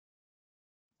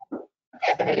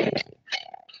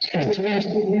I'm going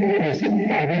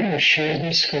to share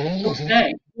this screen.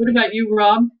 Okay. What about you,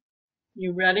 Rob?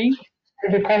 You ready?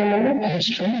 I was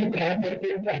trying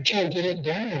to, but I can't get it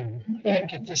down. I can't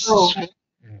get this Oh, screen.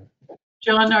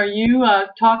 John, are you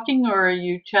talking or are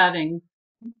you chatting?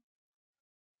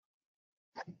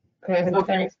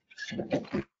 Okay.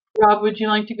 Rob, would you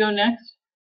like to go next?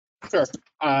 Sure.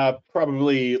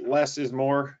 Probably less is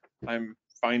more. I'm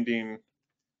finding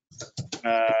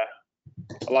a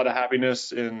lot of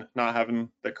happiness in not having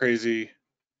the crazy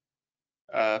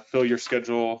fill your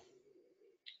schedule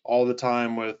all the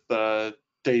time with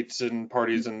dates and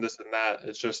parties and this and that.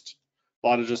 It's just a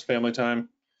lot of just family time.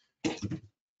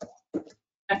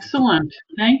 Excellent.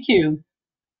 Thank you.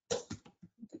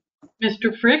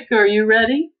 Mr. Frick, are you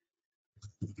ready?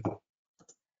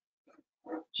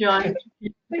 John?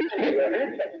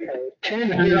 Turn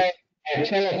my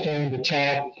telephone to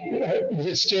talk. Is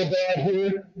it still bad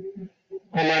here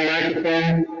on my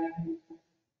microphone?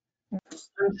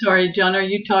 I'm sorry, John, are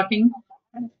you talking?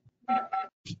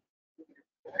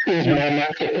 Is my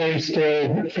microphone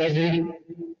still fuzzy?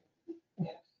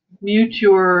 Mute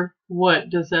your, what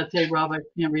does that say, Rob? I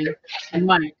can't read.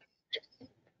 Mic.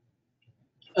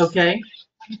 Okay.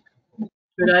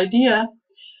 Good idea.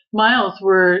 Miles,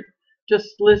 we're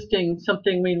just listing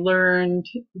something we learned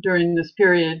during this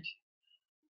period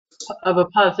of a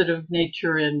positive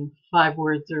nature in 5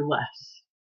 words or less.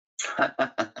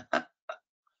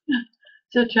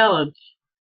 It's a challenge.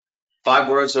 5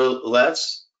 words or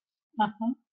less.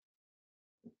 Uh-huh.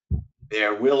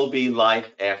 There will be life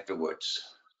afterwards.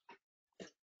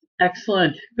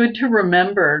 Excellent. Good to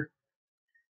remember.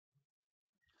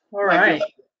 All right.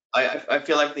 I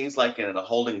feel like things like in a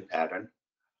holding pattern.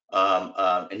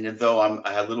 And though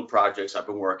I have little projects I've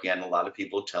been working on, a lot of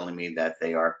people telling me that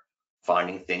they are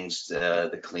finding things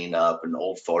to clean up and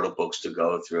old photo books to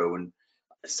go through and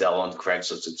sell on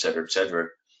Craigslist, et cetera, et cetera.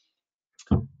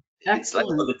 It's like,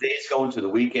 well, the days go into the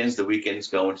weekends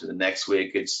go into the next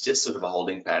week. It's just sort of a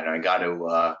holding pattern. I got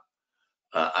to,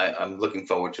 I'm looking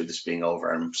forward to this being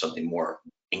over and something more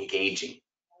engaging,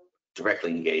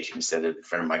 directly engaging instead of in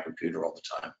front of my computer all the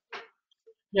time.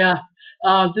 Yeah,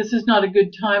 this is not a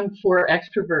good time for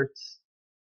extroverts.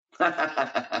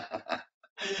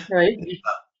 Right?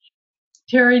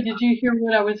 Terry, did you hear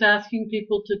what I was asking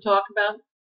people to talk about?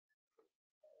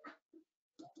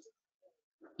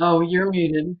 Oh, you're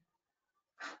muted.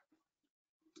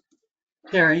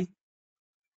 Terry.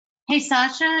 Hey,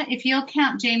 Sasha, if you'll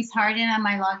count James Harden on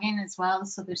my login as well,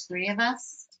 so there's 3 of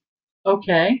us.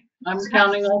 Okay, I'm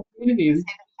counting all 3 of you.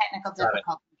 Technical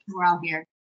difficulties. We're all here.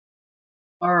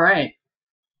 All right.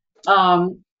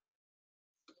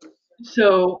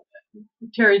 So,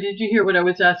 Terry, did you hear what I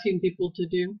was asking people to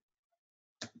do?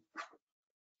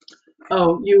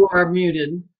 Oh, you are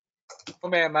muted. Oh,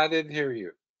 ma'am, I didn't hear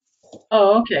you.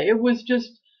 Oh, okay. It was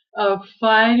just a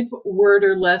 5 word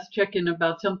or less check-in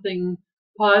about something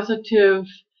positive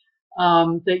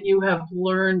that you have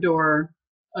learned or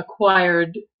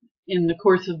acquired in the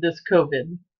course of this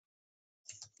COVID.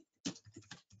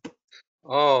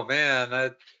 Oh, man,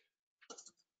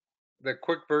 the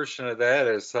quick version of that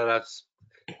is that I've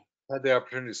had the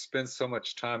opportunity to spend so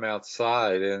much time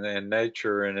outside and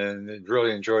nature and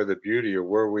really enjoy the beauty of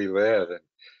where we live. And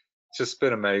it's just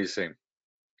been amazing.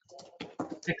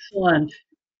 Excellent.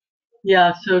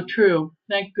 Yeah, so true.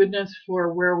 Thank goodness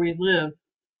for where we live.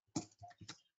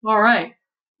 All right.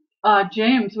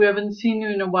 James, we haven't seen you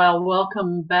in a while.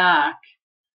 Welcome back.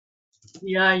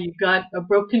 Yeah, you got a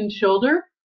broken shoulder?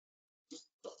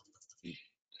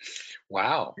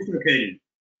 Wow. Dislocated.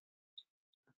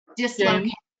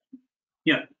 Dislocated.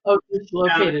 Yeah. Oh,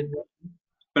 dislocated.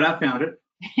 But I found it.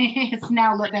 It's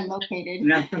now been located.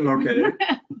 Now it's been located.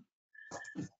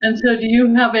 And so do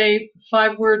you have a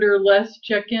 5 word or less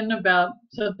check-in about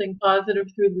something positive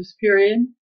through this period?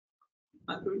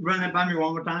 Run that by me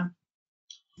one more time.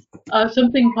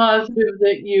 Something positive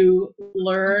that you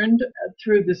learned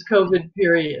through this COVID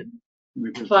period.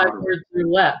 5 words or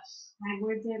less. 5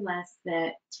 words or less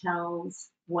that tells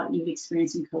what you've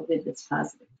experienced in COVID that's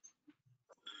positive.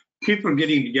 People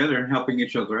getting together and helping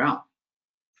each other out.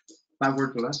 5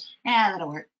 words or less. Yeah, that'll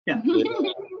work. Yeah.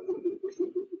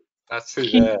 I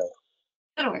see that.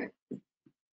 That'll work.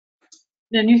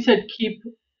 Then you said keep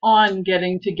on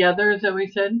getting together, is that what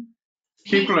you said?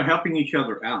 People are helping each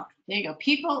other out. There you go.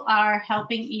 People are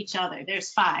helping each other.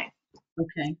 There's 5.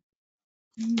 Okay.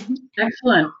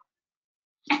 Excellent.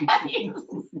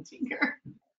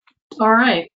 All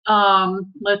right.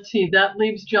 Let's see. That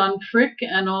leaves John Frick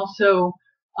and also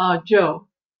Joe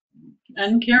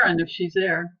and Karen if she's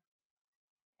there.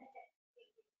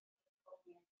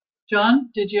 John,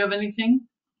 did you have anything?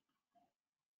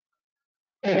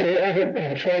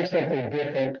 Okay, I'm trying something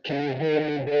different. Can you hear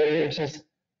me better? It's just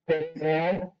right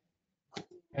now.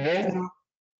 Yeah?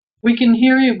 We can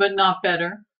hear you, but not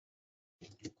better.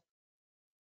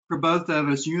 For both of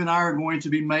us, you and I are going to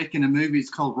be making a movie. It's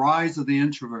called Rise of the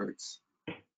Introverts.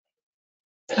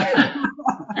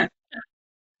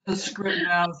 The script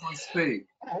now as I speak.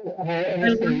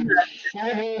 Let's see. How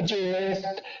would you list,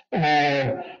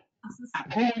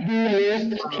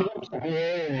 keeps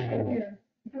growing?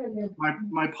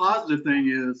 My positive thing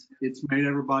is it's made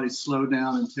everybody slow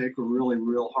down and take a really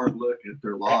real hard look at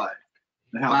their lives.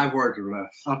 5 words or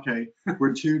less. Okay,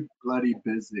 we're too bloody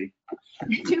busy.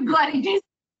 You're too bloody busy.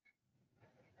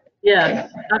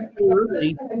 Yes,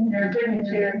 absolutely.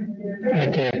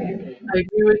 Okay. I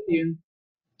agree with you.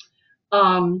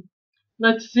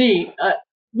 Let's see.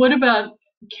 What about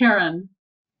Karen?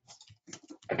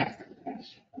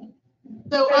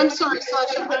 So I'm sorry,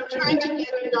 Sasha, I'm trying to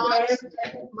get John's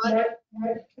mic.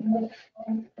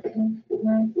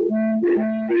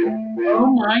 Oh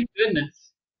my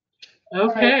goodness.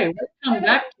 Okay, we'll come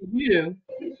back to you.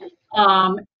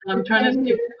 I'm trying to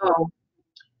see. Oh,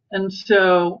 and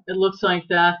so it looks like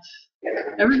that's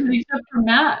everybody except for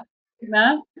Matt.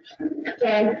 Matt?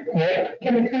 Yes.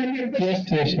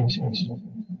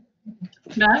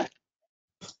 Matt?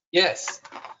 Yes,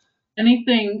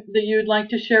 Anything that you'd like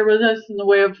to share with us in the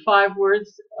way of 5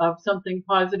 words of something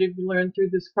positive you learned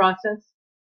through this process?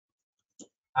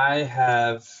 I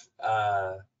have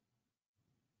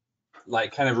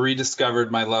like kind of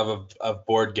rediscovered my love of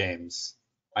board games.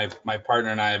 My partner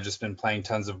and I have just been playing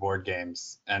tons of board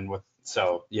games, and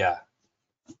yeah,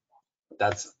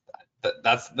 that's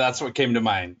what came to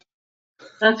mind.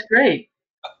 That's great.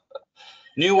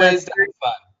 New ways to have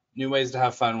fun. New ways to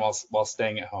have fun while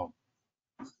staying at home.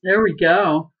 There we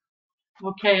go.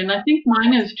 Okay, and I think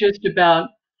mine is just about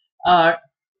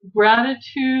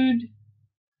gratitude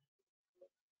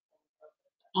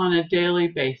on a daily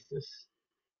basis.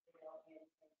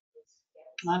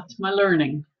 That's my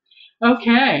learning.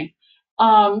 Okay.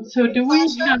 So do we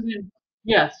have?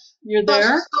 Yes, you're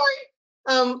there.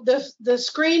 Sorry, the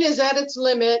screen is at its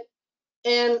limit,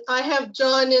 and I have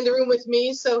John in the room with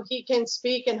me, so he can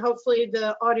speak, and hopefully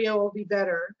the audio will be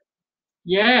better.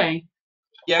 Yay.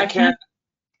 Yeah,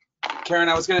 Karen,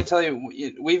 I was going to tell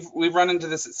you, we've run into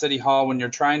this at City Hall when you're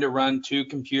trying to run 2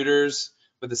 computers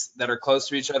that are close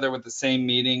to each other with the same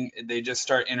meeting, they just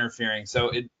start interfering. So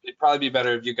it'd probably be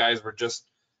better if you guys were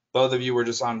both of you were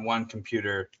just on one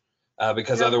computer,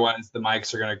 because otherwise the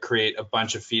mics are going to create a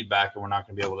bunch of feedback and we're not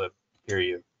going to be able to hear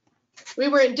you. We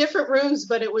were in different rooms,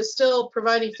 but it was still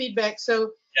providing feedback.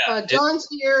 So John's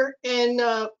here, and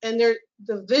the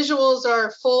visuals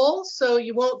are full, so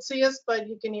you won't see us, but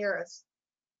you can hear us.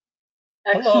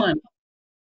 Excellent.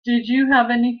 Did you have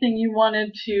anything you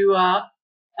wanted to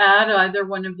add, either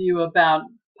one of you, about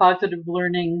positive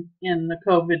learning in the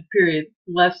COVID period?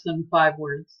 Less than 5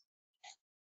 words.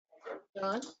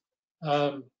 John?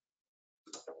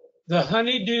 The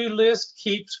honeydew list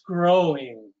keeps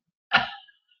growing.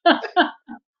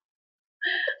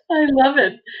 I love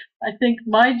it. I think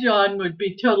my John would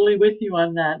be totally with you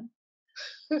on that.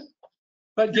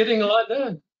 But getting a lot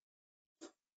done.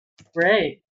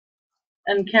 Great.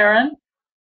 And Karen?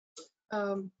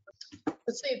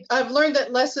 Let's see. I've learned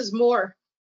that less is more.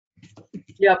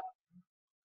 Yep.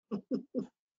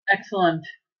 Excellent.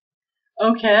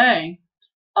 Okay.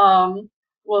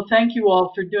 Well, thank you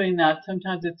all for doing that.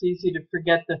 Sometimes it's easy to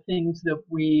forget the things that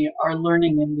we are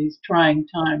learning in these trying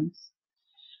times.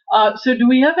 So do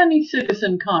we have any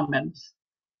citizen comments?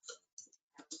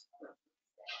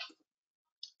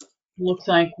 Looks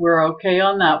like we're okay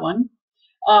on that one.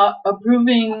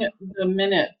 Approving the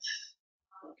minutes.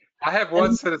 I have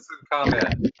one citizen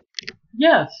comment.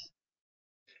 Yes.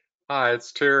 Hi,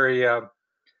 it's Terry.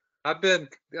 I've been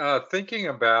thinking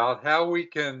about how we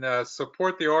can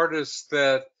support the artists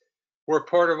that were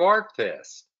part of Art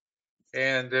Fest,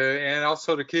 and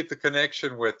also to keep the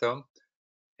connection with them.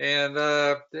 And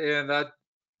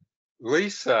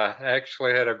Lisa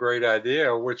actually had a great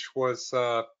idea, which was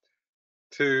to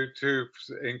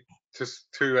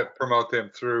promote them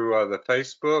through the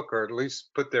Facebook, or at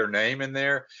least put their name in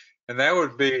there, and that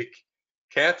would be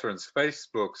Catherine's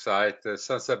Facebook site, the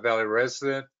Sunset Valley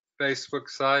Resident Facebook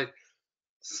site.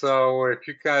 So if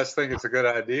you guys think it's a good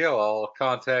idea, I'll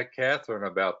contact Catherine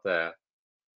about that.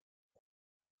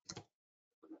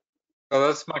 So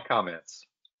that's my comments.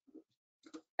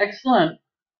 Excellent.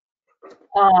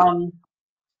 Do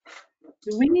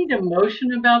we need a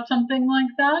motion about something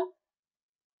like that?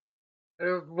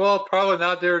 Well, probably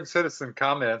not during citizen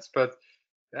comments, but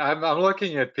I'm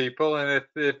looking at people, and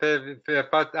if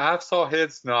I saw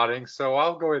heads nodding, so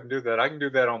I'll go ahead and do that. I can do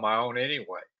that on my own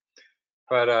anyway.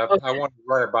 But Okay. I want to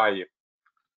run it by you.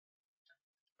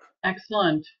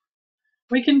 Excellent.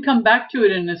 We can come back to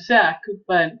it in a sec,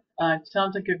 but it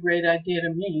sounds like a great idea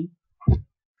to me.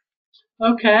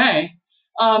 Okay.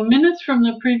 Minutes from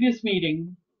the previous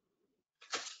meeting.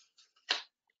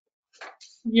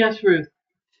 Yes, Ruth.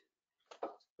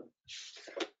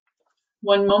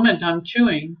 One moment, I'm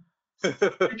chewing. I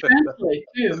translate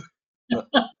too.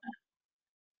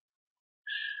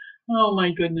 Oh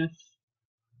my goodness.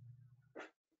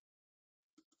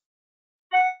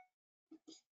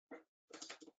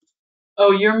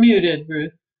 Oh, you're muted,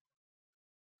 Ruth.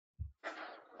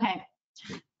 Okay.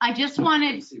 I just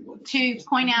wanted to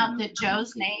point out that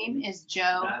Joe's name is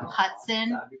Joe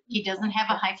Hudson. He doesn't have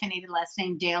a hyphenated last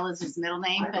name. Dale is his middle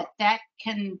name, but that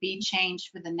can be changed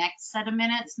for the next set of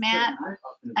minutes, Matt.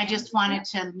 I just wanted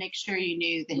to make sure you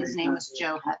knew that his name was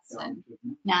Joe Hudson,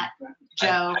 not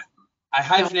Joe. I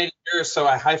hyphenated yours, so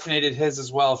I hyphenated his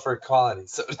as well for quality.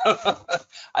 So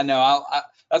I know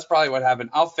that's probably what happened.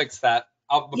 I'll fix that.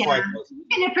 Before I close. You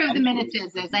can approve the minutes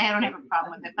as is. I don't have a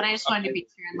problem with it, but I just wanted to be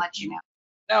clear and let you know.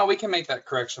 No, we can make that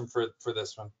correction for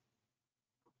this one.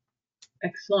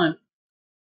 Excellent.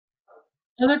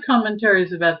 Other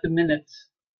commentaries about the minutes?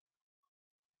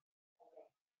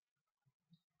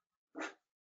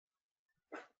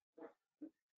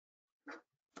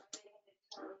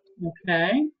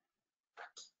 Okay.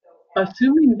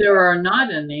 Assuming there are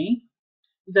not any,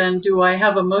 then do I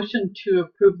have a motion to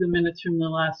approve the minutes from the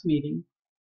last meeting?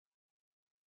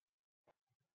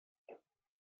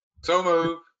 So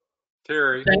move,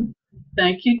 Terry.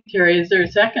 Thank you, Terry. Is there a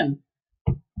second?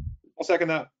 I'll second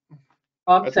that.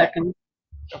 Bob second.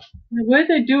 The way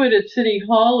they do it at City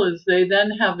Hall is they then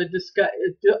have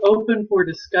open for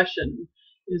discussion.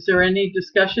 Is there any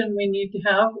discussion we need to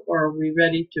have, or are we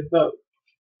ready to vote?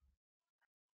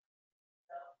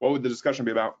 What would the discussion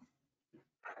be about?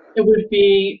 It would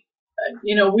be,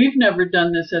 we've never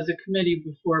done this as a committee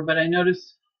before, but I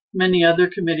notice many other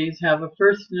committees have a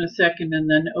first and a second and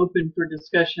then open for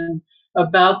discussion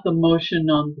about the motion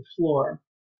on the floor.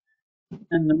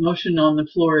 And the motion on the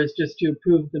floor is just to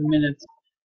approve the minutes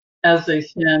as they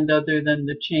stand, other than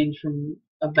the change from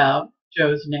about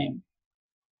Joe's name.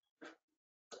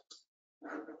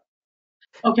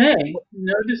 Okay,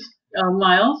 notice,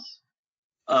 Miles?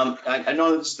 I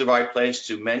know this is the right place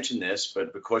to mention this,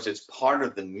 but because it's part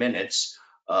of the minutes,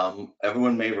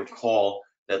 everyone may recall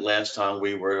that last time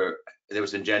there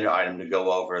was an agenda item to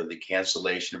go over the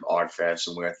cancellation of Art Fest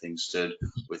and where things stood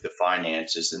with the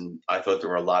finances. And I thought there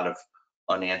were a lot of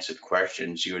unanswered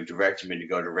questions. You had directed me to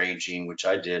go to Ray Jean, which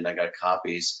I did, and I got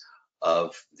copies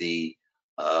of the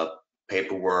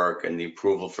paperwork and the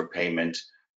approval for payment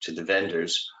to the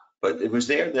vendors. But it was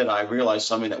there that I realized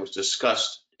something that was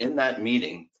discussed in that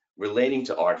meeting relating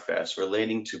to Art Fest,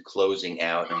 relating to closing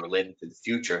out, and relating to the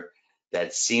future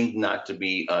that seemed not to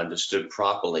be understood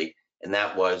properly. And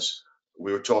that was,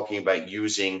 we were talking about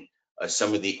using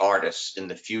some of the artists in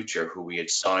the future who we had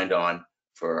signed on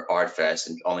for Art Fest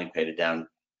and only paid a down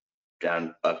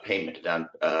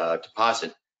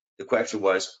deposit. The question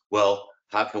was, well,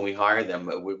 how can we hire them?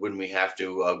 Wouldn't we have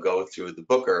to go through the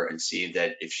booker and see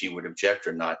that if she would object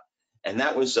or not? And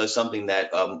that was something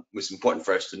that was important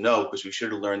for us to know, because we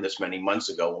should have learned this many months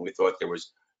ago when we thought there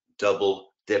was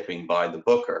double dipping by the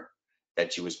booker,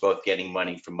 that she was both getting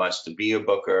money from us to be a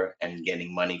booker and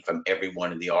getting money from every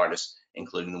one of the artists,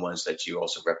 including the ones that you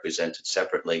also represented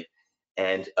separately.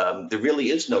 And there really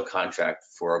is no contract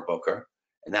for a booker.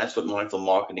 And that's what Mindful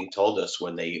Marketing told us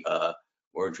when they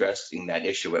were addressing that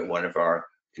issue at one of our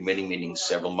committee meetings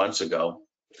several months ago.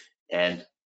 And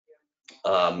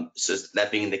so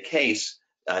that being the case,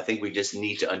 I think we just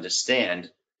need to understand,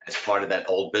 as part of that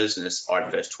old business,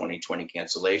 Art Fest 2020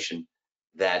 cancellation,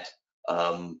 that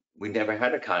we never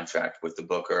had a contract with the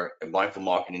booker, and Mindful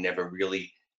Marketing never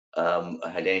really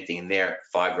had anything in their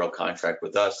 5-year contract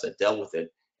with us that dealt with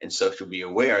it. And so should be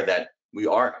aware that we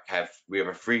have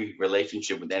a free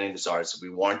relationship with any of these artists if we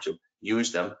want to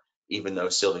use them, even though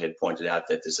Sylvia had pointed out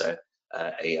that there's a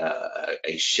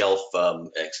shelf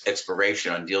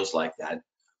expiration on deals like that.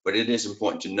 But it is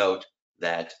important to note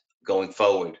that going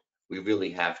forward, we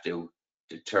really have to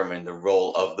determine the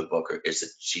role of the booker.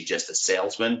 Is she just a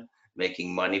salesman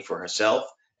making money for herself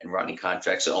and running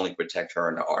contracts that only protect her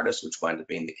and the artist, which wound up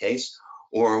being the case,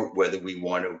 or whether we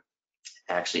want to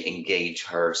actually engage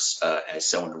her as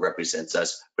someone who represents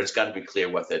us? But it's got to be clear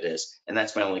what that is. And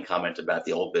that's my only comment about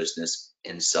the old business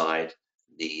inside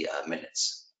the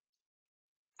minutes.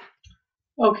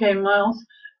 Okay, Miles.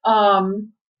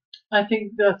 I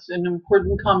think that's an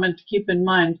important comment to keep in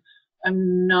mind.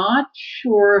 I'm not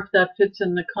sure if that fits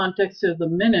in the context of the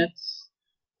minutes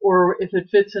or if it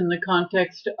fits in the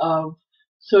context of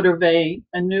sort of a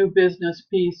new business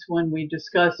piece when we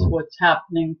discuss what's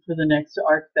happening for the next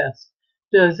Art Fest.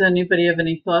 Does anybody have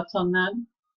any thoughts on that?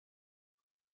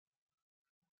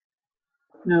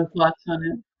 No thoughts on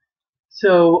it.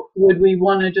 So would we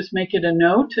want to just make it a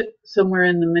note somewhere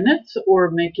in the minutes or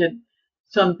make it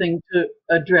something to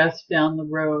address down the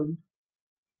road?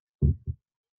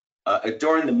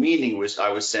 During the meeting I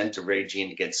was sent to Regine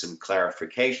to get some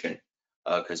clarification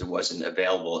because it wasn't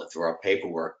available through our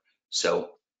paperwork. So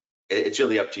it's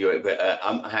really up to you, but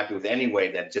I'm happy with any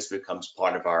way that just becomes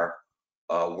part of our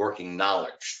working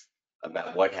knowledge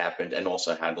about what happened and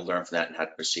also how to learn from that and how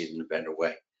to proceed in a better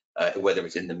way. Whether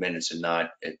it's in the minutes or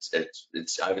not,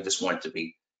 I would just want it to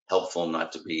be helpful,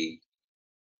 not to be,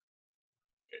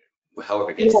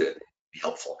 however it gets to be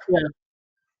helpful. Yeah.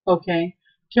 Okay.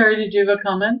 Terry, did you have a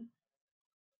comment?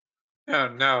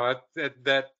 No,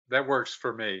 that works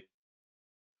for me.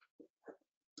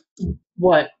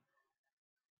 What?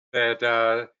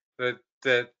 That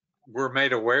we're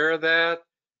made aware of that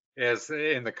as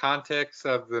in the context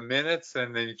of the minutes,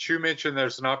 and then you mentioned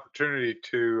there's an opportunity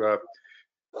to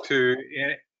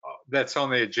that's on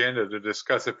the agenda to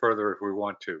discuss it further if we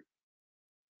want to.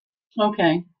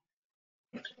 Okay.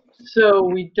 So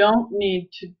we don't need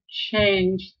to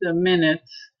change the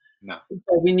minutes. No.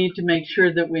 But we need to make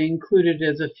sure that we include it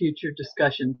as a future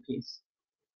discussion piece.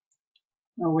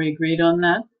 Are we agreed on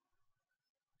that?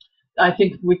 I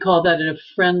think we call that a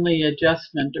friendly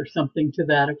adjustment or something to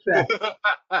that effect.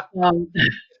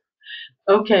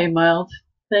 Okay, Miles.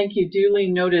 Thank you. Duly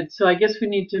noted. So I guess we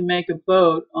need to make a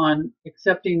vote on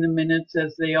accepting the minutes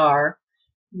as they are,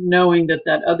 knowing that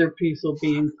that other piece will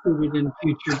be included in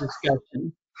future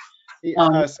discussion.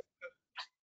 I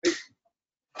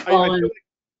feel like,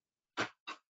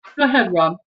 go ahead,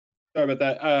 Rob. sorry about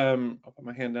that. I'll put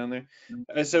my hand down there.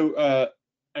 I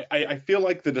feel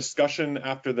like the discussion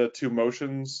after the two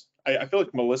motions, I feel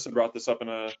like Melissa brought this up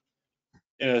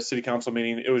in a city council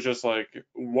meeting. It was just like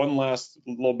one last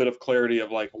little bit of clarity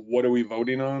of like, what are we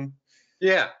voting on?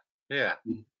 Yeah.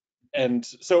 And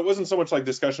so it wasn't so much like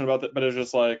discussion about that, but it was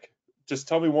just like, just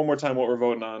tell me one more time what we're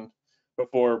voting on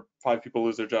before 5 people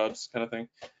lose their jobs, kind of thing.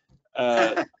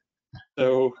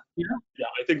 So yeah,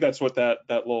 I think that's what that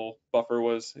little buffer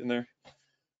was in there.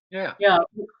 Yeah.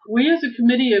 We as a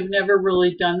committee have never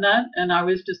really done that, and I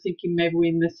was just thinking maybe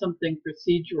we missed something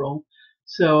procedural,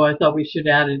 so I thought we should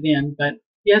add it in. But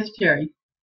yes, Terry.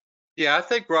 Yeah, I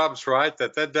think Rob's right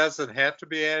that doesn't have to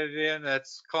be added in.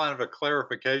 That's kind of a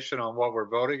clarification on what we're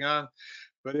voting on.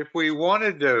 But if we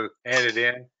wanted to add it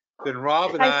in, then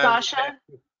Rob and I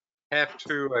have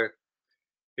to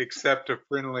accept a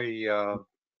friendly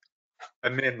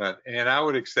amendment, and I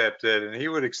would accept it, and he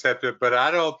would accept it. But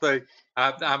I don't think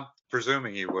I'm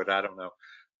presuming he would. I don't know.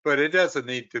 But it doesn't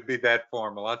need to be that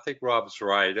formal. I think Rob's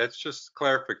right. That's just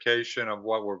clarification of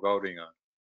what we're voting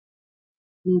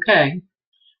on. Okay.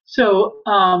 So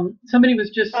somebody was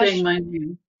just saying my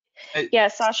name. Yeah,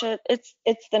 Sasha, it's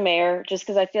the mayor, just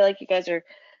because I feel like you guys are,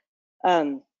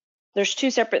 there's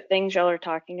 2 separate things y'all are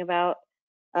talking about.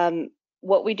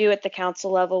 What we do at the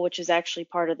council level, which is actually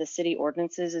part of the city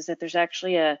ordinances, is that there's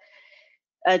actually a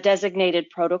designated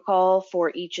protocol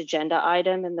for each agenda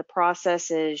item. And the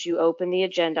process is you open the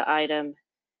agenda item.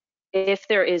 If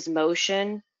there is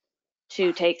motion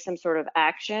to take some sort of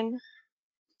action,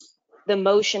 the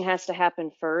motion has to happen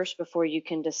first before you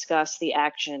can discuss the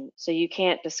action. So you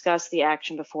can't discuss the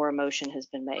action before a motion has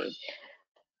been made.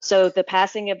 So the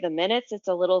passing of the minutes, it's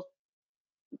a little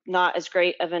not as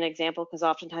great of an example because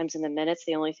oftentimes in the minutes,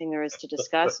 the only thing there is to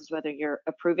discuss is whether you're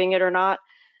approving it or not.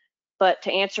 But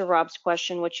to answer Rob's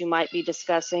question, what you might be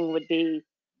discussing would be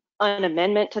an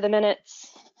amendment to the minutes.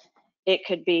 It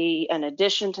could be an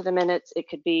addition to the minutes. It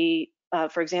could be,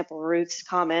 for example, Ruth's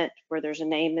comment where there's a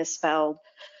name misspelled.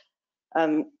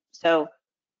 So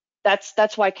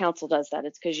that's why council does that.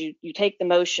 It's because you take the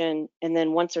motion, and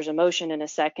then once there's a motion in a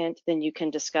second, then you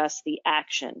can discuss the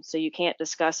action. So you can't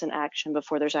discuss an action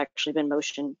before there's actually been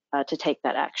motion to take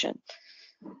that action.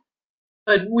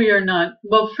 But we are not,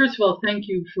 well, first of all, thank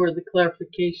you for the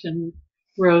clarification,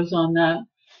 Rose, on that.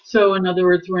 So in other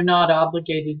words, we're not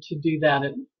obligated to do that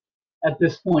at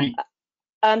this point.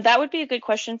 That would be a good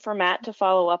question for Matt to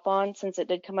follow up on, since it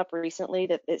did come up recently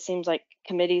that it seems like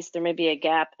committees, there may be a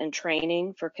gap in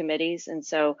training for committees. And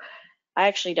so I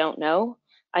actually don't know.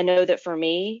 I know that for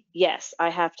me, yes, I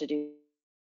have to do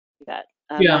that.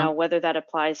 Now, whether that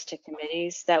applies to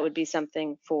committees, that would be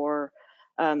something for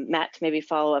Matt to maybe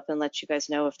follow up and let you guys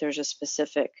know if there's a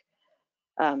specific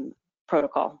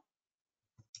protocol.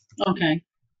 Okay.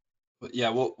 But yeah,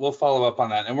 we'll follow up on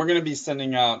that, and we're going to be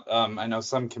sending out. I know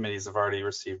some committees have already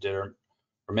received it, or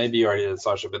maybe you already did,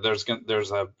 Sasha. But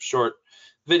there's a short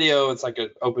video. It's like an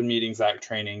Open Meetings Act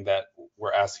training that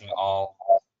we're asking all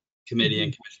committee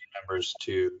and commission members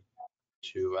to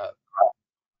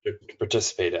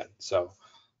participate in. So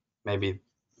maybe,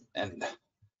 and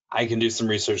I can do some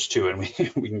research too, and we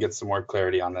can get some more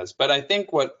clarity on this. But I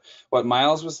think what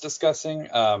Miles was discussing,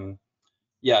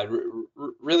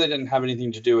 really didn't have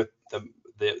anything to do with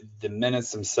the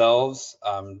minutes themselves.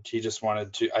 He just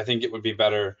wanted to. I think it would be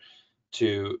better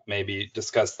to maybe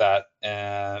discuss that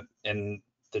in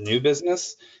the new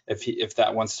business if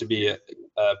that wants to be a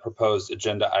proposed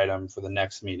agenda item for the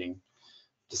next meeting,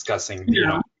 discussing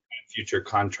future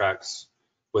contracts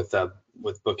with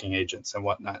booking agents and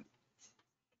whatnot.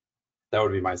 That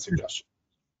would be my suggestion.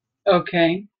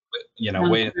 Okay. But,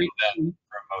 wait until then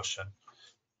for a motion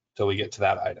till we get to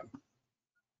that item.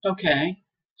 Okay.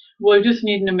 Well, I just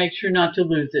need to make sure not to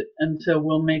lose it, and so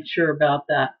we'll make sure about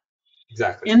that.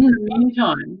 Exactly. In the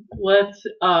meantime, let's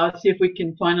see if we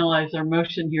can finalize our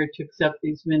motion here to accept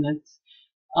these minutes.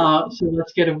 So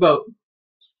let's get a vote.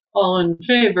 All in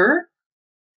favor?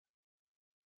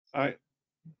 Aye.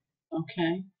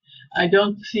 Okay. I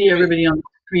don't see everybody on the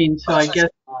screen, so I guess.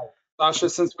 Sasha,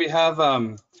 since we have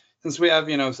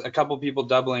a couple people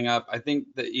doubling up, I think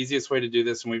the easiest way to do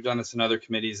this, and we've done this in other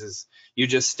committees, is you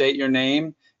just state your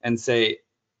name and say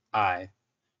aye.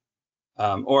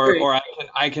 Or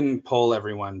I can poll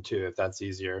everyone too if that's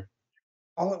easier.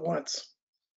 All at once.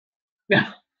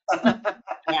 Yeah.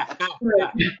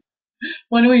 Right.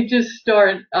 Why don't we just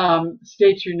start,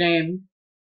 state your name.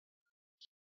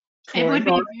 It would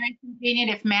be very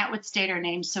convenient if Matt would state our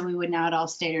name, so we would not all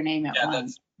state our name at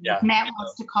once. If Matt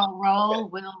wants to call roll,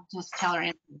 we'll just tell our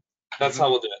answer. That's how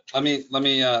we'll do it. Let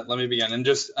me begin, and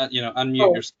just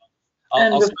unmute yourself.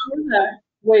 And before that,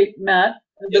 wait, Matt,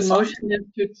 the motion is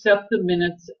to accept the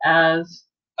minutes as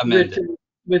amended written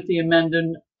with the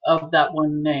amendment of that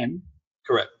one name.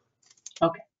 Correct.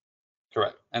 Okay.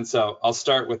 Correct. And so I'll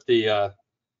start with the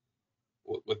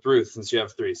with Ruth, since you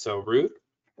have three. So Ruth.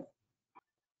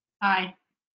 Aye.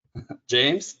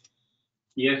 James.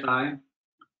 Yes, aye.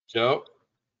 Joe.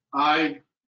 Aye.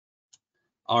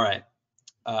 All right.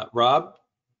 Rob.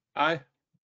 Aye.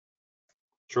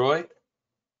 Troy.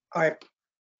 Aye.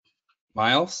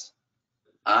 Miles.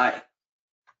 Aye.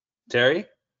 Terry.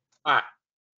 Aye.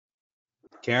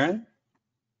 Karen.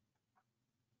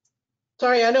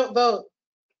 Sorry, I don't vote.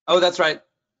 Oh, that's right.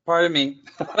 Pardon me.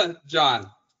 John.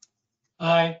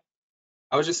 Aye.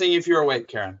 I was just seeing if you were awake,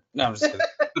 Karen. No, I'm just kidding.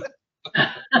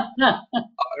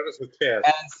 It was a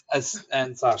test.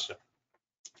 And Sasha.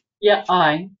 Yeah,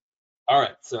 aye. All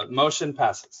right. So motion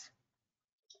passes.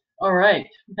 All right.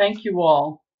 Thank you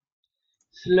all.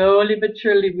 Slowly but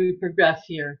surely we progress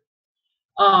here.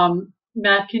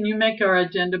 Matt, can you make our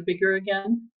agenda bigger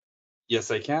again?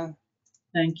 Yes, I can.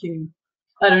 Thank you.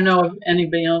 I don't know if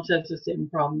anybody else has the same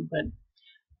problem, but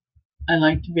I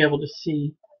like to be able to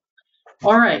see.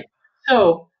 All right.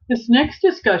 So this next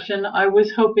discussion I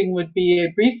was hoping would be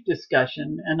a brief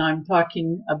discussion, and I'm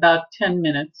talking about 10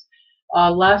 minutes.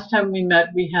 Last time we met,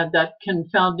 we had that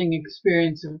confounding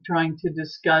experience of trying to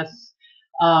discuss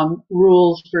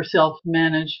rules for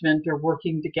self-management or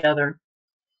working together.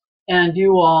 And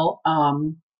you all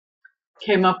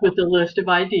came up with a list of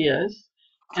ideas.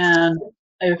 And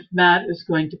if Matt is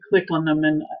going to click on them,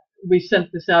 and we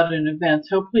sent this out in advance,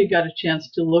 hopefully you got a chance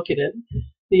to look at it.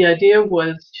 The idea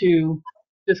was to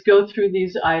just go through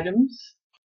these items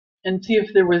and see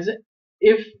if there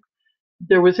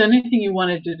was anything you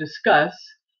wanted to discuss.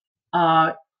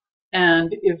 And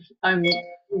let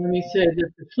me say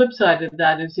that the flip side of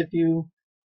that is if you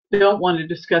don't want to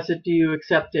discuss it, do you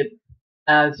accept it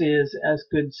as is, as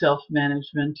good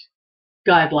self-management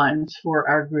guidelines for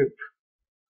our group?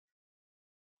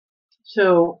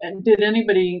 So, did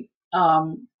anybody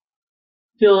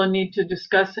feel a need to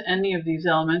discuss any of these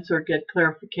elements or get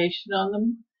clarification on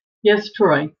them? Yes,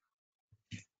 Troy.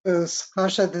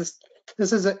 Sasha, this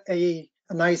is a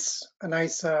nice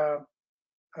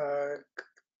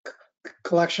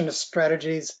collection of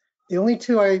strategies. The only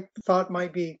two I thought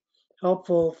might be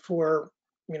helpful for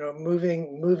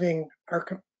moving our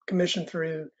commission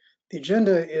through the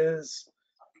agenda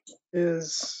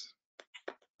is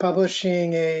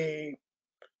publishing a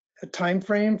time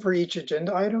frame for each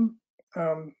agenda item.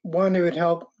 One, it would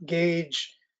help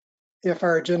gauge if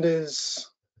our agenda is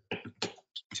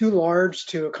too large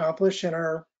to accomplish in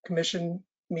our commission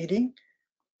meeting.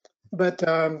 But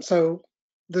so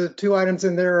the two items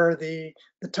in there are the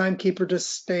timekeeper to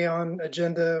stay on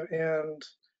agenda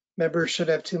members should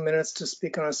have 2 minutes to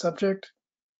speak on a subject.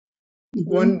 Mhm.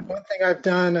 One thing I've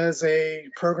done as a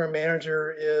program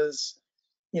manager is,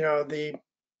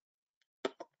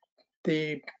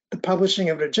 the publishing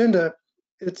of an agenda.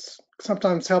 It's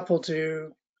sometimes helpful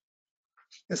to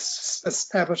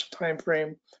establish a time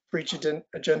frame for each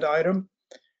agenda item,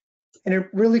 and it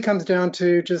really comes down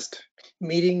to just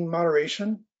meeting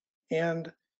moderation.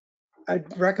 And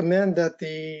I'd recommend that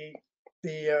the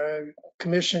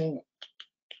commission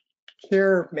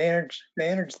chair manage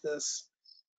this.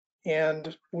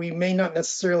 And we may not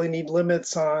necessarily need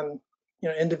limits on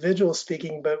individual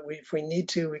speaking, but if we need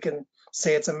to, we can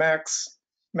say it's a max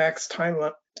time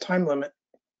limit.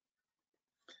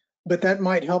 But that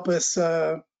might help us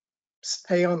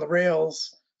stay on the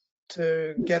rails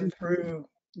to get through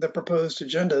the proposed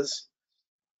agendas.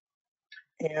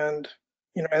 And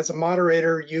as a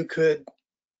moderator, you could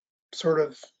sort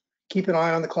of keep an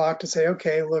eye on the clock to say,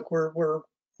 okay, look, we're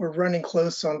running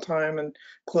close on time and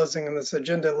closing on this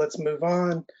agenda. Let's move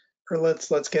on, or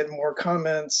let's get more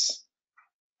comments.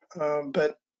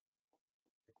 But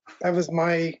that was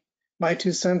my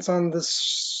 2 cents on the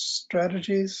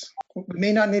strategies. We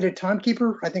may not need a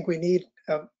timekeeper. I think we need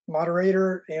a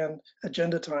moderator and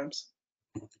agenda times.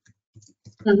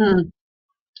 Mm-hmm.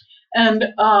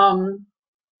 And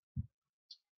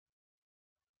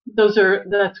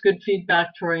that's good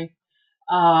feedback, Troy.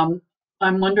 I'm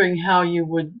wondering how you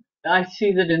would, I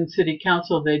see that in city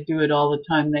council, they do it all the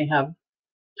time. They have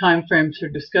time frames for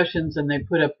discussions and they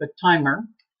put up a timer.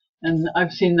 And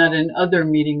I've seen that in other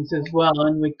meetings as well,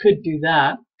 and we could do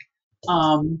that.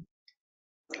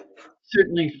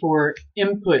 Certainly for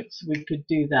inputs, we could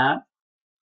do that.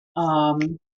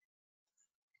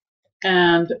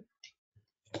 And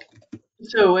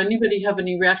so anybody have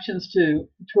any reactions to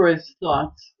Troy's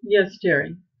thoughts? Yes,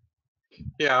 Terry.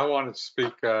 Yeah, I wanted to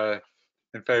speak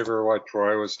in favor of what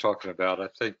Troy was talking about. I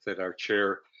think that our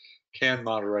chair can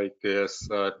moderate this.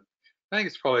 I think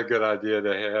it's probably a good idea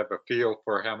to have a feel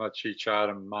for how much each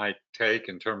item might take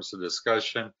in terms of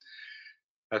discussion.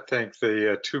 I think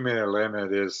the 2-minute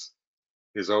limit is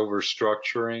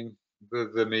over-structuring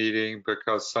the meeting,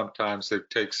 because sometimes it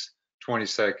takes 20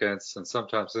 seconds and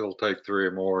sometimes it'll take 3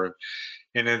 or more.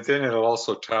 And then it'll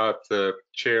also tie up the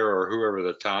chair or whoever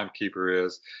the timekeeper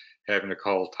is having to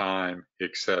call time,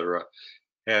 etc.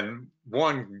 And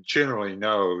one generally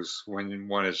knows when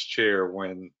one is chair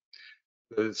when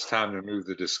it's time to move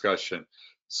the discussion.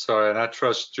 So, and I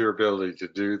trust your ability to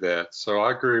do that. So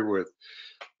I agree with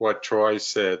what Troy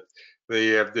said.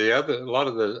 A lot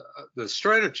of the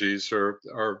strategies are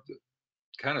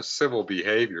kind of civil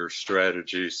behavior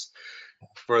strategies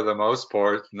for the most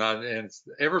part. And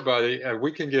everybody,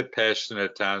 we can get passionate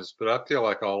at times, but I feel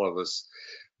like all of us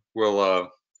will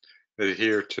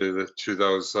adhere to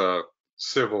those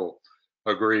civil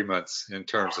agreements in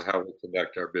terms of how we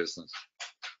conduct our business.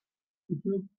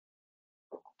 Mm-hmm.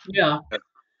 Yeah.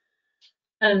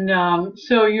 And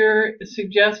so you're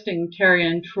suggesting, Terry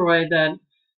and Troy, that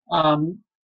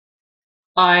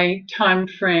I time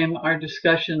frame our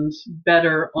discussions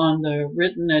better on the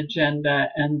written agenda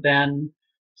and then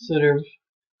sort of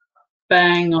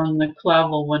bang on the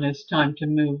clavel when it's time to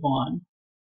move on.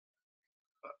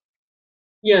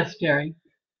 Yes, Terry.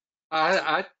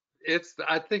 I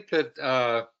think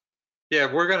that yeah,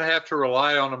 we're going to have to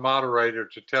rely on a moderator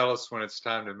to tell us when it's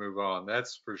time to move on.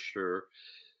 That's for sure.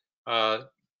 I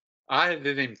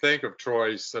didn't even think of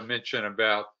Troy's mention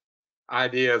about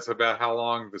ideas about how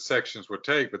long the sections would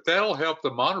take, but that'll help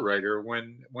the moderator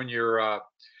when you're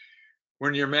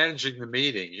managing the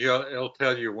meeting. It'll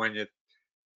tell you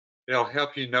it'll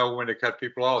help you know when to cut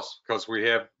people off, because we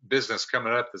have business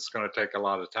coming up that's going to take a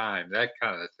lot of time, that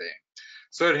kind of thing.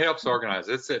 So it helps organize.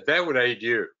 That would aid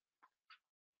you.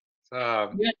 Yeah.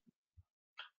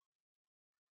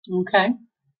 Okay,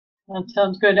 that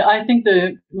sounds good. I think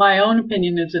my own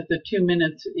opinion is that the 2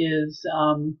 minutes is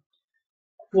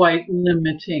quite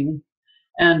limiting,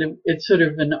 and it's sort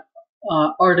of an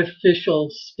artificial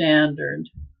standard.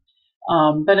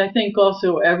 But I think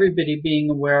also everybody being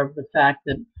aware of the fact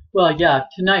that, well, yeah,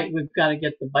 tonight we've got to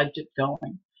get the budget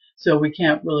going, so we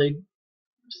can't really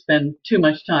spend too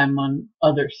much time on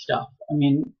other stuff. I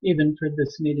mean, even for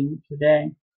this meeting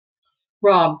today.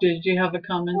 Rob, did you have a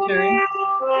commentary?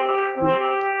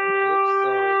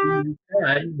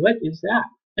 What is that?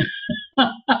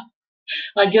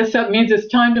 I guess that means it's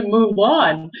time to move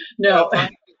on. No.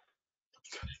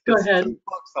 Go ahead.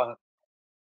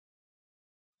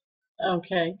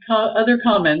 Okay. Other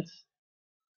comments?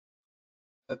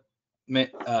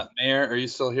 Mayor, are you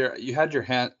still here? You had your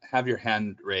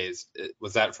hand raised.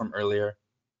 Was that from earlier?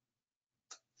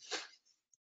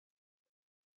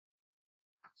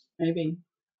 maybe.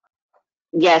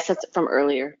 Yes, that's from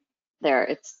earlier.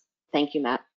 There, thank you,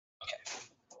 Matt.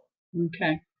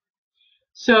 Okay.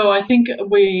 So I think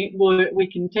we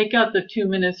can take out the 2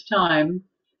 minutes time,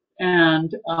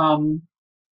 and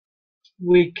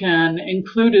we can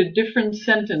include a different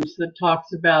sentence that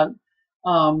talks about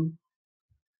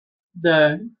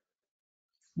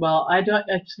well,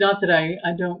 it's not that I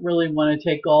don't really want to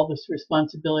take all this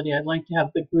responsibility. I'd like to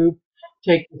have the group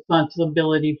take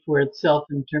responsibility for itself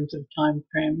in terms of time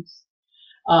frames.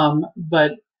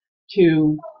 But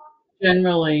to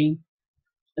generally,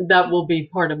 that will be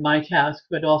part of my task,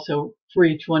 but also for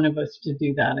each one of us to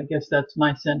do that. I guess that's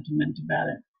my sentiment about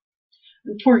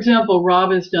it. For example,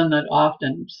 Rob has done that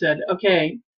often, said,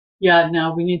 okay, yeah,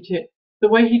 now we need to, the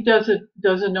way he does it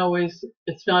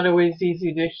it's not always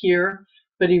easy to hear,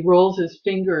 but he rolls his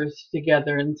fingers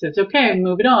together and says, okay,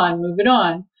 move it on, move it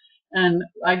on. And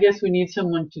I guess we need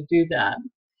someone to do that.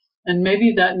 And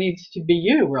maybe that needs to be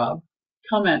you, Rob.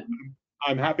 Comment.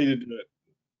 I'm happy to do it.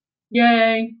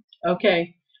 Yay.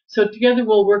 Okay. So together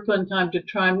we'll work on trying to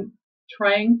time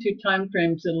frame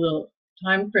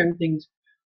things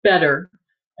better,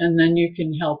 and then you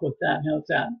can help with that. How's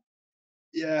that?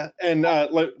 Yeah, and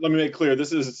let me make clear,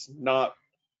 this is not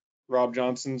Rob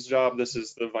Johnson's job. This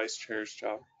is the vice chair's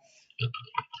job.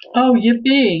 Oh,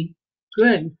 yippee.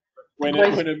 Good. When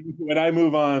I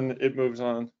move on, it moves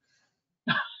on.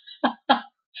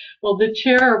 Well, the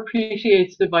chair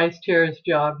appreciates the vice chair's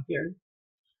job here.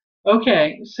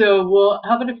 Okay, so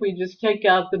how about if we just take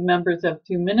out the members of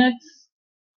 2 minutes?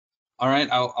 All right,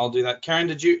 I'll do that. Karen,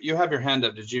 you have your hand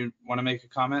up? Did you want to make a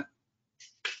comment?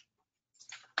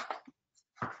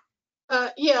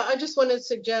 Yeah, I just want to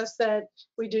suggest that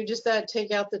we do just that,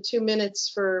 take out the 2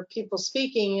 minutes for people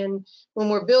speaking. And when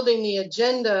we're building the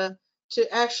agenda,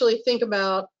 to actually think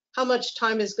about how much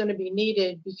time is going to be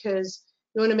needed, because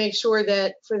you want to make sure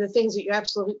that for the things that you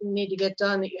absolutely need to get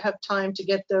done, that you have time to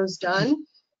get those done.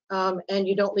 And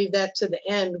you don't leave that to the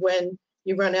end when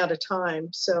you run out of time.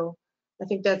 So I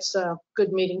think that's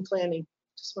good meeting planning.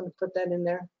 Just want to put that in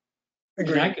there. And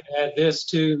I could add this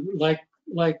too, like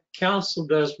council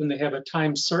does when they have a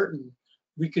time certain,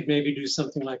 we could maybe do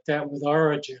something like that with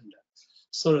our agenda.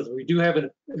 So that we do have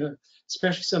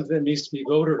especially something that needs to be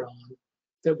voted on,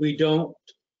 that we don't,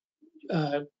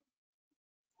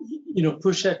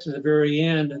 push that to the very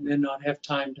end and then not have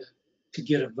time to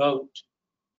get a vote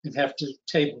and have to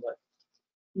table it.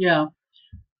 Yeah.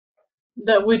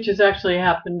 Which has actually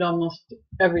happened almost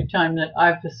every time that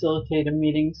I facilitate a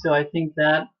meeting. So I think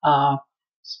that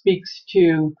speaks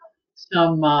to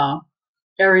some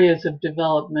areas of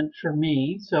development for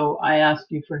me. So I ask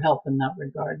you for help in that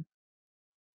regard.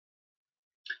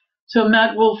 So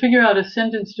Matt, we'll figure out a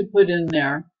sentence to put in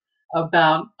there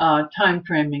about time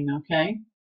framing, okay?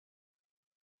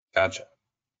 Gotcha.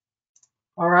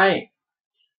 All right.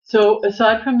 So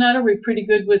aside from that, are we pretty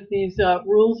good with these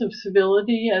rules of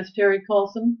civility, as Terry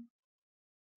calls them?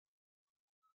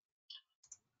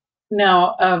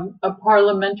 Now, a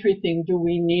parliamentary thing, do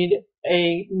we need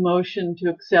a motion to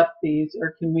accept these,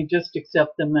 or can we just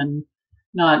accept them and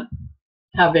not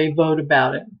have a vote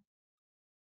about it?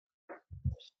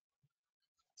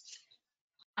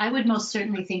 I would most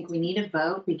certainly think we need a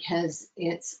vote because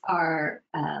it's our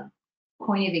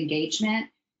point of engagement.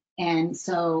 And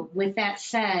so with that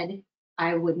said,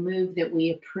 I would move that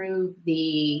we approve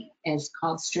as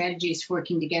called strategies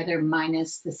working together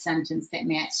minus the sentence that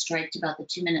Matt striked about the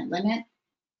 2 minute limit.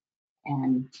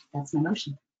 And that's my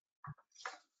motion.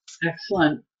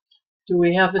 Excellent. Do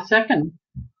we have a second?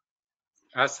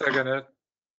 I second it.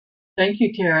 Thank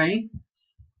you, Terry.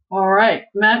 All right,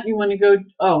 Matt, you want to go?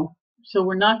 Oh, so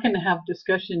we're not going to have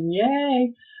discussion.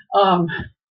 Yay.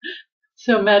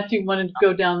 So Matt, do you want to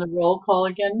go down the roll call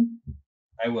again?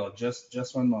 I will. Just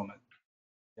one moment.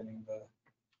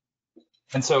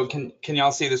 And so can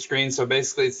y'all see the screen? So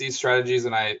basically it's these strategies,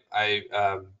 and I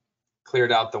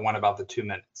cleared out the one about the 2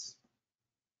 minutes.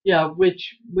 Yeah,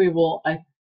 which I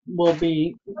will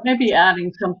be maybe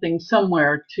adding something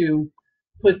somewhere to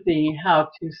put the how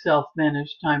to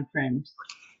self-manage timeframes.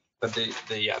 But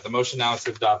the motion now is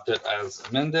to adopt it as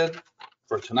amended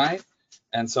for tonight.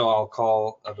 And so I'll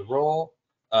call the roll.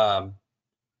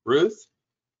 Ruth?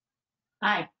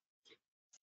 Aye.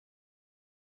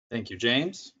 Thank you,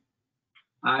 James.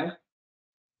 Aye.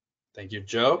 Thank you,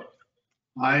 Joe.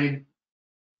 Aye.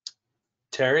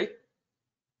 Terry?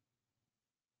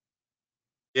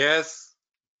 Yes.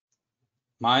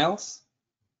 Miles?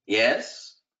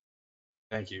 Yes.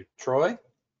 Thank you, Troy.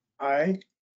 Aye.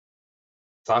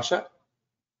 Sasha?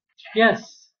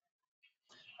 Yes.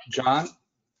 John?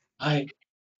 Aye.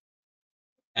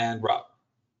 And Rob?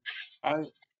 Aye.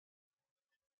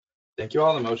 Thank you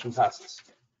all. The motion passes.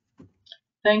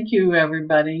 Thank you,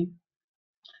 everybody.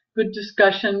 Good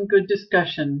discussion, good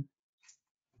discussion.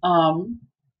 So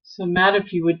Matt,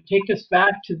 if you would take us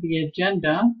back to the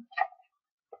agenda.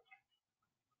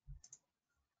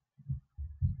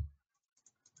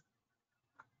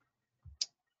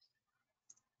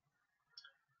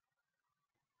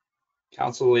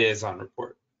 Council liaison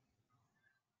report.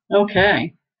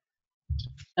 Okay.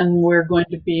 And we're going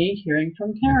to be hearing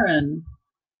from Karen.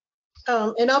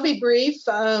 And I'll be brief.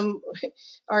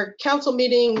 Our council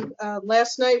meeting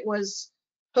last night was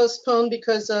postponed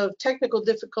because of technical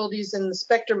difficulties in the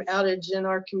Spectrum outage in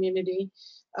our community.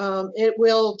 It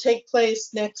will take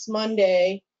place next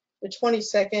Monday, the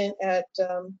 22nd at,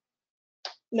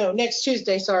 no, next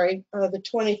Tuesday, sorry, the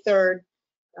 23rd.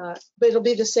 But it'll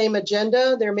be the same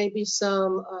agenda. There may be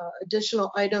some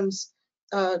additional items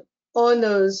on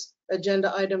those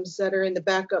agenda items that are in the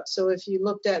backup. So if you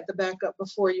looked at the backup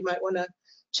before, you might want to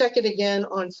check it again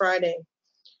on Friday.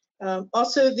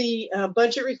 Also, the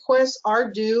budget requests are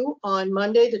due on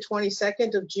Monday, the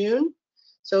 22nd of June.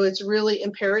 So it's really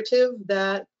imperative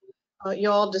that you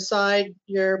all decide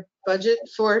your budget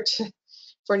for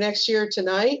next year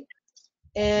tonight.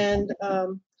 And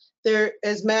there,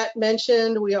 as Matt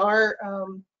mentioned, we are,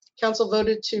 council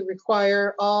voted to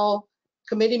require all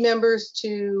committee members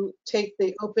to take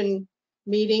the open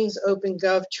meetings,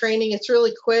 OpenGov training. It's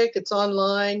really quick, it's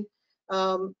online.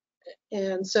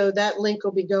 And so that link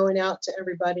will be going out to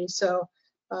everybody. So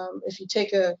if you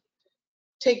take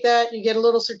that, you get a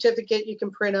little certificate you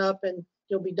can print up and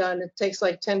you'll be done. It takes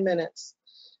like 10 minutes.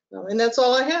 And that's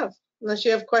all I have, unless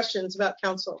you have questions about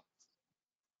council.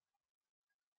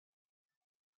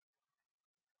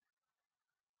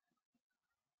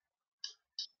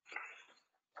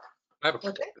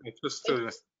 Just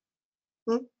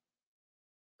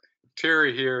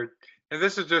Terry here, and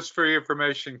this is just for your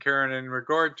information, Karen. In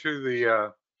regard to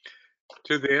the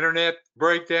internet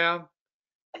breakdown,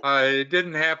 it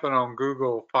didn't happen on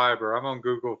Google Fiber. I'm on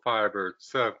Google Fiber,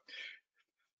 so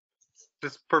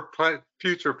just for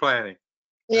future planning.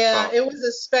 Yeah, it was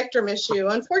a Spectrum issue.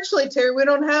 Unfortunately, Terry, we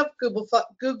don't have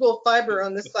Google Fiber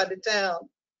on this side of town.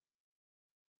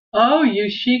 Oh, you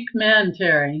chic man,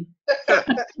 Terry.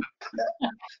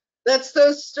 That's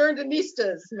those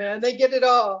Sternistas, man. They get it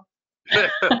all.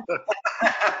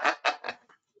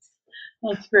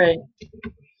 That's great.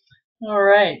 All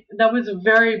right. That was a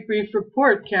very brief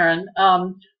report, Karen.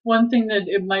 One thing that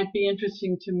it might be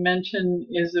interesting to mention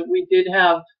is that we did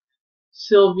have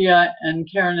Sylvia and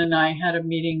Karen and I had a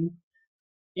meeting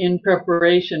in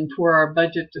preparation for our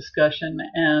budget discussion.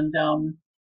 And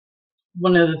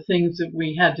one of the things that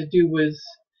we had to do was,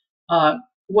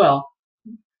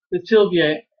 that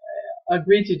Sylvia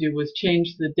agreed to do was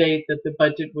change the date that the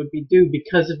budget would be due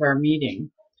because of our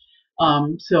meeting.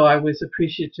 So I was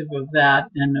appreciative of that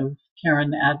and of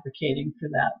Karen advocating for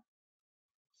that.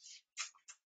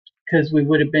 Because we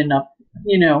would have been up,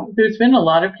 there's been a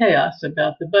lot of chaos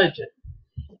about the budget.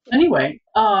 Anyway,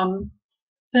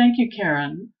 thank you,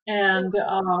 Karen. And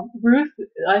Ruth,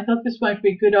 I thought this might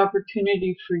be a good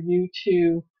opportunity for you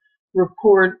to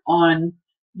report on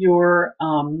your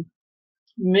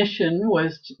mission,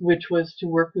 which was to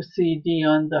work with CED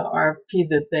on the RFP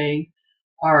that they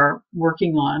are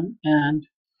working on. And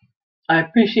I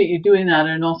appreciate you doing that,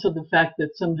 and also the fact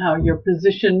that somehow your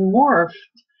position morphed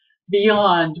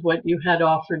beyond what you had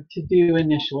offered to do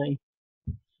initially.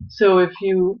 So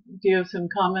do you have some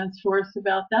comments for us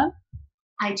about that?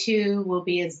 I too will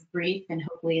be as brief and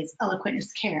hopefully as eloquent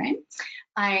as Karen.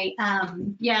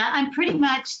 I'm pretty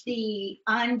much the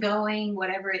ongoing,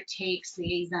 whatever it takes,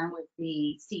 liaison with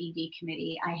the CED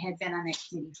committee. I had been on that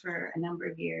committee for a number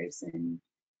of years and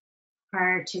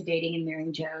prior to dating and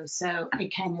marrying Joe. So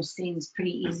it kind of seems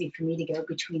pretty easy for me to go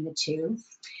between the two.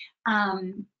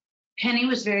 Penny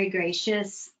was very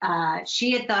gracious.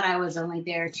 She had thought I was only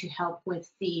there to help with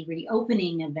the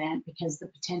reopening event because the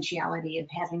potentiality of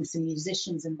having some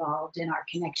musicians involved in our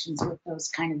connections with those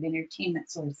kind of entertainment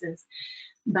sources.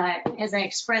 But as I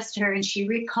expressed to her, and she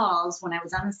recalls when I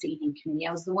was on the seating committee,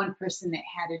 I was the one person that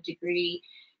had a degree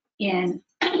in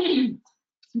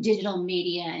digital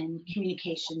media and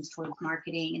communications towards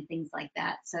marketing and things like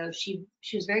that. So she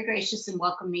was very gracious and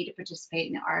welcomed me to participate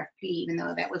in the RFP, even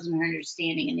though that wasn't her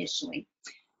understanding initially.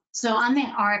 So on the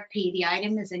RFP, the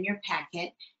item is in your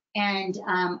packet, and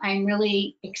I'm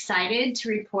really excited to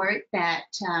report that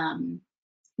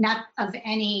not of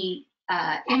any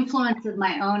influence of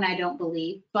my own, I don't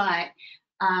believe, but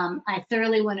I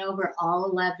thoroughly went over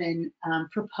all 11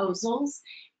 proposals.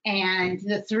 And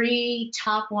the 3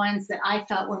 top ones that I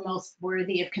felt were most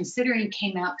worthy of considering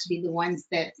came out to be the ones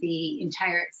that the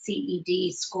entire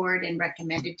CED scored and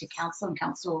recommended to council, and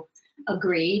council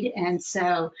agreed. And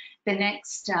so the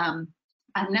next, I'm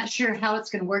not sure how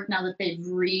it's going to work now that they've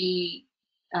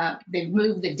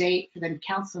moved the date for the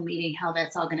council meeting, how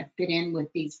that's all going to fit in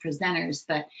with these presenters.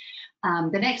 But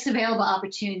the next available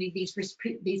opportunity, these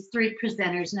 3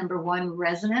 presenters, number 1,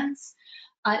 residents.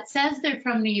 It says they're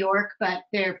from New York, but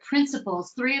their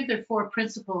principals, 3 of their 4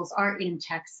 principals are in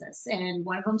Texas, and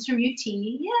one of them's from UT.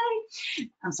 Yay!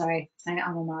 I'm sorry, my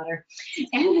alma mater.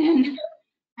 And then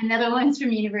another one's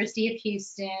from University of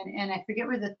Houston, and I forget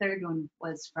where the 3rd one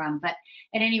was from. But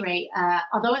at any rate,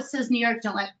 although it says New York,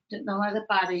 don't let it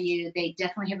bother you. They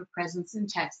definitely have a presence in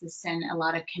Texas and a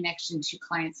lot of connection to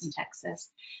clients in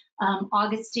Texas.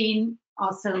 Augustine,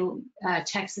 also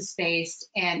Texas-based,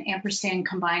 and Ampersand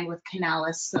combined with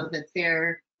Canales so that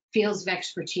their fields of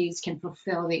expertise can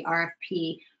fulfill the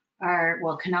RFP.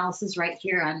 Well, Canales is right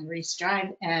here on Reese Drive,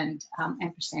 and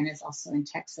Ampersand is also in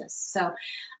Texas. So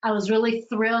I was really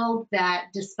thrilled that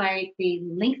despite the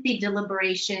lengthy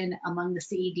deliberation among the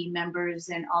CED members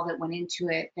and all that went into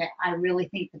it, that I really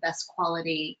think the best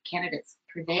quality candidates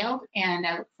prevailed, and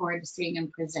I look forward to seeing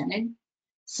them presented.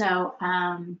 So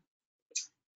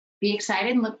be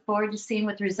excited and look forward to seeing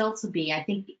what the results will be. I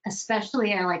think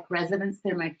especially I like residents.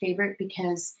 They're my favorite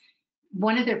because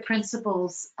one of their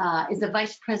principals is the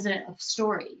vice president of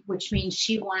story, which means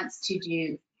she wants to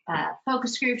do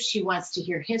focus groups. She wants to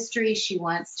hear history. She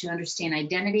wants to understand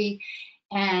identity.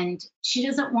 And she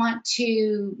doesn't want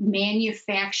to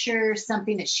manufacture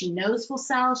something that she knows will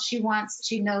sell. She wants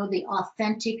to know the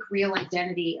authentic, real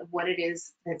identity of what it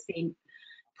is that's being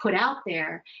put out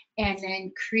there, and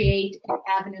then create an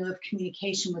avenue of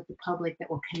communication with the public that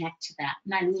will connect to that.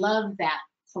 And I love that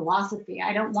philosophy.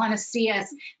 I don't want to see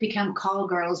us become call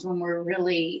girls when we're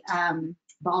really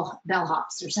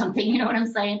bellhops or something. You know what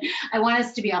I'm saying? I want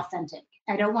us to be authentic.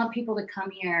 I don't want people to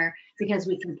come here because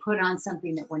we can put on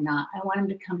something that we're not. I want them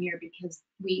to come here because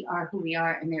we are who we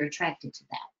are and they're attracted to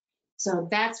that. So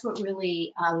that's what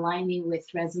really aligned me with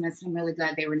residents. I'm really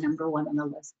glad they were number 1 on the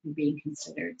list for being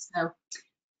considered. So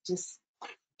just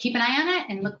keep an eye on it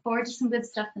and look forward to some good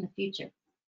stuff in the future.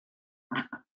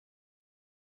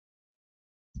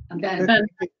 I'm done.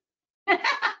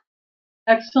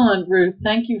 Excellent, Ruth.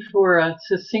 Thank you for a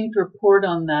succinct report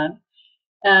on that.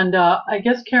 And I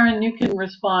guess, Karen, you can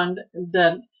respond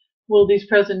that will these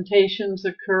presentations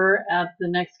occur at the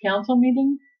next council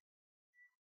meeting?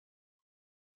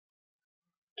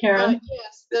 Karen?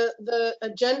 Yes, the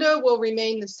agenda will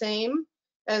remain the same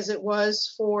as it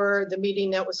was for the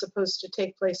meeting that was supposed to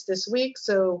take place this week.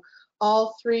 So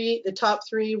all 3, the top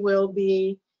 3 will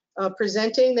be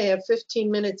presenting. They have 15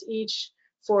 minutes each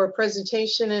for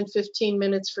presentation and 15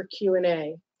 minutes for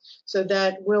Q&A. So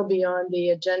that will be on the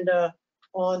agenda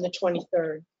on the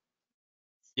 23rd.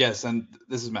 Yes, and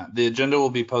this is Matt. The agenda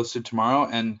will be posted tomorrow,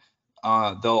 and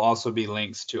there'll also be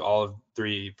links to all of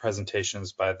 3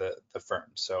 presentations by the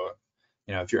firm. So,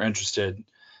 you know, if you're interested,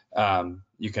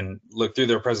 you can look through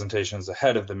their presentations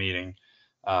ahead of the meeting,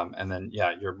 and then,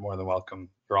 yeah, you're more than welcome.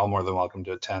 You're all more than welcome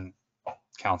to attend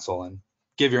council and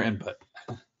give your input.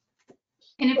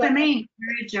 And if I may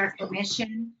encourage our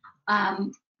commission,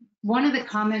 one of the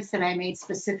comments that I made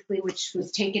specifically, which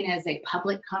was taken as a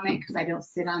public comment because I don't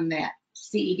sit on that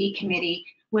CED committee,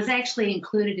 was actually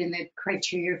included in the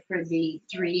criteria for the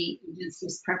 3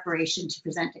 agencies' preparation to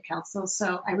present to council.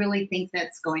 So I really think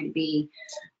that's going to be,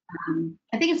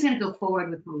 I think it's going to go forward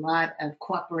with a lot of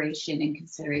cooperation and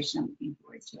consideration. I'm looking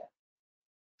forward to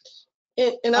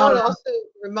it. And I would also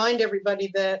remind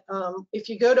everybody that if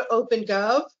you go to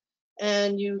OpenGov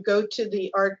and you go to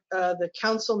the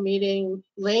council meeting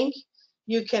link,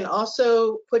 you can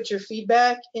also put your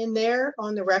feedback in there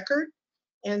on the record.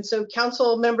 And so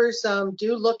council members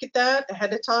do look at that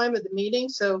ahead of time of the meeting.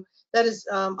 So that is,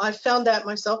 I found that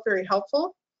myself very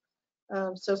helpful.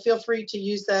 So feel free to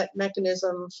use that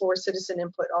mechanism for citizen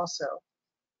input also.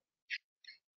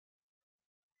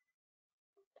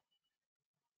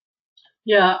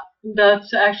 Yeah,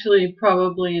 that's actually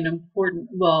probably an important,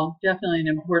 well, definitely an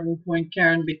important point,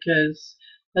 Karen, because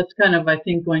that's kind of, I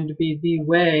think, going to be the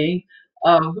way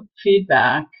of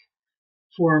feedback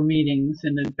for meetings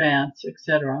in advance,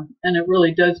 etc. And it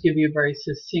really does give you a very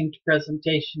succinct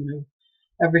presentation of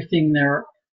everything there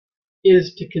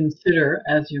is to consider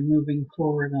as you're moving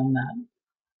forward on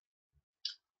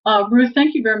that. Ruth,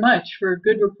 thank you very much for a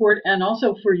good report, and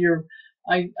also for your,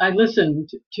 I listened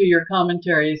to your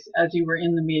commentaries as you were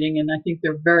in the meeting, and I think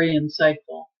they're very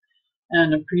insightful,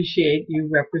 and appreciate you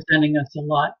representing us a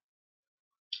lot.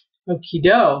 Okie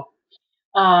doke.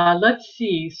 Let's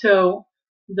see. So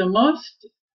the most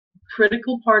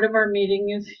critical part of our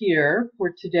meeting is here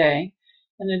for today,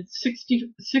 and it's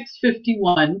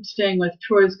 6:51, staying with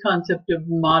Troy's concept of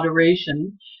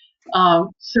moderation.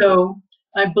 So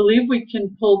I believe we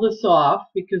can pull this off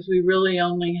because we really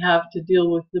only have to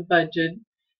deal with the budget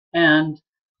and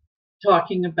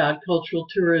talking about cultural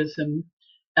tourism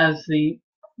as the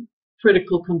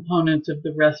critical components of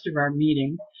the rest of our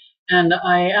meeting. And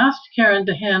I asked Karen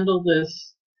to handle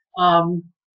this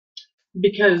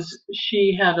because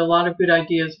she had a lot of good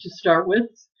ideas to start with.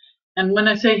 And when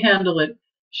I say handle it,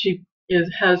 she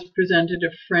has presented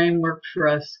a framework for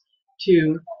us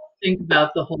to think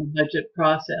about the whole budget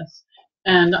process.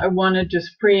 And I want to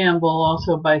just preamble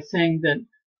also by saying that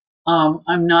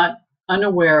I'm not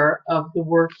unaware of the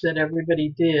work that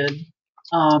everybody did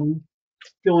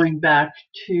going back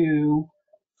to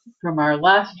from our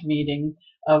last meeting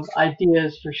of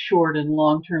ideas for short and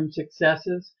long-term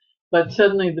successes, but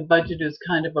suddenly the budget is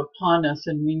kind of upon us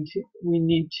and we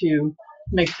need to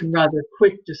make some rather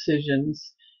quick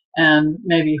decisions and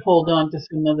maybe hold on to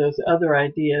some of those other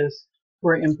ideas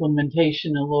for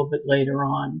implementation a little bit later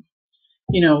on,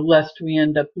 lest we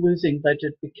end up losing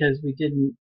budget because we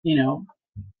didn't,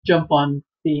 jump on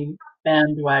the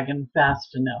bandwagon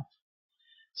fast enough.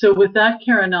 So with that,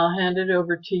 Karen, I'll hand it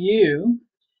over to you.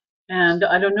 And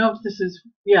I don't know if this is,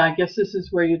 I guess this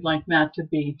is where you'd like Matt to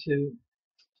be to.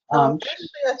 Actually,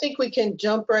 I think we can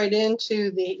jump right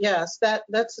into yes,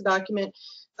 that's the document,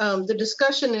 the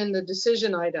discussion and the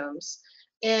decision items.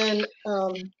 And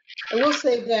I will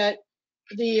say that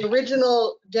the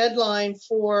original deadline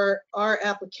for our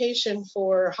application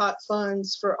for hot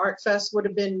funds for ArtFest would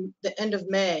have been the end of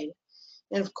May.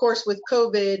 And of course, with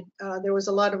COVID, there was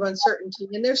a lot of uncertainty,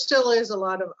 and there still is a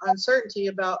lot of uncertainty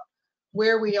about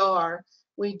where we are.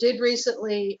 We did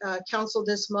recently, council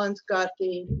this month got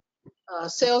the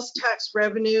sales tax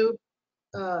revenue,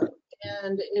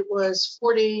 and it was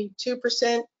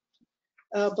 42%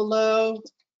 below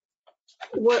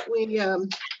what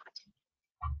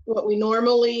we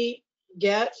normally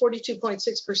get,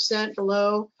 42.6%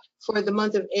 below for the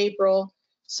month of April.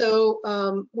 So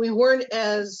we weren't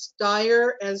as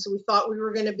dire as we thought we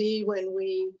were going to be when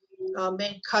we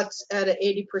made cuts at an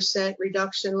 80%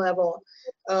 reduction level.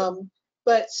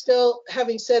 But still,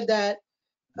 having said that,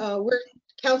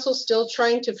 council's still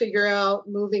trying to figure out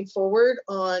moving forward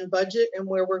on budget and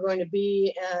where we're going to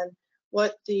be and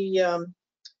what the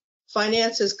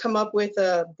finances come up with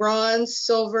bronze,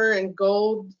 silver, and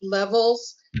gold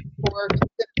levels for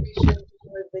consideration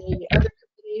for the other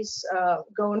committees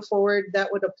going forward.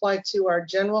 That would apply to our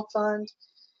general fund.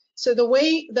 So the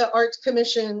way the Arts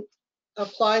Commission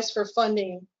applies for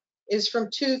funding is from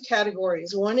two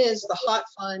categories. One is the HOT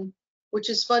fund, which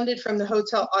is funded from the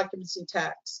hotel occupancy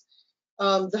tax.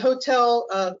 The hotel,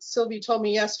 Sylvia told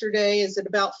me yesterday, is at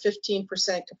about 15%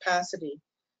 capacity.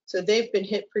 So they've been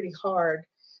hit pretty hard.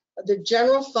 The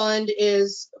general fund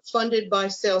is funded by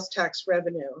sales tax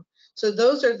revenue. So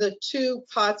those are the two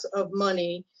pots of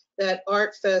money that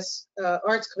ArtFest,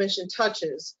 Arts Commission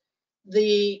touches.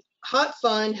 The HOT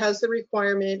fund has the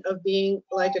requirement of being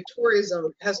like a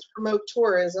tourism, has to promote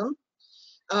tourism.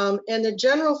 And the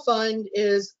general fund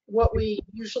is what we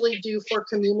usually do for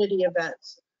community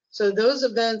events. So those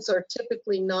events are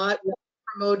typically not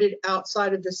promoted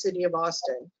outside of the city of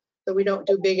Austin. So we don't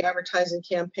do big advertising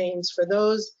campaigns for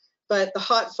those, but the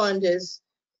HOT fund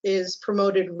is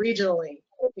promoted regionally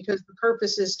because the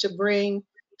purpose is to bring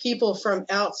people from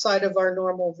outside of our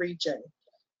normal region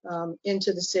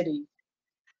into the city.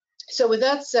 So with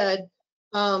that said,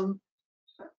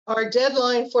 our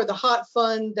deadline for the HOT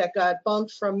fund that got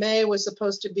bumped from May was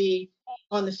supposed to be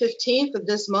on the 15th of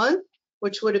this month,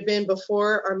 which would have been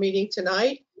before our meeting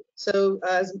tonight. So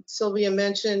as Sylvia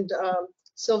mentioned,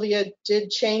 Sylvia did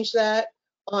change that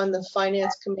on the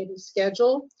Finance Committee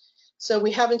schedule. So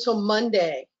we have until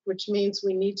Monday, which means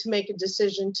we need to make a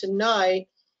decision tonight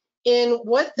in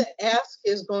what the ask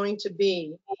is going to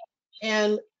be.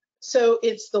 And so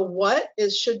it's the what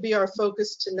should be our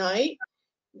focus tonight.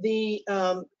 The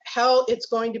how it's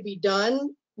going to be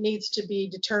done needs to be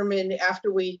determined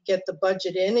after we get the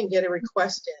budget in and get a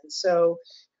request in. So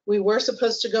we were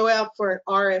supposed to go out for an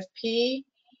RFP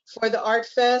for the Art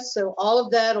Fest. So all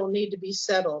of that will need to be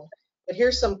settled. But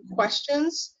here's some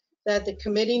questions that the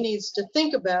committee needs to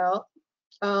think about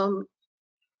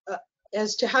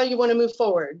as to how you want to move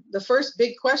forward. The first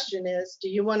big question is, do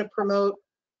you want to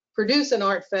produce an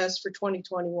Art Fest for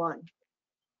 2021?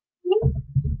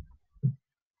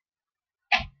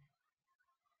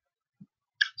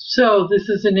 So this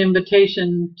is an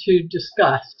invitation to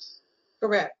discuss.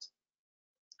 Correct.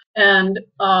 And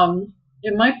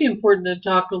it might be important to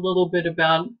talk a little bit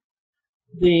about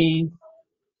the,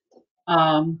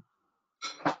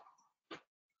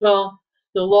 well,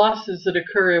 the losses that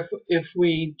occur if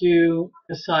we do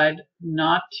decide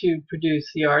not to produce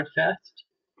the Art Fest.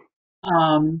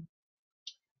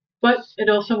 But it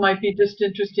also might be just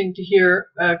interesting to hear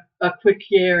a quick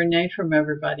yay or nay from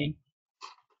everybody.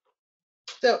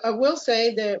 So I will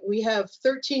say that we have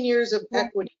 13 years of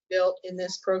equity built in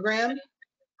this program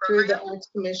through the Arts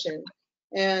Commission,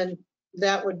 and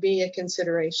that would be a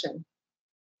consideration.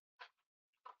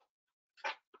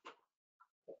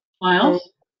 Miles?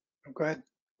 Oh, go ahead.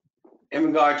 In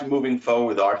regard to moving forward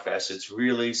with Art Fest, it's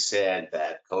really sad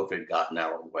that COVID got in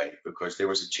our way, because there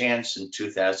was a chance in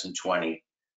 2020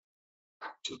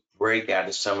 to break out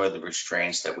of some of the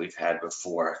restraints that we've had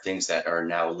before, things that are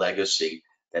now legacy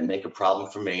that make a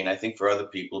problem for me and I think for other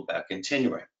people about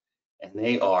continuing. And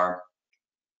they are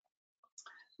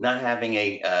not having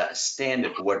a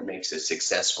standard for what makes a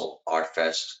successful Art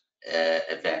Fest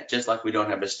event, just like we don't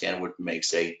have a standard what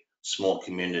makes a small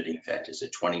community event. Is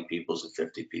it 20 people, is it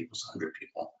 50 people, is it 100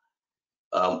 people?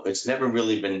 It's never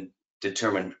really been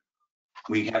determined.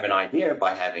 We have an idea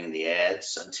by having the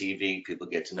ads on TV, people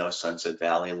get to know Sunset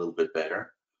Valley a little bit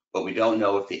better, but we don't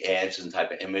know if the ads and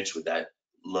type of image with that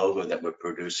logo that we're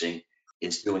producing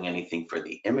is doing anything for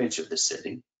the image of the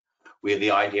city. We have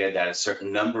the idea that a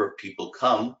certain number of people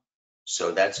come,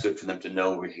 so that's good for them to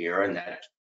know we're here, and that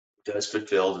does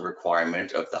fulfill the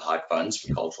requirement of the hot funds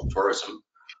for cultural tourism,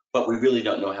 but we really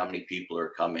don't know how many people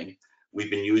are coming.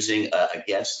 We've been using a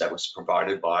guest that was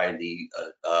provided by the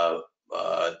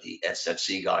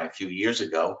SFC guy a few years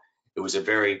ago. It was a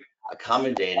very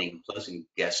accommodating, pleasant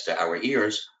guest to our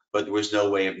ears, but there was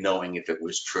no way of knowing if it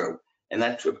was true. And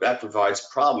that provides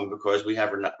a problem, because we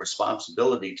have a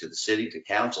responsibility to the city, to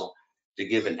council, to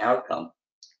give an outcome,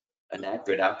 an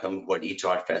accurate outcome of what each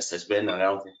Art Fest has been, and I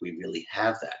don't think we really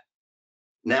have that.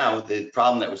 Now, the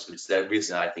problem the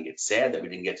reason I think it's sad that we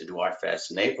didn't get to do Art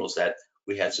Fest in April is that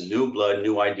we had some new blood,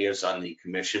 new ideas on the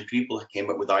commission. People came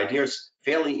up with ideas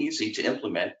fairly easy to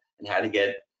implement, and how to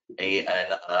get a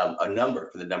number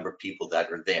for the number of people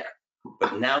that are there.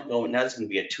 But now there's going to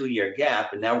be a 2-year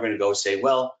gap, and now we're going to go say,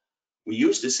 well, we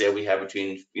used to say we have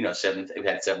between, we had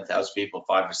 7,000 people,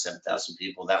 5,000 or 7,000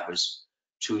 people. That was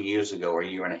 2 years ago or a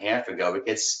year and a half ago. It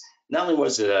gets, not only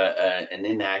was it an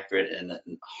inaccurate and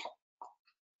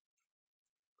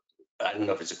I don't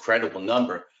know if it's a credible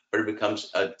number, but it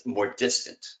becomes more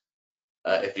distant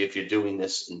if you're doing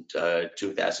this in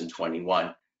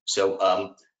 2021.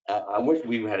 So I wish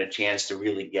we had a chance to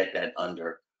really get that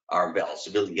under our belts,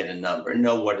 to really get a number and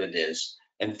know what it is.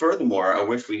 And furthermore, I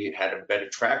wish we had a better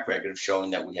track record of showing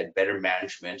that we had better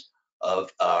management of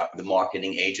the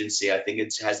marketing agency. I think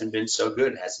it hasn't been so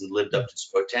good, it hasn't lived up to its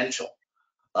potential.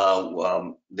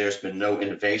 There's been no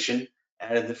innovation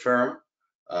out of the firm.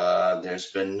 There's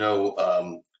been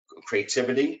no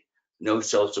creativity, no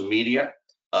social media.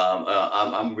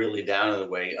 I'm really down on the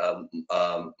way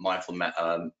mindful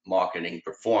marketing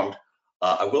performed.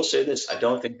 I will say this, I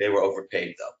don't think they were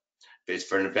overpaid though. If it's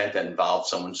for an event that involves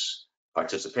someone's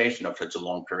participation of such a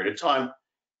long period of time,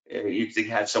 you could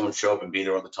have someone show up and be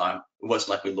there all the time. It wasn't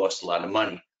like we lost a lot of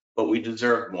money, but we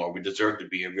deserved more. We deserved to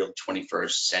be a real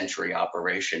 21st century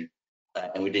operation,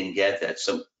 and we didn't get that.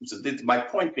 So my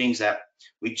point being is that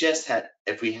we just had,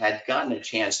 if we had gotten a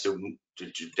chance to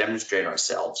demonstrate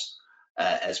ourselves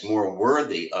as more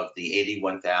worthy of the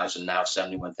 $81,000, now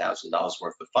 $71,000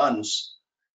 worth of funds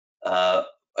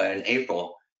in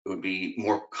April, it would be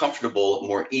more comfortable,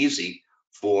 more easy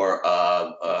for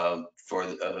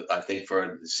I think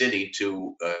for the city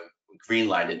to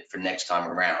greenlight it for next time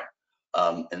around.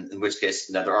 In which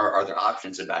case, now there are other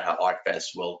options about how Art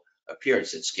Fest will appear.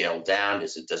 Is it scaled down?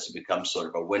 Does it become sort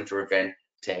of a winter event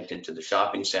tagged into the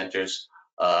shopping centers?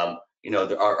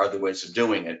 There are other ways of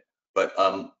doing it, but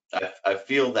I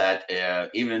feel that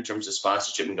even in terms of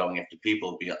sponsorship and going after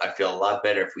people, I feel a lot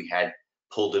better if we had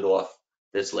pulled it off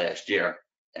this last year.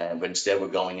 But instead, we're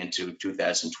going into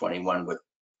 2021 with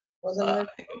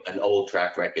an old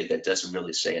track record that doesn't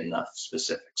really say enough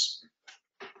specifics.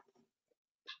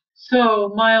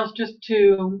 So, Miles, just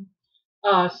to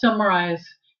summarize,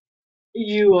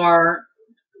 you are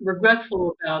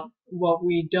regretful about what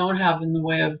we don't have in the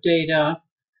way of data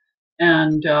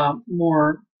and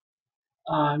more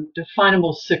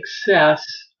definable success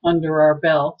under our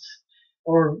belts,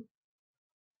 or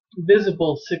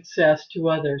visible success to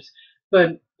others.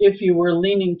 But if you were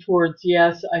leaning towards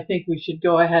yes, I think we should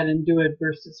go ahead and do it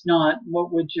versus not,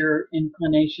 what would your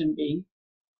inclination be?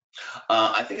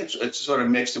 I think it's sort of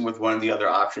mixed in with one of the other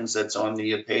options that's on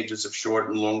the pages of short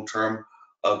and long-term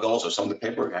goals, or some of the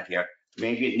paper we got here.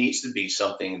 Maybe it needs to be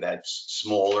something that's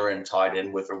smaller and tied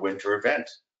in with a winter event.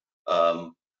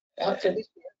 And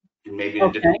maybe a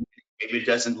Okay. different, maybe it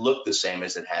doesn't look the same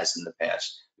as it has in the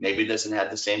past. Maybe it doesn't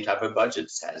have the same type of budget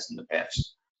it has in the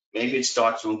past. Maybe it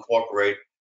starts to incorporate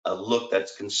a look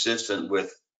that's consistent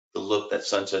with the look that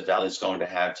Sunset Valley is going to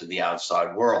have to the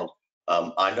outside world.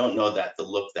 I don't know that the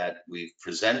look that we've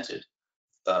presented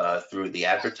through the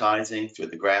advertising, through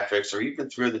the graphics, or even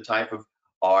through the type of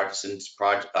arts and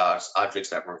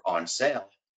objects that were on sale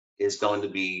is going to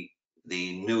be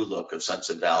the new look of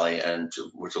Sunset Valley, and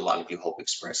which a lot of you hope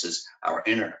expresses our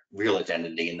inner real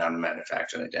identity and not a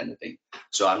manufactured identity.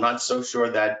 So I'm not so sure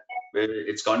that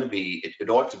it's going to be, it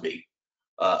ought to be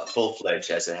full-fledged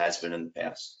as it has been in the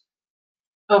past.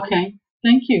 Okay,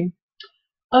 thank you.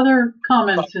 Other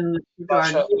comments in this regard?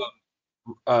 Sasha,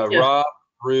 Yes. Rob,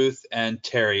 Ruth, and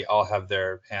Terry all have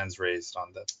their hands raised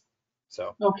on this.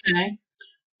 So Okay.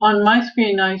 On my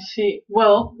screen, I see.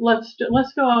 Well, let's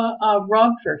go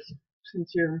Rob first,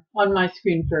 since you're on my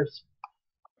screen first.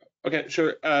 Okay,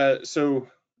 sure. So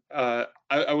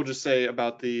I will just say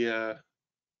about the,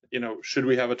 should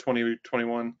we have a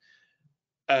 2021?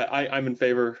 I'm in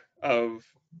favor of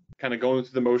kind of going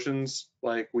through the motions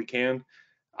like we can.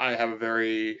 I have a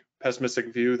very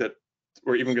pessimistic view that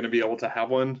we're even going to be able to have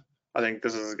one. I think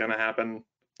this is going to happen.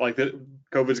 Like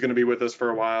COVID's going to be with us for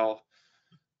a while,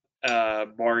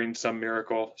 barring some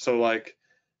miracle. So like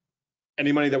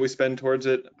any money that we spend towards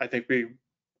it, I think we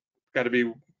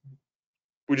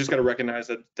just got to recognize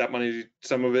that money,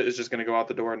 some of it is just going to go out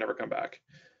the door and never come back.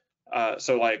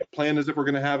 So like plan as if we're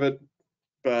going to have it,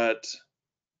 but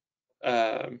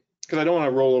because I don't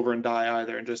want to roll over and die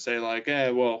either and just say like,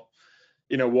 well,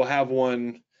 we'll have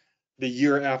one the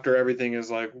year after everything is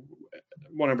like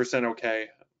 100% okay.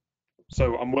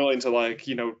 So I'm willing to like,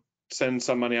 send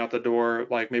some money out the door,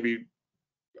 like maybe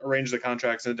arrange the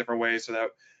contracts in a different way so that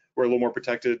we're a little more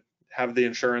protected, have the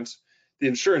insurance. The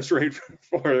insurance rate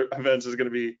for events is going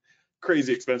to be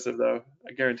crazy expensive though.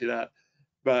 I guarantee that.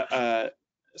 But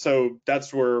so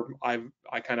that's where I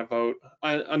kind of vote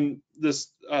on this.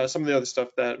 Some of the other stuff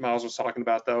that Miles was talking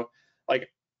about though, like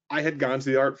I had gone to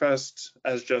the Art Fest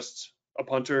as just a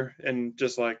punter and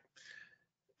just like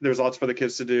there's lots for the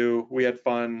kids to do. We had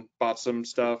fun, bought some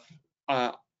stuff.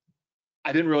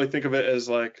 I didn't really think of it as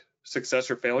like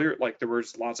success or failure. Like there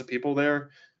was lots of people there,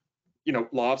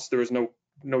 lots. There was no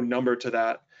number to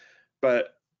that. But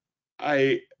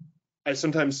I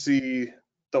sometimes see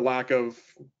the lack of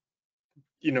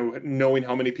knowing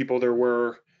how many people there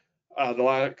were, the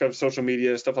lack of social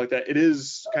media, stuff like that. It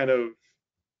is kind of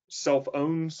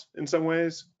self-owns in some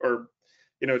ways, or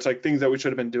it's like things that we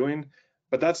should have been doing,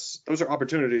 but those are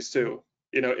opportunities too.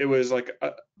 It was like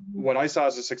what I saw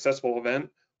as a successful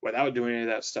event without doing any of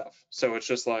that stuff. So it's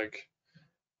just like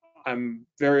I'm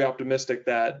very optimistic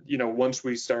that once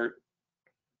we start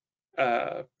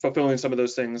fulfilling some of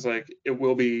those things, like it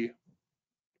will be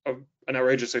an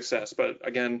outrageous success. But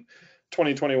again,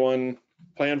 2021,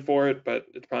 plan for it, but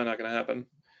it's probably not going to happen.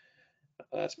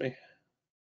 That's me.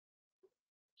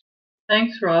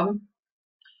 Thanks, Rob.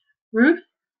 Ruth?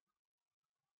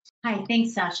 Hi,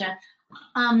 thanks, Sasha.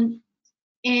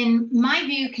 In my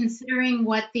view, considering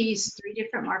what these 3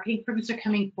 different marketing firms are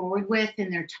coming forward with in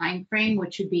their time frame,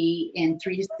 which would be in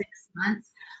 3 to 6 months,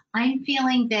 I'm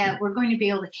feeling that we're going to be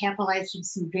able to capitalize on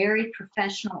some very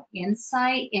professional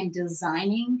insight in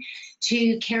designing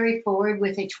to carry forward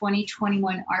with a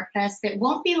 2021 Art Fest that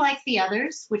won't be like the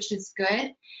others, which is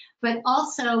good, but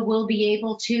also we'll be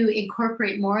able to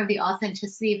incorporate more of the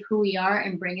authenticity of who we are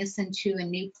and bring us into a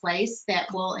new place that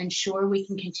will ensure we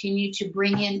can continue to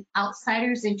bring in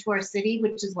outsiders into our city,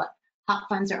 which is what hot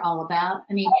funds are all about.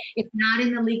 I mean, it's not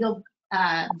in the legal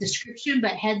description,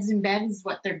 but heads in bed is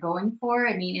what they're going for.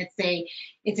 I mean,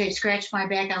 it's a scratch my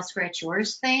back, I'll scratch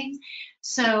yours thing.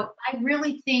 So I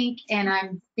really think, and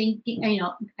I'm thinking,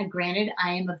 granted,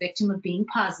 I am a victim of being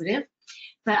positive,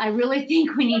 but I really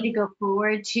think we need to go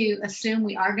forward to assume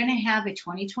we are going to have a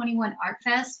 2021 Art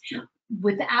Fest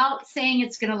without saying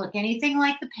it's going to look anything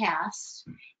like the past.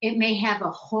 It may have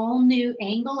a whole new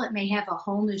angle. It may have a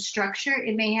whole new structure.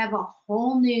 It may have a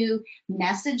whole new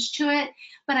message to it.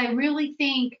 But I really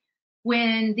think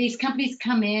when these companies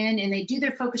come in and they do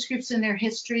their focus groups and their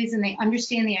histories and they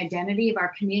understand the identity of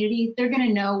our community, they're going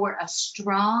to know we're a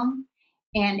strong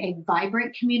and a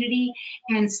vibrant community,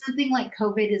 and something like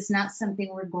COVID is not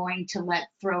something we're going to let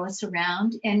throw us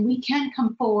around. And we can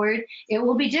come forward. It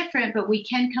will be different, but we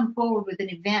can come forward with an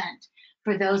event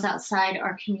for those outside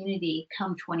our community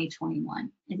come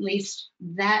 2021. At least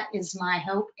that is my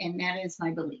hope and that is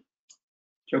my belief.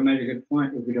 Joe made a good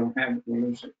point. If we don't have it, we'll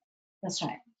lose it. That's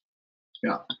right.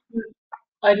 Yeah.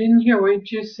 I didn't hear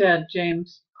what you said,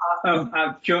 James.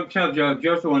 Joe's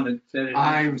the one that said it.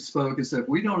 I spoke and said, if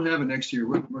we don't have it next year,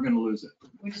 we're going to lose it.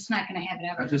 We're just not going to have it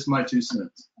ever. That's just my 2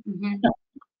 cents, Mhm.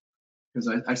 because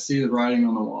I see the writing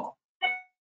on the wall.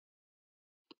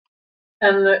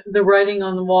 And the writing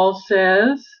on the wall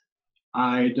says,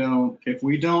 If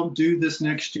we don't do this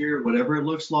next year, whatever it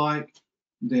looks like,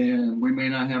 then we may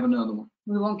not have another one.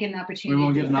 We won't get an opportunity. We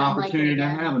won't to get an film like it opportunity to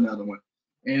again. have another one.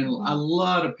 And a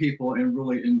lot of people and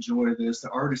really enjoy this. The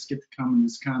artists get to come and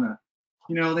just kind of,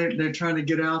 they're trying to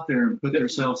get out there and put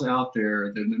themselves out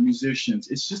there. The musicians,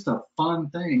 it's just a fun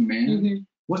thing, man. Mhm.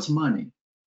 What's money?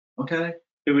 Okay.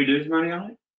 Did we lose money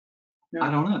on it? No. I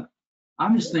don't know.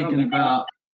 I'm just thinking about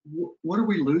what are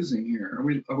we losing here?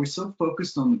 Are we so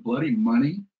focused on the bloody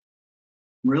money?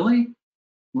 Really?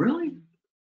 Really?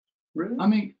 Really? I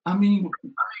mean,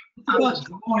 it's about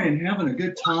joy and having a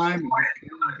good time,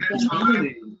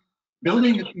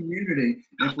 building a community.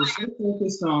 And if we're so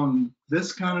focused on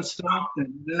this kind of stuff,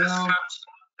 then no.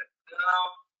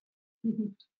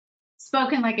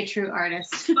 Spoken like a true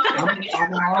artist. I'm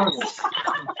an artist.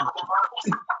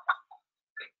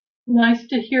 nice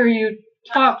to hear you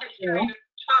talk, Carol.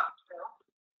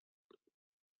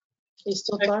 He's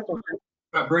still talking.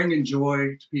 About bringing joy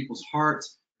to people's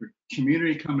hearts, the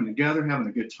community coming together, having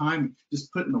a good time,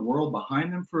 just putting the world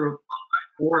behind them for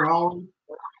 4 hours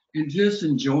and just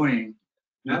enjoying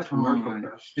the Not a commercial time.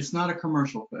 fest. It's not a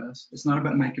commercial fest. It's not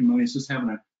about making money. It's just having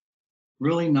a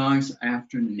really nice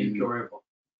afternoon. Enjoyable.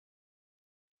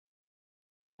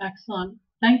 Excellent.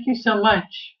 Thank you so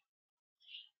much.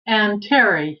 And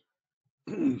Terry,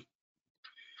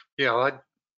 Yeah,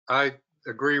 I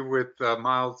agree with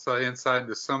Miles' insight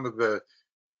into some of the,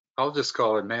 I'll just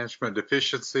call it management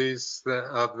deficiencies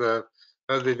of the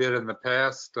event in the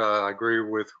past. I agree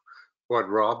with what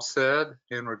Rob said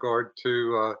in regard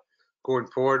to going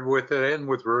forward with it, and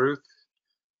with Ruth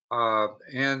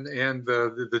and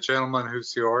the gentleman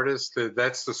who's the artist.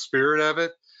 That's the spirit of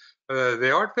it.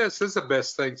 The Art Fest is the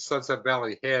best thing Sunset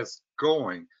Valley has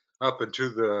going up into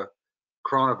the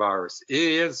coronavirus. It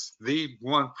is the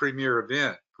one premier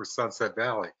event for Sunset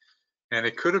Valley, and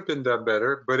it could have been done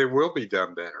better, but it will be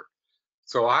done better.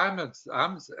 So I'm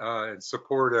in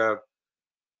support of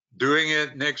doing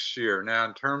it next year. Now,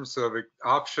 in terms of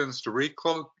options to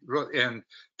reclose, and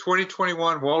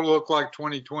 2021 won't look like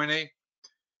 2020,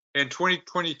 and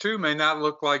 2022 may not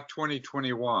look like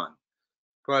 2021.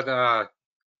 But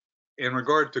in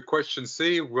regard to question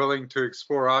C, willing to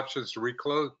explore options to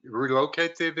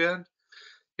relocate the event.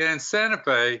 In Santa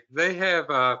Fe, they have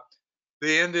the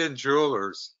Indian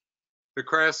jewelers, the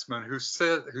craftsmen who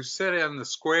sit in the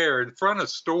square in front of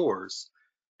stores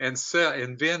and sell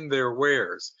and vend their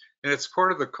wares. And it's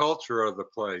part of the culture of the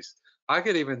place. I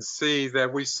could even see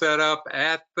that we set up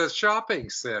at the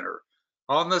shopping center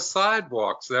on the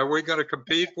sidewalks. Are we going to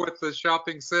compete with the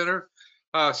shopping center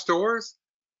stores?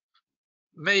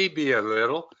 Maybe a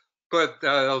little, but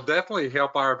it'll definitely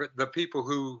help the people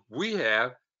who we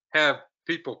have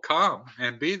people come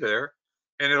and be there,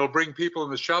 and it'll bring people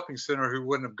in the shopping center who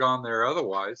wouldn't have gone there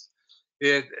otherwise.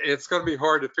 It's going to be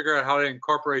hard to figure out how to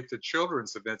incorporate the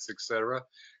children's events, etc.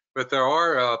 But there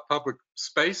are public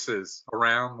spaces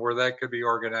around where that could be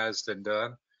organized and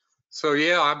done. So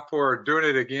yeah, I'm for doing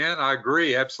it again. I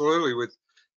agree absolutely with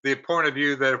the point of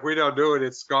view that if we don't do it,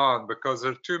 it's gone, because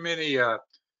there's too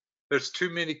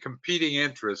many competing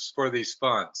interests for these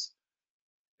funds.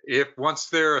 If once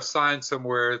they're assigned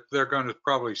somewhere, they're going to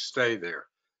probably stay there.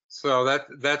 So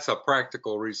that's a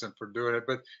practical reason for doing it,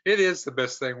 but it is the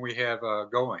best thing we have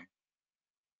going.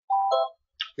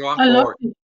 So I'm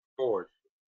forward.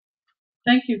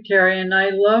 Thank you, Terry. And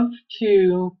I love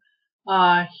to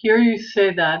hear you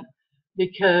say that,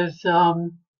 because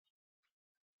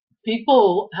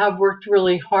people have worked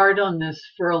really hard on this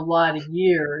for a lot of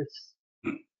years.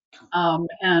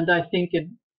 And I think it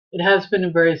has been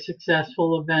a very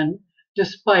successful event,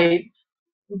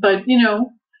 but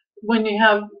when you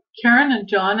have Karen and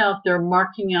John out there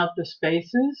marking out the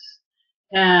spaces,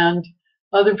 and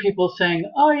other people saying,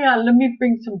 oh yeah, let me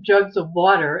bring some jugs of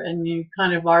water, and you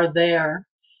kind of are there,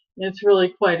 it's really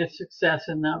quite a success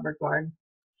in that regard.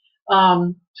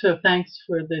 So thanks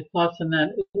for the thoughts on that.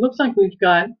 It looks like we've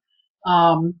got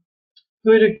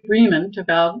good agreement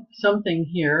about something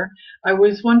here. I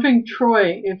was wondering,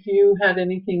 Troy, if you had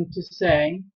anything to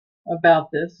say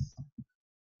about this.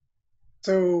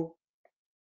 So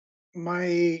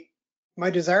my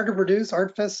desire to produce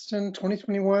ArtFest in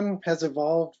 2021 has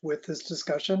evolved with this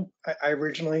discussion. I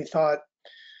originally thought,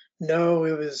 no,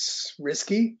 it was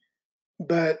risky,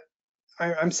 but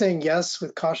I'm saying yes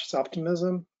with cautious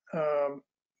optimism.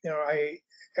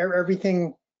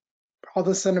 Everything all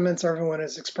the sentiments everyone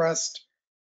has expressed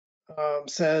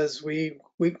says we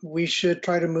should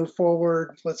try to move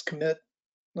forward. Let's commit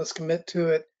to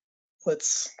it.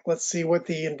 Let's see what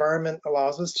the environment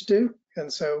allows us to do.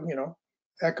 And so,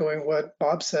 echoing what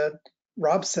Rob said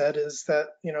is that,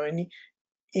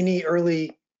 any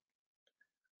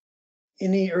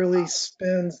early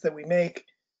spends that we make,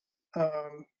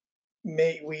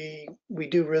 we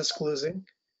do risk losing.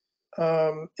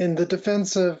 In the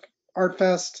defense of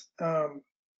ArtFest,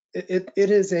 it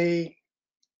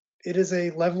is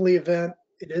a lovely event.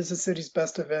 It is the city's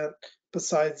best event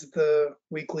besides the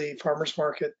weekly farmers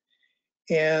market,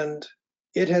 and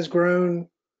it has grown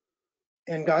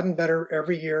and gotten better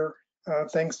every year,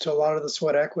 thanks to a lot of the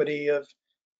sweat equity of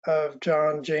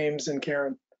John, James, and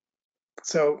Karen.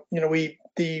 So,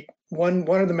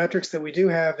 one of the metrics that we do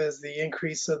have is the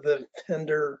increase of the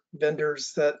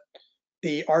vendors, that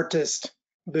the artist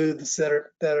booths that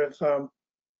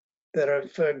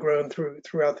have grown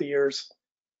throughout the years.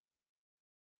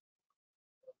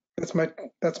 That's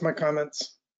my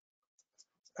comments.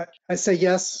 I say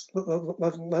yes.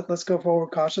 Let's go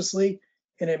forward cautiously,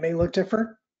 and it may look different.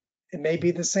 It may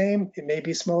be the same. It may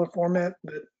be smaller format,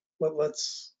 but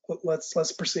let's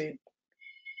proceed.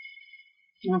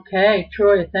 Okay,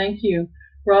 Troy, thank you.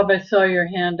 Rob, I saw your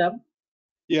hand up.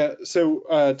 Yeah.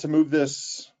 So to move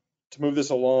this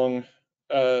along,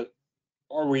 are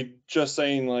we just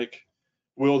saying, like,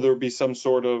 will there be some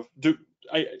sort of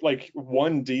like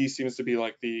 1D seems to be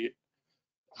like the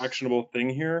actionable thing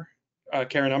here.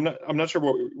 Karen, I'm not sure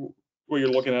what you're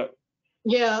looking at.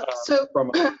 Yeah.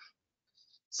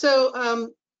 So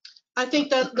I think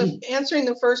that answering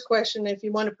the first question, if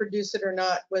you want to produce it or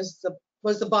not, was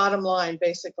the bottom line,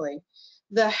 basically.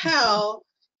 The how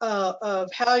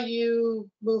of how you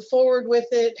move forward with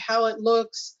it, how it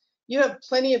looks, you have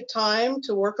plenty of time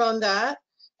to work on that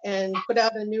and put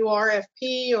out a new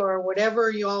RFP or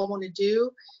whatever you all want to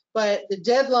do. But the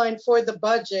deadline for the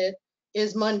budget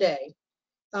is Monday.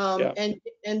 And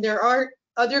there are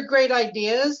other great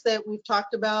ideas that we've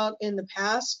talked about in the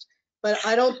past, but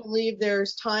I don't believe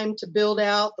there's time to build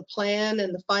out the plan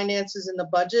and the finances and the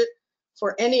budget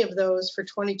for any of those for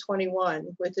 2021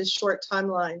 with this short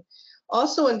timeline.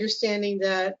 Also understanding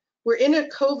that we're in a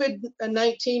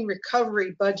COVID-19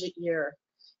 recovery budget year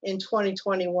in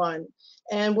 2021,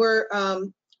 and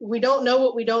we don't know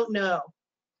what we don't know.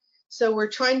 So we're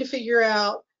trying to figure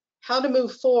out how to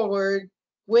move forward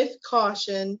with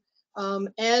caution,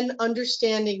 and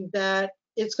understanding that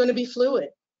it's going to be fluid,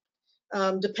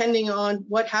 depending on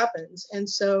what happens. And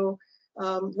so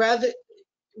rather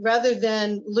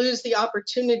than lose the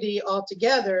opportunity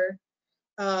altogether,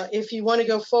 if you want to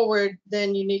go forward,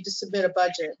 then you need to submit a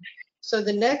budget. So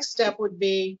the next step would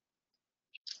be,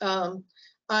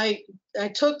 I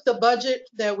took the budget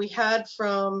that we had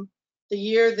from this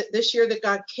year that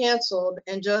got canceled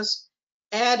and just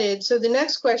added. So the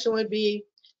next question would be,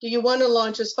 do you want to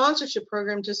launch a sponsorship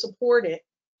program to support it?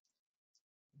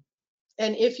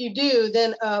 And if you do,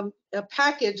 then a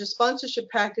sponsorship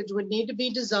package would need to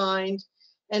be designed,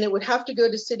 and it would have to go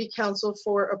to City Council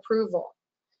for approval.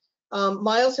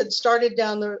 Miles had started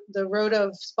down the road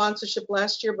of sponsorship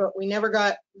last year, but we never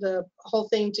got the whole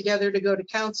thing together to go to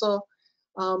council.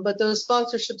 But those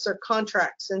sponsorships are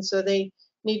contracts, and so they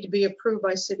need to be approved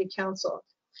by City Council.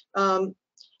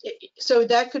 So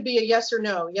that could be a yes or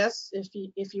no. Yes,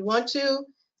 if you want to,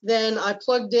 then I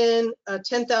plugged in a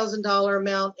 $10,000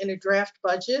 amount in a draft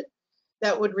budget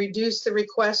that would reduce the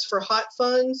request for hot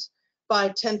funds by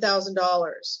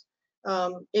 $10,000.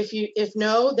 If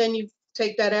no, then you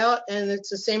take that out, and it's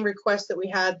the same request that we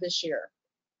had this year.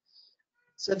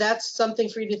 So that's something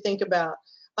for you to think about.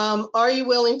 Are you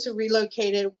willing to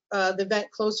relocate the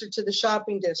event closer to the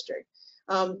shopping district?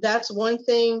 That's one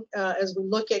thing as we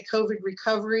look at COVID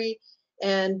recovery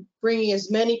and bringing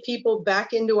as many people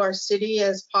back into our city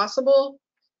as possible,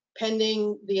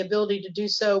 pending the ability to do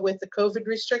so with the COVID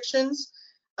restrictions.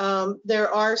 There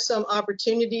are some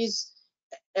opportunities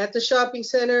at the shopping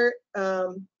center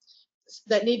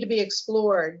that need to be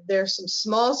explored. There's some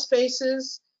small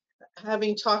spaces.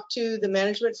 Having talked to the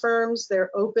management firms,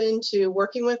 they're open to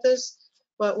working with us.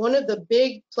 But one of the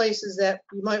big places that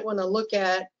you might want to look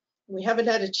at, we haven't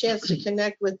had a chance to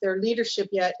connect with their leadership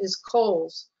yet, is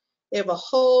Kohl's. They have a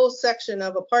whole section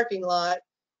of a parking lot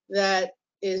that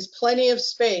is plenty of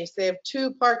space. They have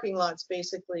 2 parking lots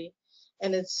basically,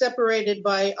 and it's separated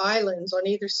by islands on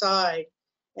either side.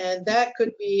 And that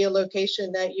could be a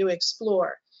location that you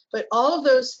explore. But all of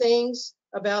those things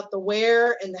about the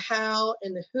where and the how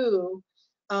and the who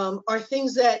are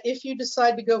things that if you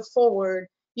decide to go forward,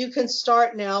 you can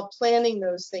start now planning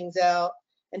those things out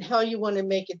and how you want to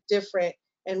make it different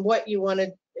and what you want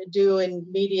to do in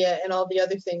media and all the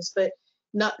other things, but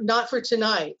not for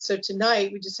tonight. So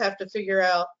tonight we just have to figure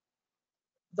out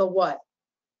the what.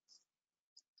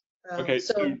 Okay,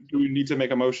 So do we need to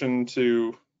make a motion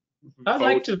to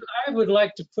I would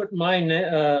like to put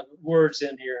my words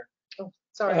in here. oh,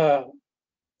 sorry,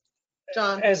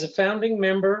 John. As a founding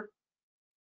member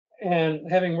and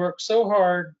having worked so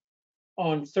hard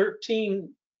on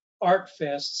 13 art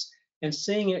fests and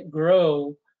seeing it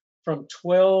grow from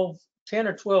 10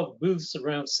 or 12 booths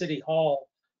around City Hall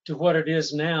to what it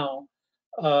is now,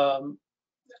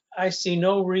 I see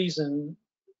no reason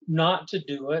not to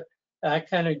do it. I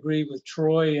kind of agree with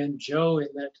Troy and Joe in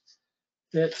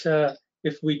that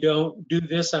if we don't do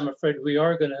this, I'm afraid we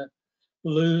are going to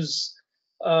lose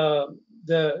not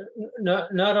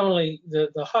only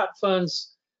the hot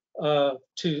funds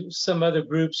to some other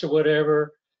groups or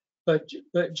whatever, but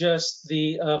just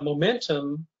the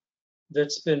momentum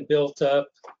that's been built up,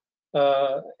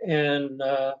 and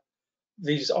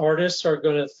these artists are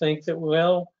going to think that,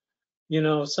 well, you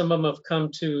know, some of them have come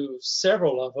to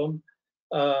several of them,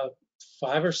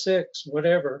 5 or 6,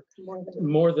 whatever,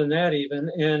 more than that even,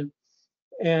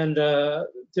 and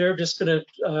they're just going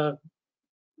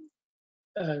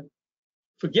to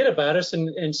forget about us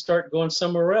and start going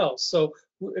somewhere else. So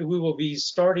we will be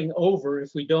starting over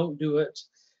if we don't do it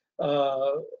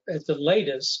at the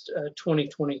latest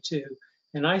 2022.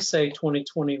 And I say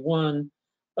 2021,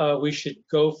 we should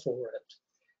go for it.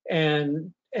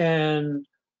 And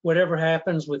whatever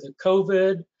happens with the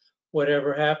COVID,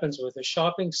 whatever happens with the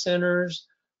shopping centers,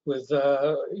 with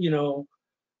you know,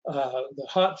 the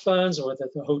hot funds, or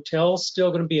that the hotel's still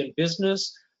going to be in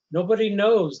business, nobody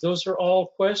knows. Those are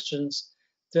all questions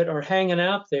that are hanging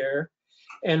out there.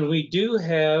 And we do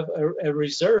have a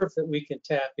reserve that we can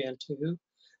tap into.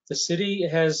 The city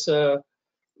has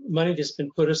money that's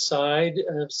been put aside.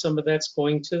 Some of that's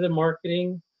going to the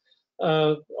marketing,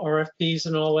 RFPs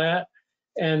and all that.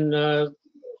 And our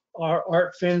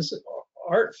Art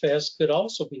Fest could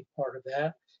also be part of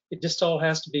that. It just all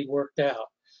has to be worked out.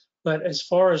 But as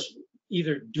far as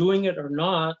either doing it or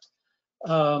not,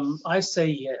 I say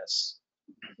yes.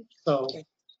 So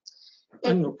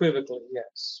unequivocally,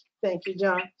 yes. Thank you,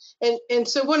 John. And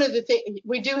so one of the things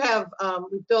we do have,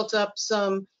 we built up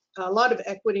a lot of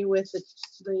equity with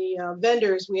the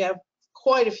vendors. We have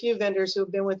quite a few vendors who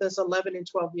have been with us 11 and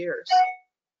 12 years.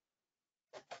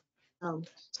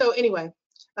 So anyway,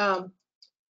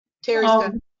 Terry's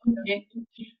got. Okay.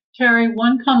 Terry,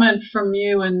 one comment from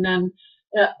you, and then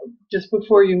just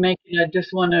before you make it, I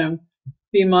just want to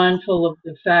be mindful of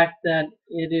the fact that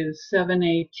it is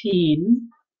 7:18.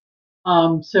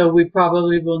 So we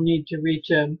probably will need to reach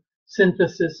a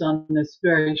synthesis on this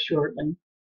very shortly.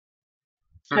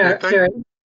 Okay, Terry?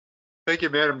 Thank you,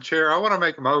 Madam Chair. I want to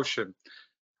make a motion.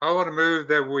 I want to move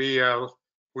that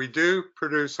we do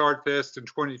produce Art Fest in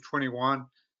 2021,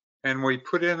 and we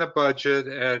put in a budget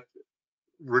at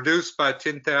reduced by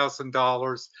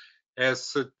 $10,000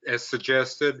 as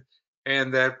suggested,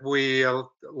 and that we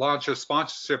launch a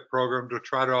sponsorship program to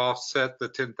try to offset the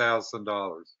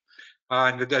 $10,000.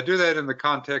 And I do that in the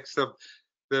context of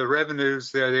the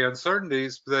revenues, the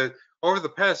uncertainties that over the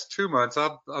past 2 months,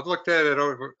 I've looked at it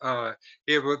over,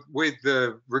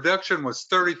 the reduction was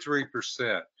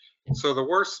 33%. So the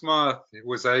worst month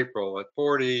was April at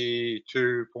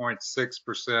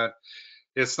 42.6%.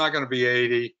 It's not going to be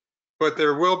 80, but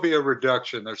there will be a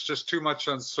reduction. There's just too much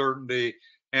uncertainty,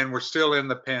 and we're still in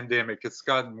the pandemic. It's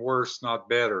gotten worse, not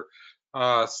better.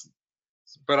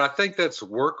 But I think that's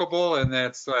workable, and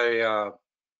that's a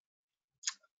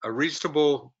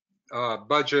reasonable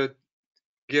budget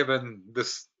given the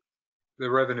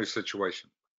revenue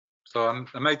situation. So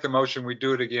I make the motion, we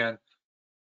do it again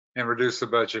and reduce the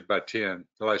budget by 10,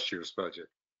 last year's budget,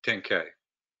 10K.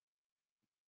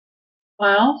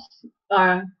 Well,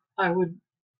 I would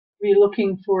be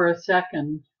looking for a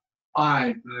second.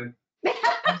 Aye.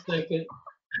 Second.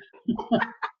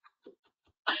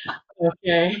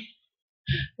 Okay.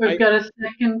 We've got a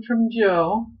second from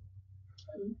Joe.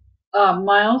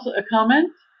 Miles, a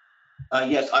comment?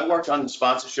 Yes, I worked on the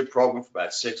sponsorship program for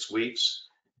about 6 weeks,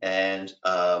 and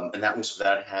that was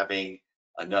without having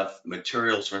enough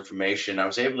materials or information. I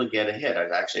was able to get a hit. I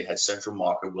actually had Central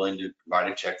Market willing to write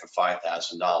a check for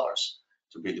 $5,000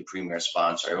 to be the premier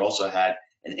sponsor. I also had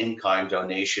an in-kind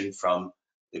donation from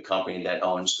the company that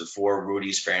owns the 4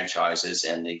 Rudy's franchises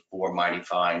and the 4 Mighty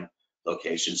Fine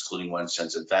locations, including one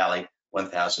Sunset Valley,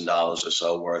 $1,000 or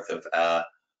so worth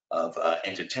of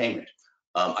entertainment.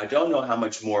 I don't know how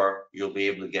much more you'll be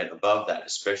able to get above that,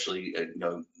 especially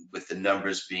with the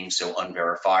numbers being so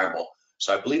unverifiable.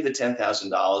 So I believe the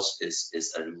 $10,000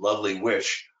 is a lovely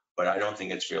wish, but I don't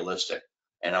think it's realistic.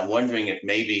 And I'm wondering if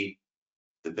maybe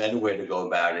the better way to go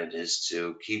about it is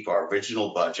to keep our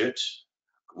original budget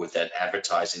with that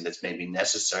advertising that's maybe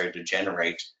necessary to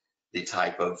generate the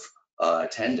type of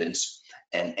attendance,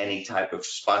 and any type of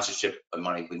sponsorship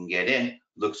money we can get in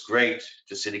looks great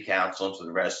to city council and to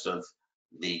the rest of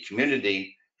the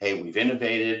community. Hey, we've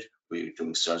innovated, we're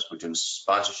doing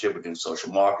sponsorship, we're doing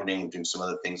social marketing, we're doing some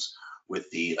other things with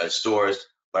the stores.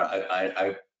 But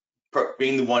I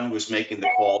being the one who was making the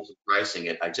calls and pricing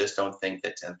it, I just don't think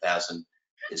that 10,000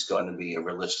 is going to be a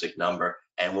realistic number.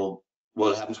 And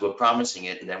what happens, we're promising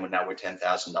it, and then now we're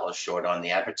 $10,000 short on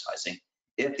the advertising.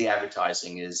 If the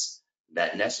advertising is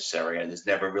that necessary, and there's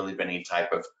never really been any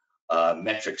type of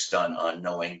metrics done on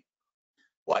knowing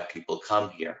why people come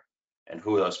here and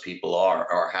who those people are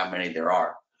or how many there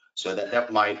are. So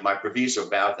that my proviso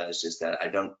about that is just that I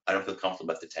don't feel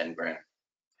comfortable about the 10 grand,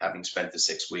 having spent the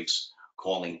 6 weeks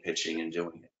calling, pitching, and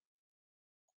doing it.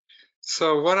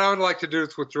 So what I would like to do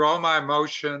is withdraw my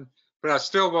motion, but I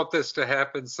still want this to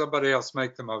happen. Somebody else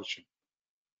make the motion.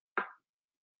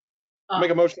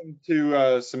 Make a motion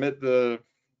to submit the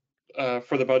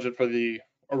for the budget for the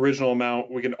original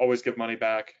amount. We can always give money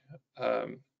back.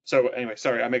 So anyway,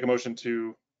 sorry, I make a motion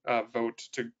to vote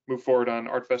to move forward on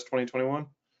ArtFest 2021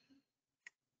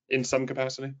 in some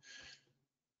capacity.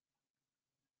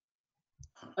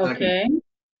 Okay.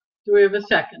 Do we have a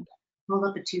second? Hold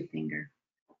up a two finger.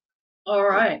 All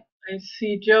right. I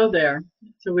see Joe there.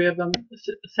 So we have a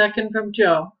second from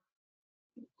Joe.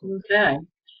 Okay.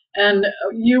 And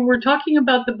you were talking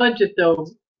about the budget though,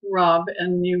 Rob,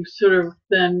 and you sort of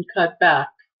then cut back.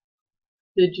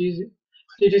 Did you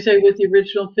say with the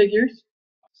original figures?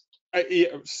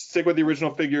 Stick with the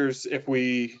original figures. If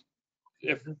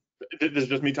this is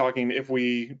just me talking, if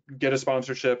we get a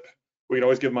sponsorship, we can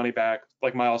always give money back.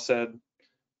 Like Miles said,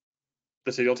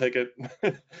 the city will take it.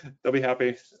 They'll be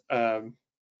happy.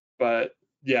 But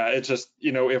yeah, it's just,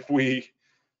 if we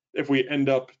end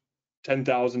up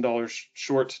 $10,000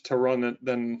 short to run it,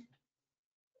 then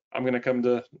I'm gonna come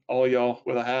to all y'all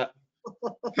with a hat.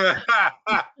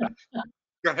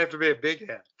 Gonna have to be a big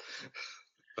hat.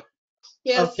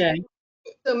 Yes. Okay.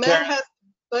 So Matt has the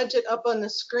budget up on the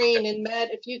screen, and Matt,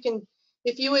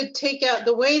 if you would take out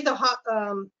the way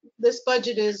this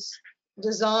budget is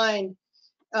designed,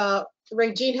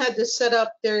 Regine had this set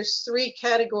up. There's 3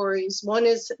 categories. One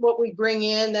is what we bring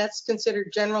in, that's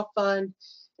considered general fund.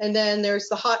 And then there's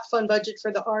the hot fund budget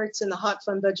for the arts and the hot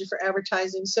fund budget for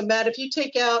advertising. So Matt, if you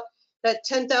take out that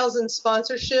 10,000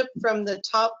 sponsorship from the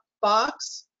top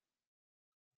box,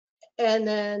 and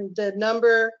then the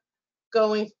number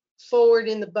going forward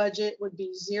in the budget would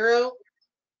be 0.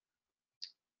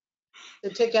 To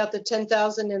take out the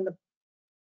 10,000 in the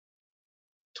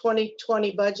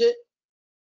 2020 budget.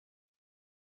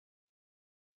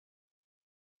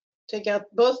 Take out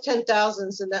both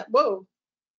 10,000s and that, whoa.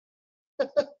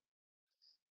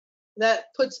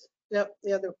 That puts, yep,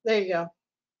 the other, there you go.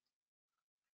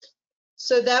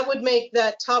 So that would make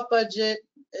that top budget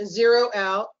 0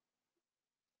 out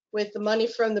with the money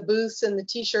from the booths and the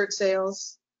t-shirt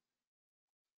sales.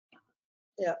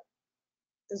 Yeah,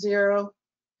 0.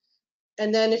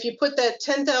 And then if you put that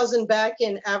 10,000 back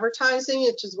in advertising,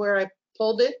 which is where I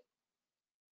pulled it.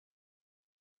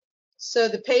 So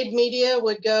the paid media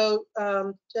would go,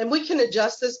 and we can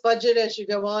adjust this budget as you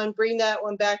go on, bring that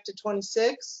one back to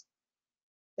 26.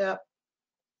 Yep.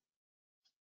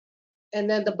 And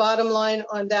then the bottom line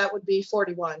on that would be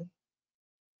 41.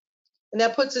 And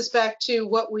that puts us back to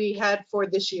what we had for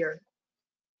this year.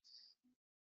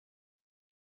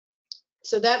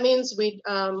 So that means we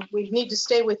need to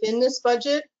stay within this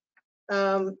budget,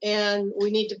 and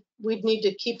we'd need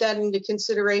to keep that into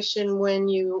consideration when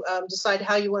you decide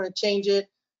how you want to change it,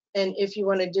 and if you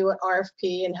want to do an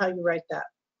RFP and how you write that.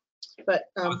 But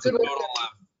It's a total of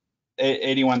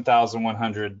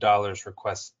 $81,100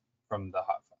 request from the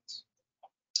hot funds.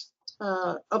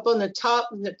 Up on the top,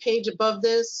 the page above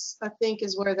this, I think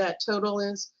is where that total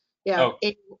is. Yeah, Oh.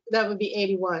 that would be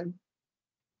 81.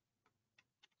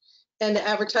 And the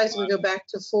advertising would go back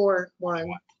to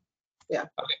 4-1. Yeah.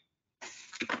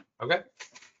 Okay.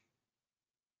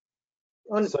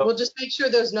 We'll just make sure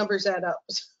those numbers add up.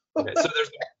 Okay.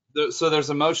 So there's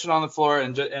a motion on the floor,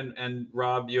 and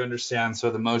Rob, you understand.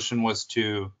 So the motion was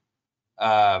to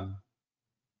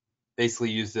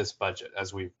basically use this budget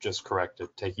as we've just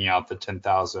corrected, taking out the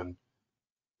 10,000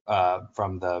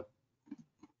 from the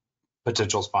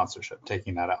potential sponsorship,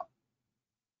 taking that out.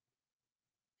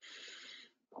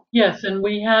 Yes, and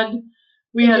we had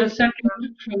a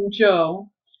second from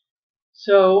Joe.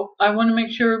 So I want to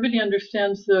make sure everybody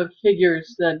understands the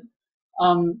figures that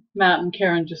Matt and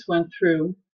Karen just went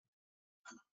through.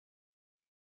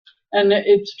 And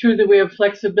it's true that we have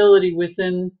flexibility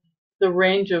within the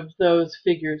range of those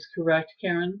figures, correct,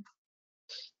 Karen?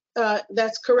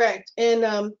 That's correct.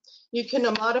 And you can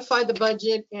modify the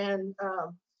budget. And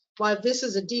while this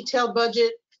is a detailed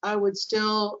budget, I would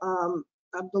still,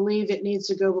 I believe it needs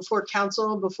to go before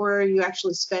council before you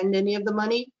actually spend any of the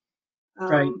money.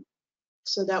 Right.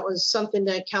 So that was something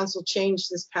that council changed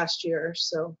this past year.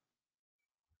 So,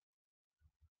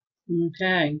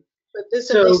 Okay. but this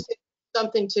So- at least is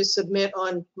something to submit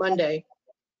on Monday.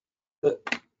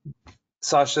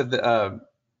 Sasha,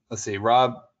 let's see,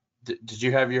 Rob, did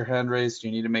you have your hand raised? Do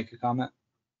you need to make a comment?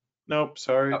 Nope,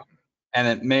 sorry. Oh. And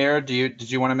then Mayor,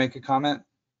 did you want to make a comment?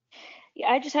 Yeah,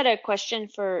 I just had a question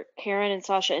for Karen and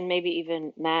Sasha and maybe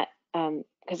even Matt,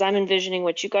 because I'm envisioning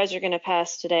what you guys are going to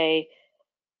pass today.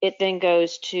 It then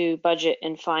goes to budget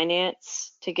and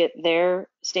finance to get their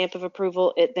stamp of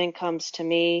approval. It then comes to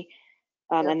me.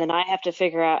 And then I have to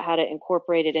figure out how to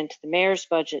incorporate it into the mayor's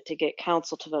budget to get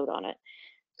council to vote on it.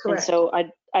 Correct. And so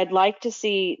I'd like to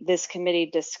see this committee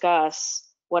discuss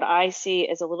what I see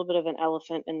as a little bit of an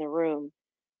elephant in the room.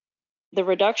 The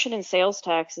reduction in sales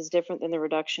tax is different than the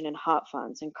reduction in hot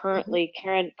funds. And currently,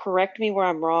 Karen, correct me where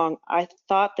I'm wrong, I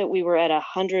thought that we were at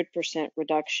 100%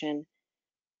 reduction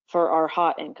for our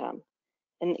hot income.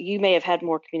 And you may have had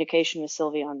more communication with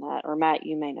Sylvia on that, or Matt,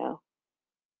 you may know.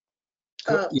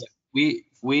 Yeah,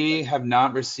 we have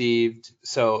not received,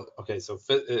 so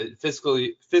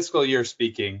fiscal year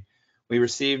speaking, we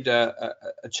received a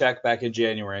check back in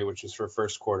January, which was for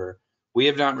first quarter. We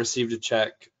have not received a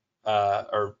check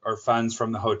or funds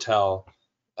from the hotel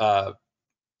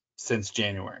since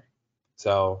January.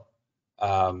 So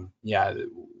yeah,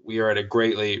 we are at a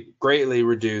greatly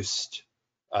reduced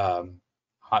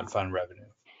hot fund revenue.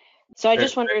 So I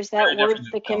just wonder, is that worth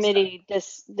the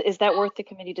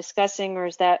committee discussing, or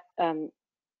is that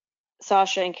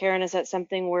Sasha and Karen, is that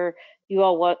something where you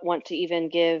all want to even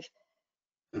give?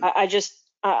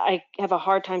 I have a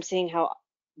hard time seeing how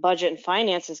budget and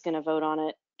finance is going to vote on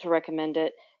it to recommend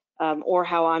it, or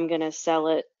how I'm going to sell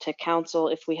it to council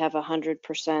if we have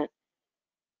 100%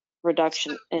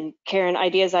 reduction. And Karen,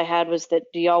 ideas I had was that,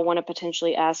 do y'all want to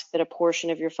potentially ask that a portion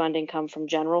of your funding come from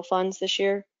general funds this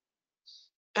year?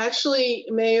 Actually,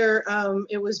 Mayor,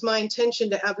 it was my intention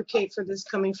to advocate for this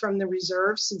coming from the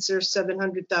reserve, since there's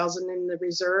 700,000 in the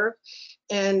reserve.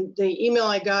 And the email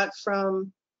I got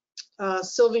from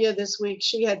Sylvia this week,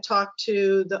 she had talked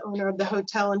to the owner of the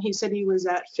hotel, and he said he was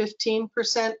at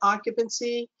 15%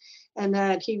 occupancy and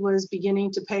that he was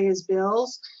beginning to pay his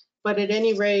bills. But at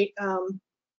any rate,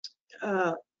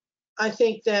 I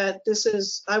think that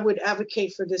I would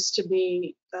advocate for this to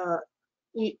be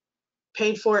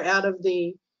paid for out of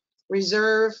the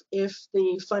reserve if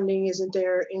the funding isn't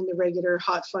there in the regular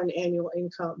hot fund annual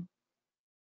income.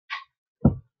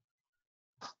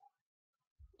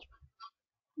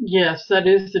 Yes, that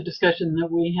is the discussion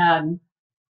that we had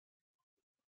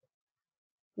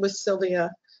With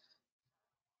Sylvia.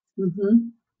 Mm-hmm.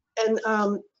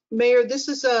 And Mayor, this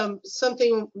is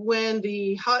something when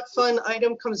the hot fund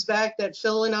item comes back that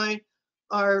Phil and I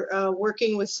are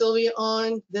working with Sylvia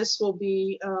on. This will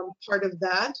be part of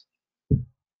that.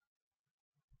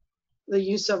 The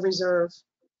use of reserve.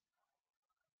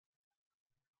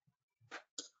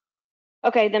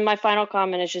 Okay, then my final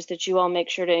comment is just that you all make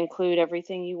sure to include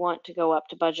everything you want to go up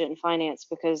to budget and finance,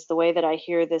 because the way that I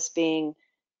hear this being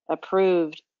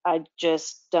approved, I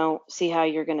just don't see how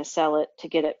you're going to sell it to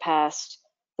get it past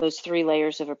those 3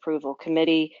 layers of approval: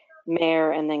 committee,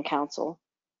 mayor, and then council.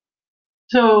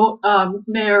 So,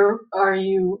 Mayor,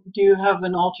 do you have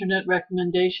an alternate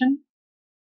recommendation?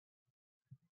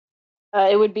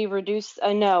 It would be reduced.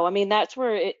 No, I mean, that's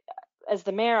where as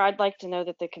the mayor, I'd like to know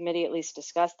that the committee at least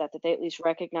discussed that they at least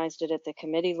recognized it at the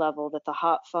committee level, that the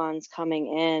hot funds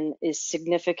coming in is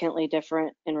significantly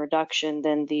different in reduction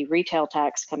than the retail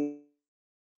tax coming.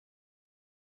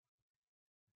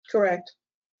 Correct.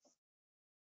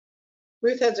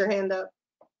 Ruth has her hand up.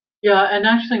 Yeah, and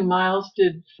actually Miles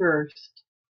did first.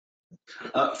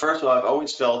 First of all, I've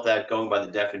always felt that, going by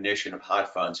the definition of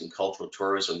hot funds and cultural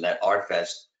tourism, that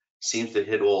ArtFest seems to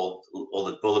hit all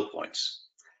the bullet points.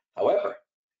 However,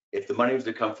 if the money was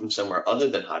to come from somewhere other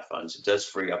than hot funds, it does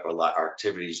free up our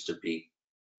activities to be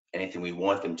anything we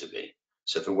want them to be.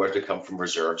 So if it were to come from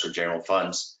reserves or general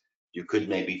funds, you could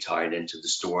maybe tie it into the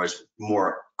stores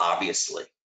more obviously,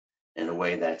 in a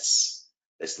way that's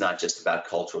not just about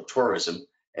cultural tourism.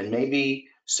 And maybe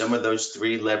some of those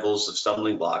 3 levels of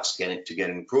stumbling blocks to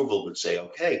getting approval would say,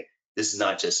 okay, this is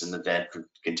not just an event for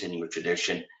continuing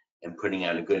tradition and putting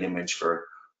out a good image for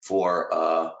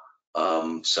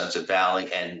Sunset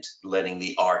Valley and letting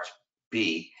the art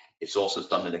be. it's also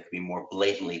something that can be more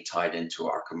blatantly tied into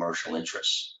our commercial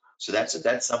interests. So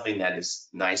that's something that is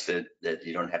nice that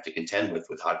you don't have to contend with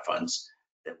hot funds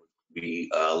that would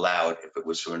be allowed if it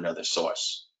was from another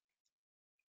source.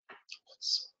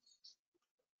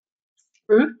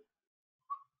 Ruth?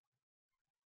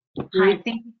 Hi,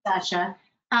 thank you, Sasha.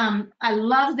 I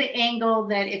love the angle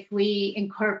that if we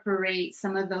incorporate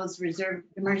some of those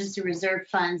emergency reserve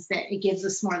funds, that it gives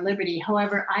us more liberty.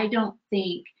 However, I don't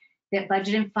think that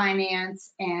budget and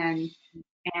finance and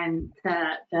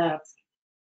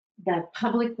the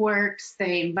public works,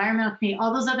 the environmental committee,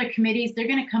 all those other committees, they're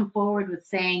going to come forward with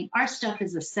saying our stuff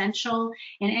is essential,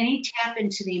 and any tap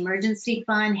into the emergency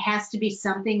fund has to be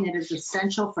something that is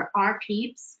essential for our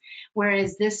peeps.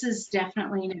 Whereas this is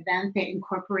definitely an event that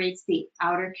incorporates the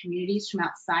outer communities from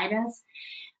outside us.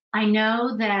 I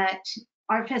know that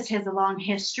ArtFest has a long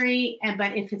history,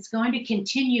 but if it's going to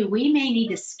continue, we may need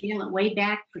to scale it way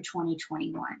back for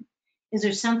 2021. Is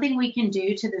there something we can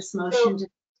do to this motion to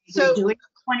do it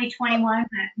 2021,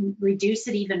 but reduce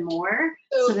it even more?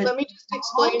 So let me just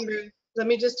explain, Ruth. Let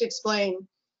me just explain.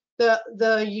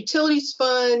 The utilities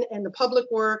fund and the public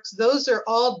works, those are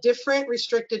all different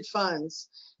restricted funds.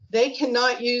 They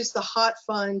cannot use the hot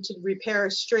fund to repair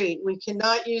a street. We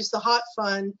cannot use the hot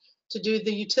fund to do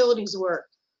the utilities work.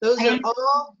 Those are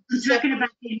all. I'm talking about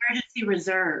the emergency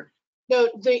reserve. No,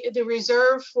 the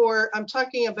reserve for, I'm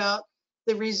talking about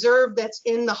the reserve that's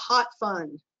in the hot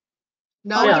fund,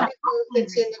 not the reserve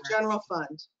that's in the general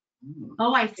fund.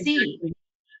 Oh, I see.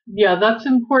 Yeah, that's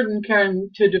important, Karen,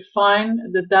 to define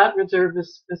that reserve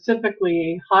is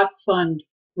specifically a hot fund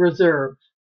reserve.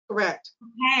 Correct.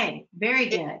 Okay, very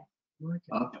good.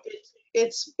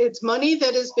 It's money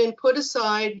that has been put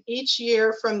aside each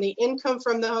year from the income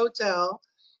from the hotel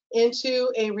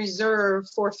into a reserve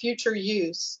for future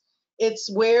use. It's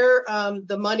where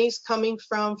the money's coming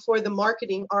from for the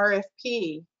marketing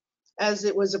RFP as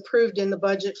it was approved in the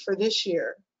budget for this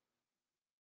year.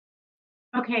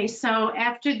 Okay, so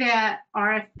after that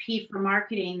RFP for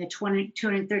marketing, the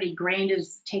 230 grand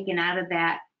is taken out of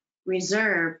that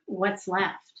reserve. What's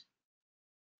left?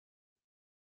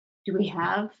 Do we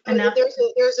have enough?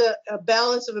 There's a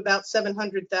balance of about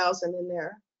 700,000 in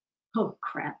there. Oh,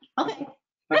 crap. Okay.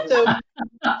 So,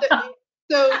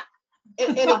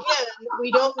 and again,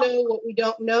 we don't know what we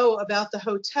don't know about the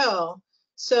hotel.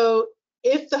 So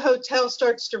if the hotel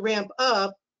starts to ramp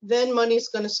up, then money's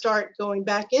going to start going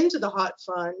back into the hot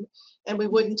fund, and we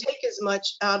wouldn't take as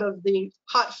much out of the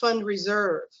hot fund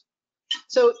reserve.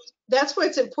 So that's why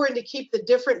it's important to keep the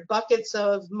different buckets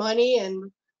of money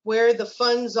and where the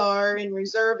funds are in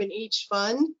reserve in each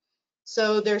fund.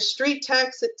 So there's street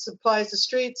tax that supplies the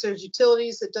streets, there's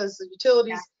utilities that does the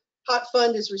utilities. Yeah. Hot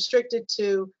fund is restricted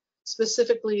to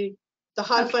specifically the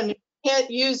hot fund. You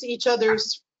can't use each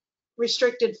other's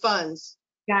restricted funds.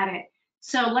 Got it.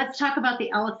 So let's talk about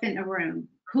the elephant in the room.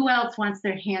 Who else wants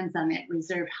their hands on that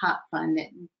reserve hot fund that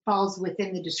falls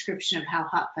within the description of how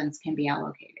hot funds can be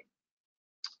allocated?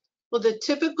 Well, the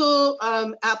typical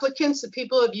applicants, the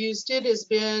people have used it, has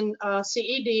been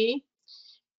CED,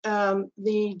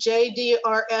 the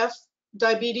JDRF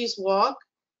Diabetes Walk,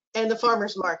 and the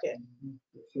Farmers Market.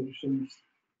 Citizens,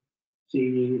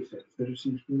 CED,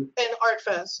 Citizens Group. And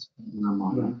ArtFest.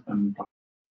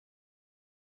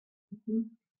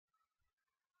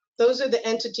 Those are the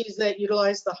entities that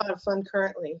utilize the hot fund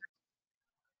currently.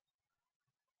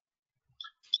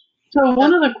 So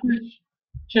one of the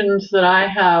questions that I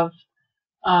have,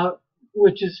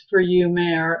 which is for you,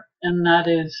 Mayor, and that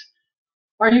is,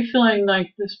 are you feeling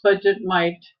like this budget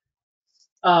might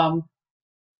go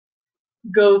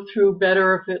through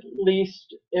better if at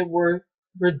least it were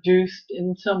reduced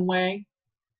in some way?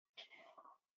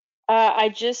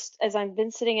 As I've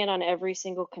been sitting in on every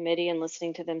single committee and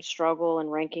listening to them struggle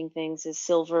and ranking things as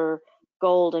silver,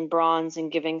 gold, and bronze and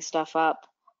giving stuff up,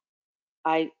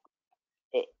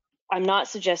 I'm not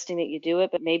suggesting that you do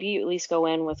it, but maybe you at least go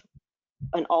in with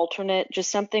an alternate, just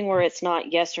something where it's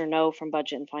not yes or no from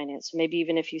budget and finance. So maybe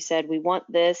even if you said, we want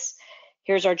this,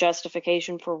 here's our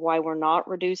justification for why we're not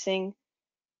reducing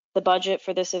the budget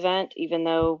for this event, even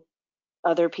though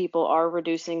other people are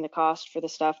reducing the cost for the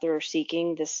stuff they're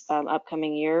seeking this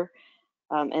upcoming year.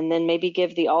 And then maybe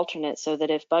give the alternate so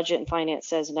that if budget and finance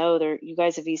says no, you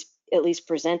guys have at least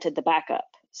presented the backup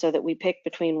so that we pick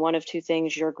between one of two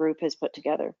things your group has put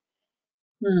together.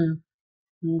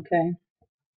 Okay.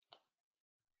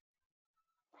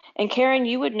 And Karen,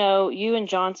 you would know, you and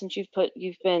John, since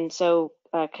you've been so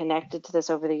connected to this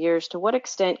over the years, to what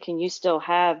extent can you still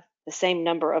have the same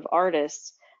number of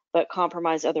artists but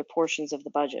compromise other portions of the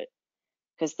budget?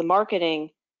 Because the marketing,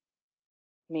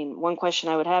 I mean, one question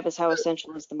I would have is how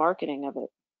essential is the marketing of it?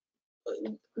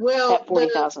 Well, at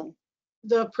 40,000?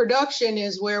 the production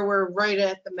is where we're right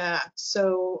at the max.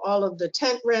 So all of the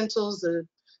tent rentals, the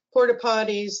porta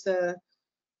potties, the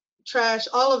trash,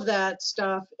 all of that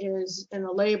stuff is, and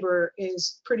the labor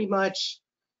is pretty much,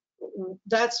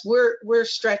 we're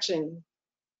stretching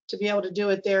to be able to do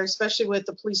it there, especially with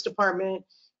the police department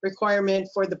requirement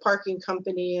for the parking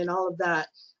company and all of that.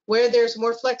 Where there's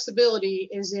more flexibility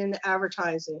is in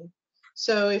advertising.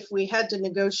 So if we had to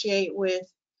negotiate with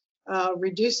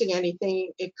reducing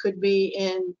anything, it could be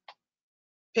in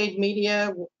paid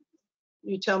media.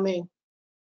 You tell me.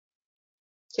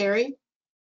 Terry?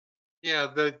 Yeah,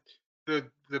 the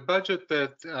budget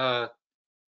that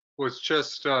was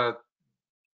just the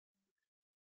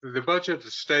budget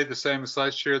stayed the same as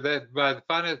last year. That by the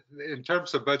finance, in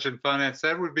terms of budget and finance,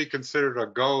 that would be considered a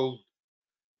gold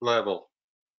level,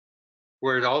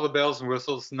 where all the bells and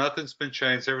whistles, nothing's been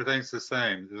changed, everything's the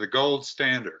same, the gold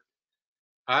standard.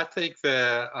 I think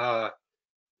that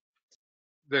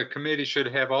the committee should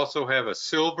also have a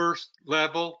silver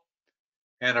level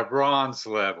and a bronze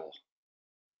level.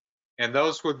 And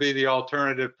those would be the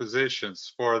alternative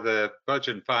positions for the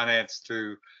budget and finance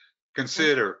to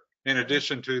consider in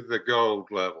addition to the gold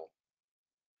level.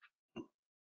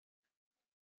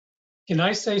 Can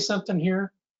I say something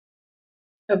here?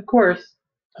 Of course.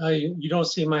 You don't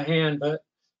see my hand, but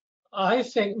I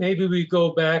think maybe we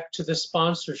go back to the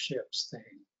sponsorships thing.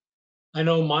 I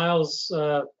know Miles,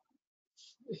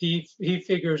 he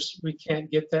figures we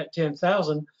can't get that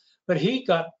 10,000, but he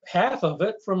got half of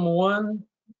it from one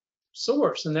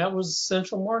source, and that was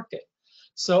Central Market.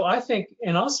 So I think,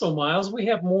 and also Miles, we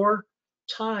have more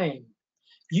time.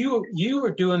 You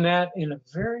were doing that in a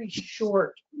very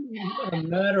short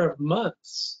matter of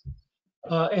months,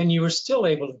 and you were still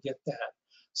able to get that.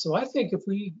 So I think if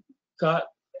we got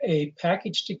a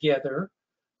package together,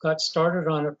 got started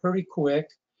on it pretty quick,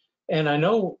 and I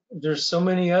know there's so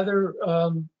many other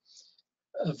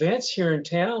events here in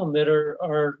town that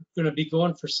are going to be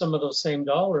going for some of those same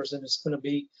dollars, and it's going to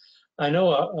be, I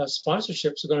know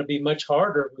sponsorships are going to be much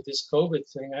harder with this COVID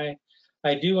thing.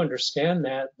 I do understand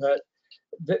that, but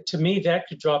to me, that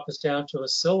could drop us down to a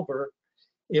silver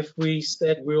if we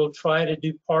said we'll try to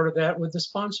do part of that with the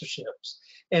sponsorships.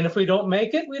 And if we don't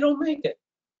make it, we don't make it.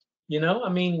 You know, I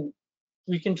mean,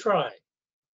 we can try.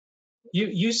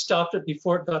 You stopped it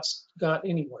before it got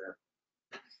anywhere.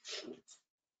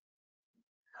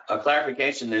 A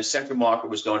clarification, the Central Market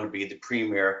was going to be the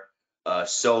premier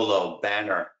solo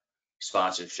banner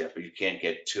sponsorship, but you can't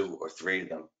get 2 or 3 of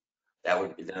them. That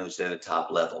would be those at the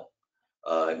top level.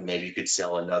 Maybe you could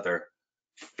sell another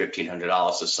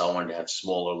 $1,500 to someone to have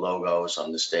smaller logos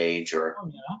on the stage or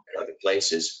at other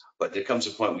places. But there comes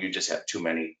a point where you just have too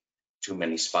many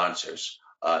sponsors.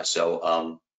 I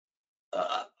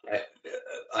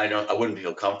wouldn't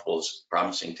feel comfortable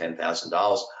promising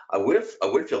 $10,000. I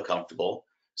would feel comfortable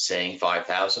saying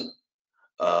 5,000.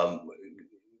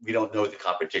 We don't know what the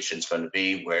competition is going to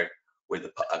be, where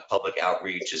the public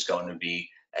outreach is going to be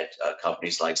at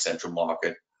companies like Central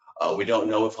Market. We don't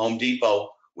know if Home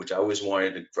Depot, which I always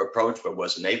wanted to approach but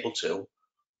wasn't able to,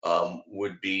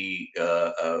 would be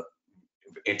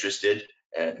interested.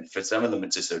 And for some of them,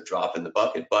 it's just a drop in the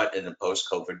bucket, but in the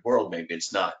post-COVID world, maybe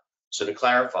it's not. So to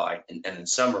clarify, and in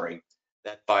summary,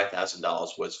 that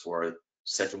 $5,000 was for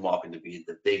Central Market to be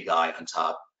the big guy on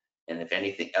top. And if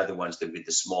anything, other ones, there'd be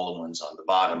the smaller ones on the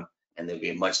bottom, and there'd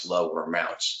be much lower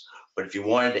amounts. But if you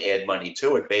wanted to add money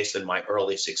to it based on my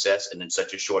early success and in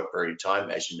such a short period of time,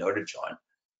 as you noted, John,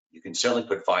 you can certainly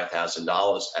put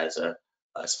 $5,000 as a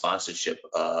sponsorship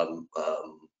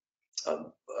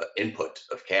input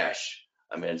of cash.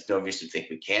 I mean, there's no reason to think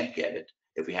we can't get it.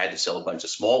 If we had to sell a bunch of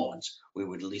small ones, we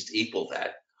would at least equal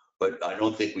that. But I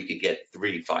don't think we could get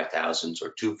 3 5,000s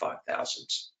or 2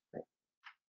 5,000s.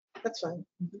 That's fine.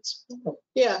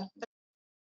 Yeah.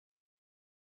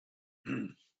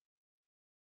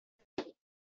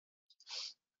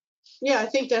 Yeah, I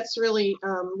think that's really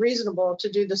reasonable to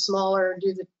do the smaller,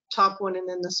 do the top one and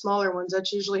then the smaller ones.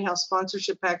 That's usually how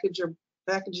sponsorship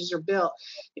packages are built.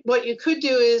 What you could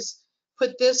do is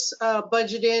put this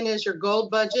budget in as your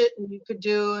gold budget, and you could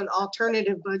do an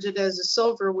alternative budget as a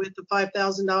silver with the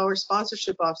 $5,000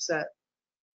 sponsorship offset.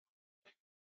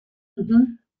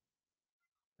 Mm-hmm.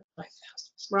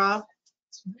 Rob?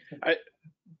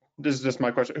 This is just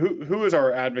my question. Who is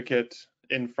our advocate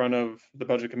in front of the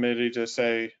budget committee to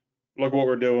say, look what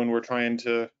we're doing, we're trying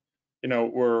to,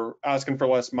 we're asking for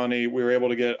less money, we were able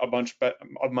to get a bunch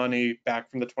of money back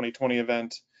from the 2020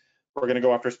 event, we're going to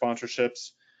go after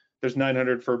sponsorships, there's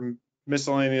 900 for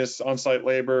miscellaneous on-site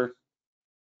labor,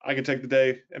 I could take the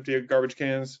day, empty garbage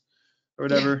cans or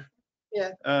whatever.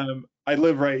 Yeah. I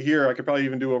live right here. I could probably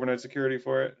even do overnight security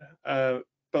for it.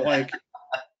 But like,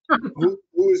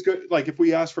 who is good? Like, if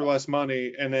we ask for less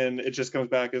money and then it just comes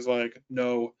back as like,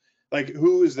 no, like,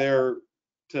 who is there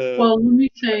to? Well, let me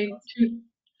say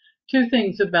two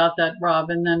things about that, Rob,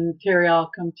 and then Terry,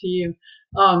 I'll come to you.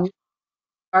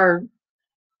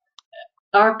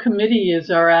 Our committee is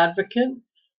our advocate,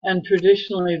 and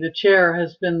traditionally the chair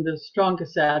has been the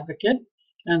strongest advocate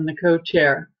and the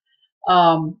co-chair.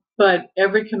 But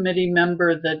every committee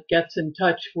member that gets in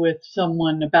touch with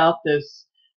someone about this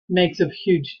makes a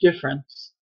huge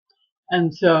difference.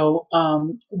 And so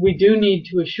we do need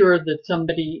to assure that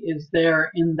somebody is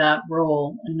there in that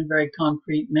role in a very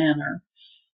concrete manner.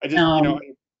 I just,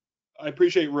 I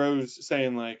appreciate Rose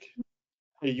saying like,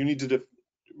 hey, you need to,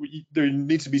 there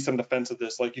needs to be some defense of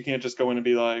this. Like, you can't just go in and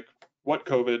be like, what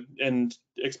COVID, and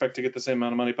expect to get the same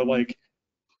amount of money. But like,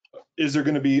 is there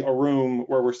going to be a room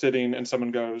where we're sitting and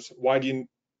someone goes, why do you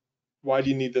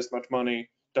need this much money?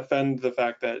 Defend the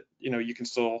fact that, you can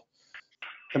still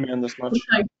command this much.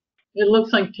 It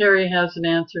looks like Terry has an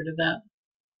answer to that.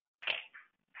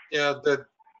 Yeah, the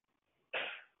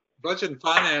budget and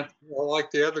finance are like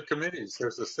the other committees.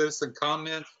 There's a citizen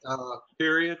comment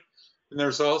period, and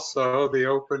there's also the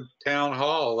open town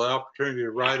hall, the opportunity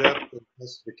to write up the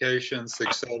specifications,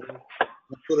 etc.,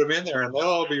 and put them in there, and they'll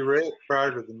all be read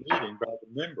prior to the meeting by the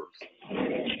members.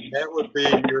 And that would be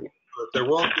your input. There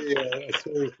won't be a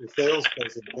series of sales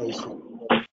presentations.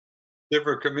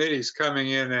 Different committees coming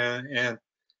in and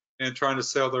trying to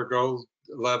sell their gold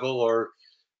level or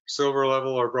silver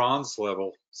level or bronze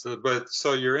level.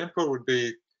 So your input would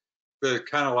be the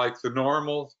kind of like the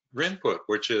normal input,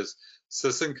 which is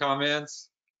citizen comments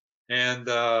and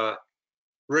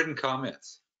written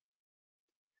comments.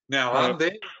 Now I'm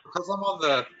there because I'm on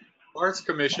the Arts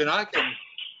Commission. I can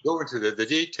go into the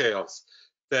details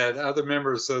that other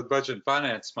members of Budget and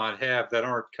Finance might have that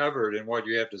aren't covered in what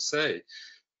you have to say.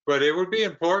 But it would be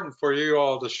important for you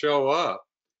all to show up,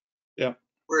 yeah,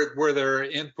 where their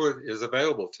input is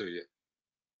available to you.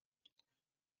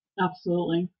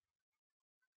 Absolutely.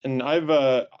 And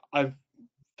I've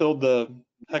filled the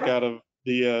heck out of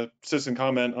the citizen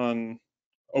comment on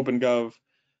OpenGov.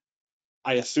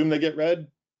 I assume they get read,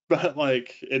 but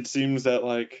like, it seems that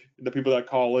like the people that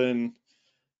call in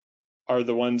are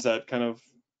the ones that kind of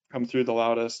come through the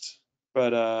loudest.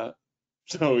 But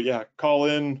so yeah, call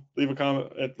in, leave a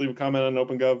comment on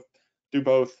OpenGov, do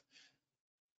both.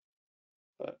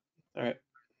 But all right.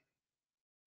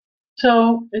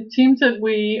 So it seems that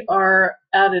we are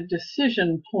at a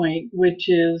decision point, which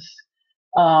is,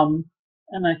 and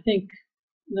I think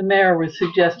the mayor was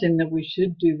suggesting that we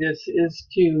should do this, is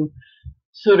to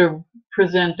sort of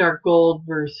present our gold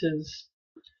versus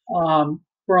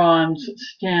bronze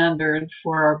standard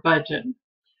for our budget.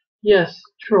 Yes,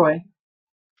 Troy.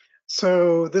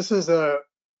 So this is a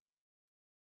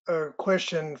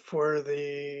question for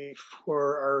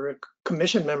our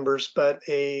commission members, but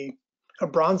a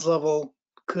bronze level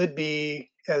could be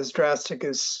as drastic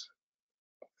as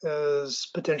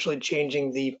potentially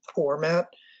changing the format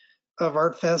of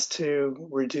ArtFest to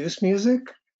reduce music.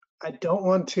 I don't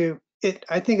want to.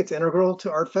 I think it's integral to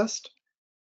ArtFest,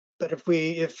 but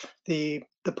if the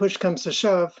push comes to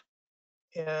shove,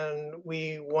 and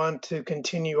we want to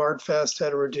continue ArtFest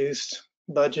at a reduced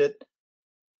budget,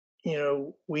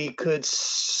 we could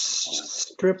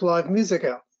strip live music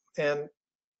out. And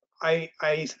I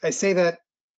say that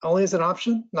only as an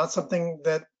option, not something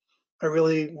that I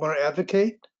really want to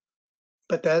advocate,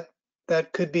 but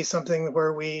that could be something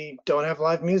where we don't have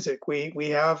live music. We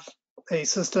have a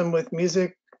system with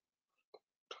music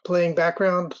playing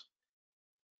background,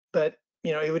 but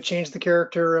it would change the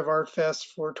character of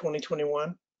ArtFest for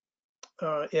 2021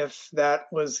 if that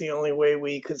was the only way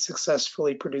we could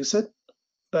successfully produce it.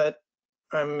 But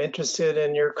I'm interested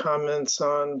in your comments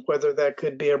on whether that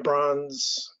could be a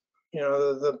bronze,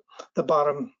 the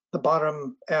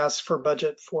bottom ask for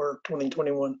budget for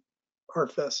 2021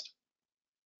 ArtFest.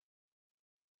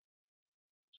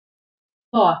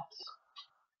 Thoughts?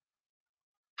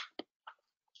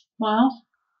 Miles?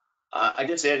 I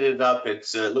just added it up. It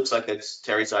looks like it's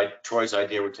Troy's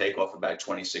idea would take off about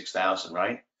 26,000,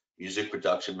 right? Music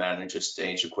production managers,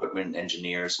 stage equipment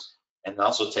engineers, and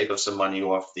also take off some money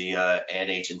off the ad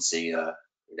agency,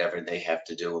 whatever they have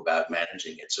to do about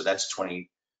managing it. So that's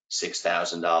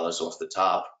 $26,000 off the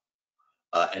top.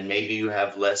 And maybe you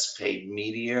have less paid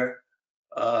media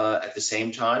at the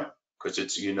same time, because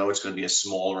it's going to be a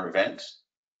smaller event.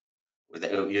 It's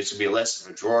going to be less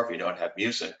of a draw if you don't have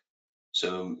music.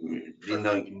 So it's going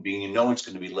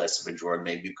to be less of a draw.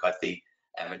 Maybe you cut the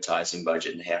advertising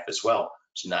budget in half as well.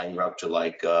 So now you're up to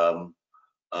like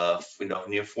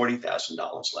near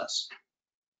 $40,000 less.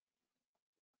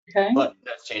 Okay, But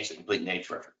that's changed the complete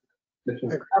nature of it.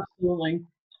 absolutely.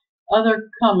 Other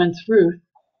comments, Ruth?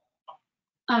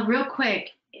 Real quick,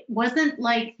 wasn't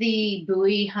like the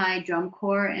Bowie High Drum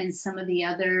Corps and some of the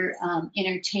other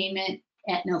entertainment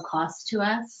at no cost to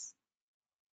us?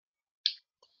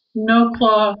 No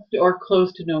cost or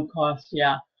close to no cost,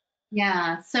 yeah.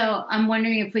 Yeah, so I'm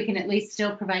wondering if we can at least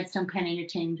still provide some kind of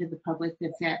entertainment to the public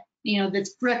that's at,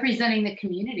 that's representing the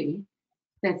community,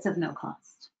 that's of no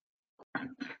cost.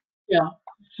 Yeah.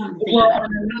 Something to think Well, about.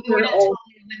 and We're not they're all- totally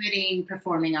limiting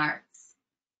performing arts.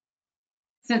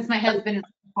 Since my husband is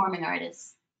a performing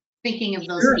artist, thinking of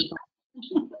those Sure. people.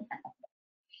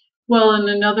 Well, and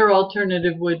another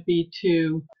alternative would be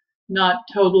to not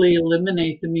totally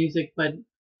eliminate the music, but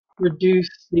reduce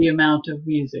the amount of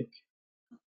music.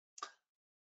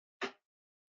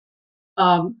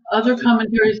 Other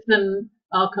commentaries, then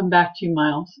I'll come back to you,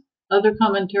 Miles. Other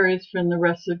commentaries from the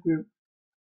rest of the group?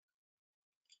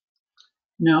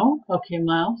 No? Okay,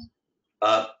 Miles.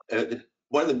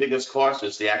 One of the biggest costs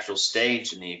is the actual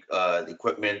stage and the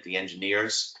equipment, the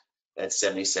engineers. That's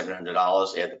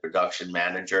 $7,700. They have the production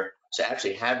manager. So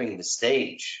actually having the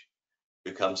stage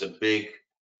becomes a big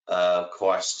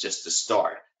cost just to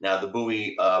start. Now the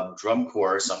Bowie Drum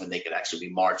Corps is something they could actually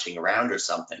be marching around or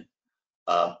something.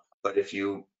 But if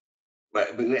you,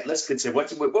 but let's consider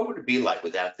what would it be like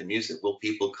without the music? Will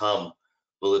people come?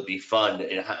 Will it be fun?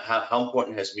 And how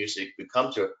important has music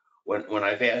become to? When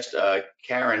I've asked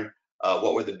Karen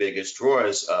what were the biggest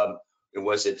draws,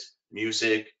 was it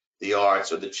music, the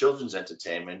arts, or the children's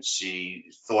entertainment?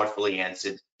 She thoughtfully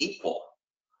answered equal.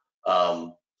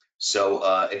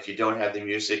 So if you don't have the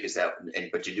music,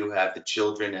 but you do have the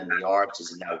children and the arts,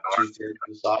 is it now 2/3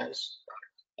 the size?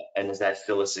 And is that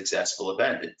still a successful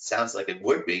event? It sounds like it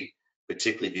would be,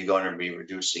 particularly if you're going to be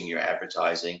reducing your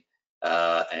advertising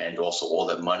and also all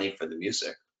that money for the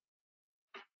music.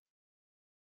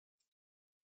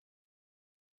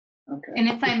 Okay. And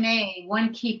if I may,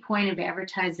 one key point of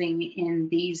advertising in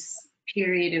these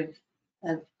period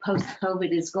of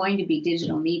post-COVID is going to be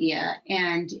digital media.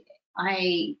 And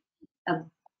I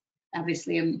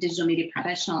obviously am a digital media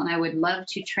professional, and I would love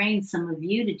to train some of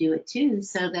you to do it too,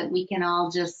 so that we can all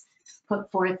just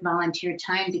put forth volunteer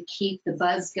time to keep the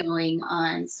buzz going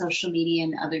on social media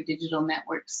and other digital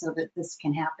networks so that this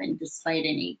can happen despite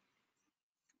any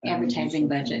advertising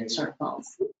budget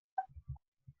shortfalls.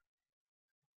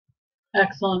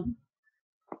 Excellent.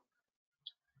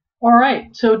 All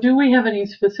right, so do we have any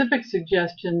specific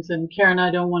suggestions? And Karen,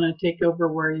 I don't want to take over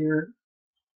where you're,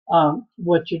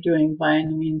 what you're doing by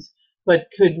any means, but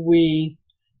do we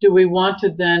want to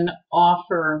then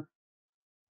offer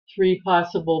 3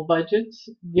 possible budgets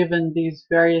given these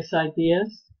various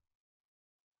ideas?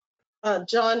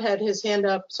 John had his hand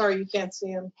up. Sorry, you can't see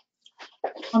him.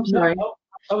 I'm sorry. No,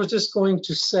 I was just going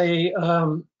to say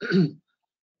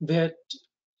that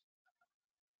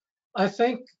I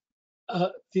think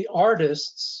the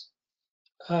artists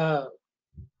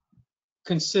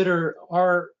consider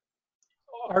our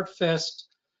Art Fest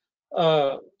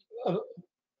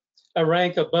a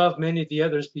rank above many of the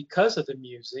others because of the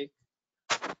music.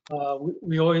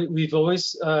 We've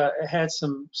always had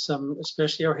some,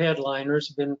 especially our headliners,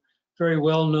 been very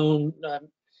well-known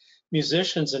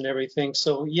musicians and everything.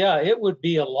 So yeah, it would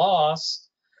be a loss,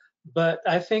 but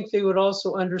I think they would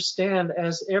also understand,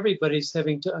 as everybody's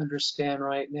having to understand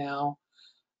right now,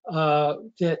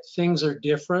 that things are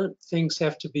different. Things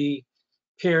have to be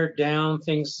pared down.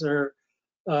 Things are,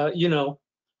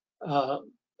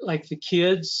 like the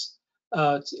kids.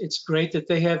 It's great that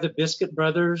they have the Biscuit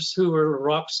Brothers, who are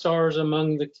rock stars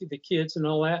among the kids and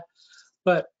all that.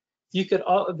 But you could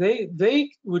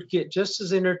they would get just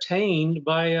as entertained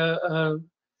by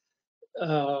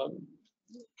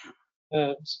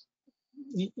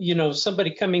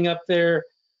somebody coming up there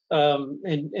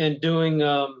and doing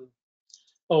I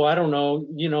don't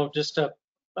know, just a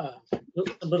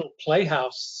little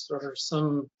playhouse or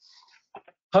some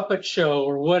puppet show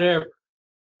or whatever.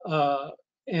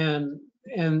 And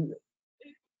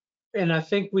I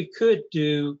think we could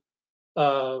do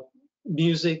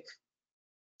music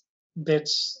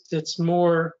that's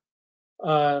more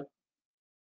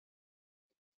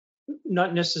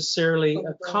not necessarily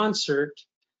a concert,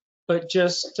 but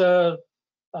just to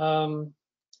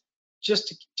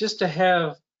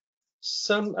have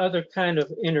some other kind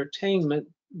of entertainment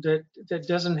that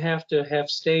doesn't have to have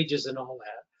stages and all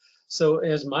that. So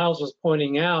as Miles was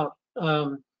pointing out,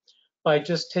 by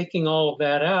just taking all of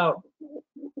that out,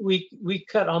 we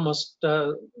cut almost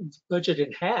budget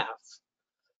in half.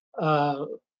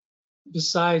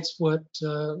 besides what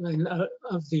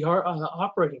of the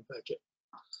operating budget.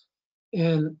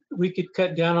 And we could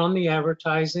cut down on the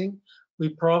advertising. We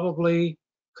probably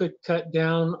could cut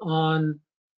down on,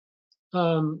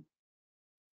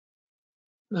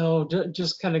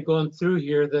 just kind of going through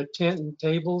here, the tent and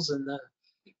tables and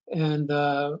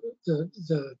the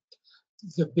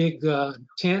big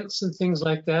tents and things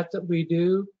like that we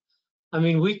do. I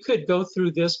mean, we could go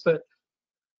through this, but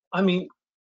I mean,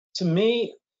 to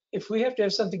me, if we have to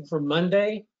have something for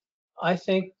Monday, I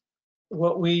think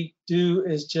what we do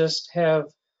is just have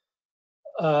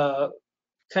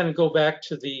kind of go back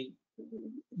to the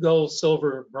gold,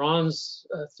 silver, bronze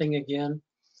thing again,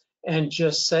 and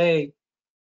just say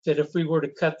that if we were to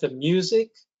cut the music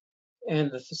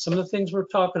and some of the things we're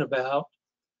talking about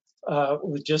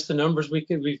with just the numbers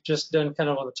we've just done kind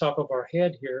of on the top of our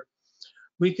head here,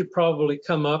 we could probably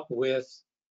come up with,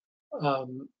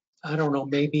 I don't know,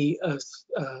 maybe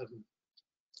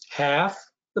half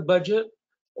the budget,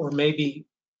 or maybe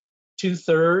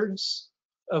 2/3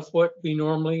 of what we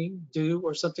normally do,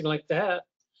 or something like that.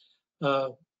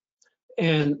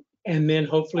 And then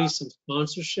hopefully some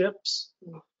sponsorships.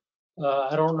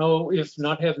 I don't know if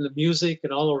not having the music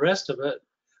and all the rest of it,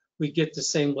 we get the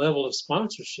same level of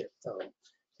sponsorship though,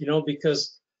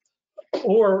 because,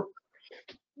 or,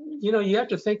 you have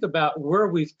to think about where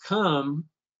we've come,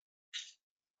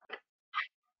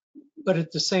 but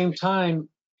at the same time,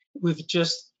 with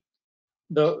just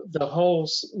the whole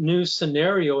new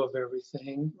scenario of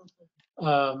everything,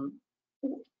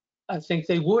 I think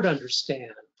they would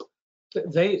understand.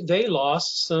 They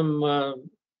lost some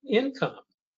income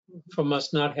from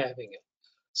us not having it.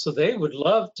 So they would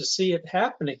love to see it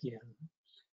happen again.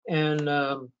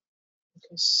 And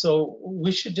so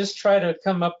we should just try to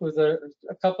come up with a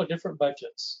couple of different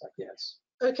budgets, I guess.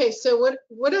 Okay, so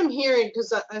what I'm hearing,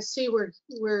 because I see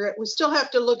we still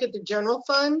have to look at the general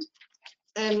fund,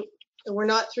 and we're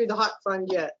not through the hot fund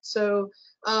yet. So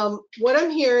what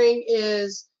I'm hearing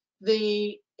is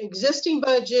the existing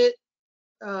budget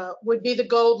would be the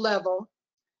gold level.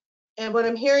 And what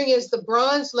I'm hearing is the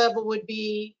bronze level would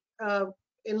be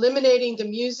eliminating the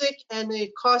music and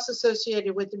the costs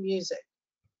associated with the music.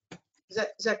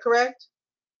 Is that correct?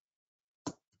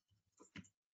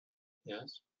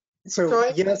 Yes. So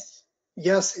Troy?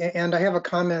 yes, and I have a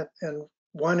comment, and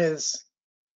one is,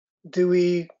 do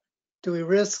we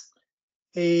risk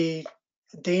a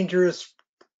dangerous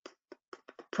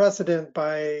precedent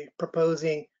by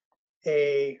proposing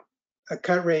a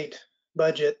cut rate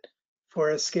budget for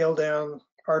a scaled down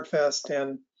art fest?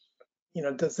 And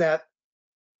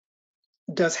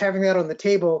does having that on the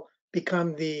table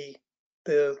become the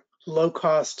low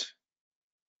cost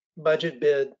budget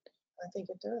bid? I think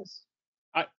it does.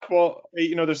 Well,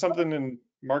 there's something in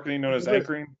marketing known as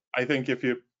anchoring. I think if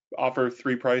you offer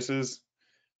 3 prices,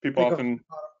 people often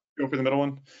go for the middle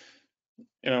one.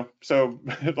 So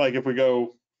like if we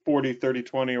go 40, 30,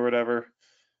 20 or whatever,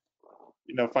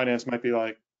 finance might be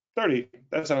like 30.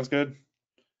 That sounds good.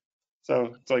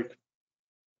 So it's like,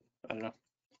 I don't know.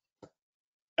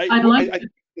 I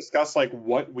discuss like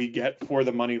what we get for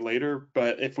the money later,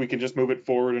 but if we can just move it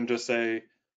forward and just say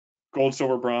gold,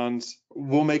 silver, bronze,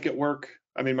 we'll make it work.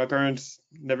 I mean, my parents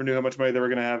never knew how much money they were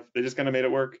going to have. They just kind of made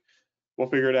it work. We'll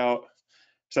figure it out.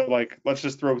 So like, let's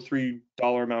just throw $3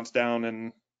 amounts down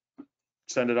and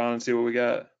send it on and see what we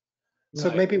get. So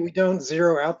maybe we don't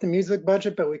zero out the music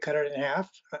budget, but we cut it in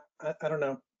half. I don't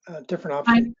know, different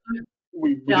option.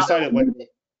 We decided later.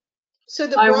 So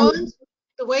the bronze,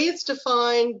 the way it's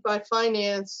defined by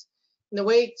finance and the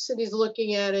way city's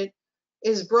looking at it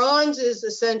is bronze is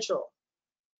essential,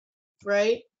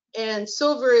 right? And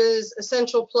silver is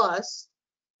essential plus,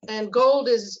 and gold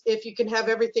is if you can have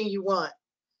everything you want.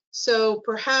 So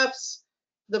perhaps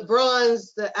the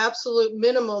bronze, the absolute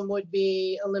minimum would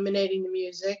be eliminating the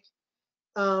music.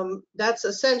 That's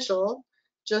essential,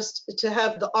 just to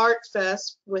have the art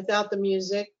fest without the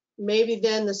music. Maybe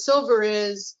then the silver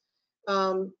is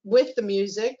with the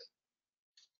music,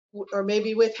 or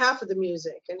maybe with half of the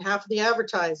music and half of the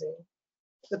advertising,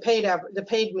 the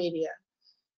paid media,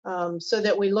 so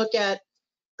that we look at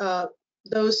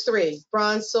those 3,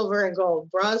 bronze, silver, and gold.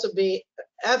 Bronze would be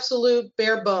absolute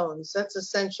bare bones. That's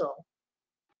essential.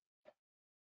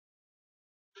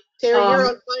 Terry, you're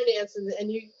on finance,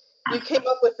 and you came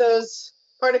up with those,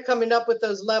 part of coming up with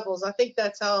those levels. I think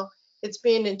that's how it's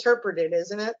being interpreted,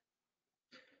 isn't it?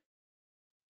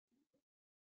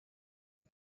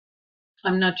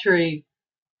 I'm not sure.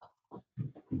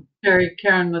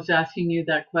 Karen was asking you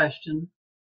that question.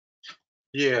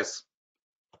 Yes.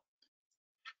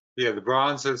 Yeah, the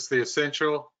bronze is the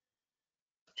essential.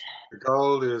 The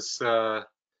gold is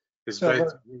Is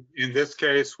Silver. in this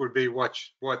case would be what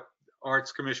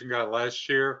Arts Commission got last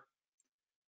year,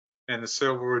 and the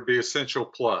silver would be Essential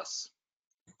Plus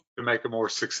to make a more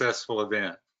successful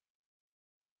event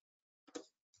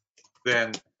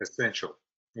than Essential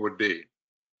would be.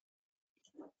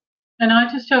 And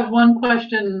I just have one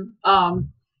question, and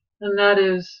that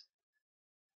is,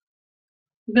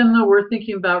 even though we're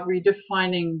thinking about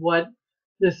redefining what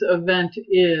this event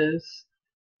is,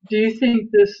 do you think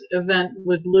this event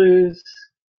would lose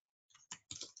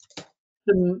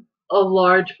a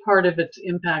large part of its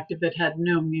impact if it had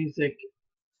no music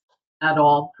at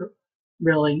all,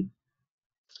 really?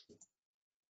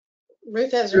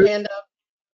 Ruth has her hand up.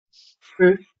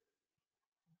 Ruth?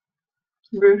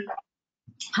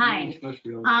 Hi.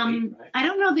 I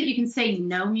don't know that you can say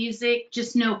no music,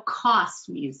 just no cost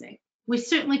music. We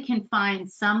certainly can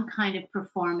find some kind of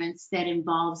performance that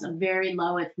involves a very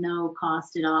low, if no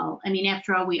cost at all. I mean,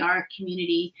 after all, we are a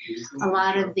community. A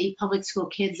lot of the public school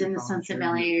kids in the Sunset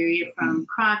Valley area from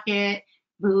Crockett,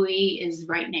 Bowie is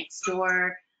right next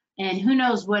door. And who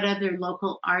knows what other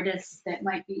local artists that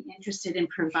might be interested in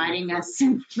providing us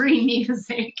some free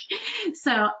music.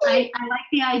 So I like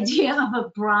the idea of a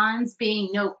bronze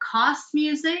being no cost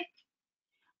music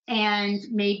and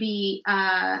maybe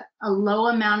a low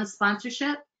amount of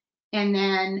sponsorship. And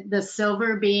then the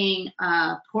silver being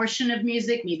a portion of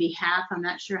music, maybe half. I'm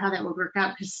not sure how that would work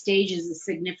out because stage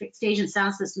and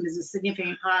sound system is a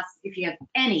significant cost if you have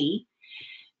any.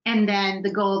 And then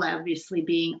the gold obviously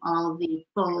being all of the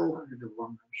full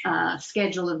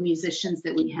schedule of musicians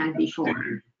that we had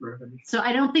before. So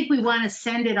I don't think we want to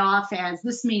send it off as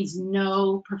this means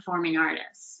no performing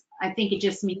artists. I think it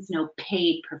just means no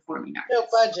paid performing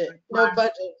artists. No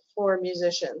budget for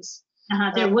musicians.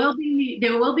 There will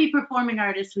be performing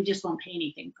artists. We just won't pay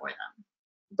anything for them.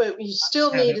 But you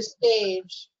still need a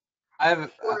stage. I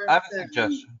have a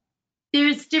suggestion.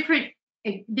 There's different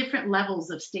levels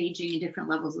of staging and different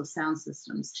levels of sound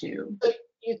systems too. But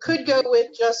you could go with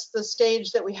just the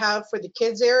stage that we have for the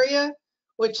kids area,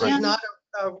 which is not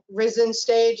a risen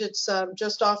stage. It's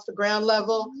just off the ground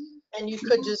level. And you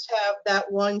could just have that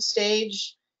one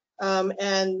stage,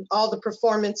 and all the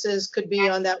performances could be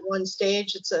on that one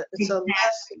stage. It's a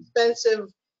less expensive.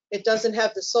 It doesn't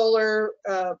have the solar,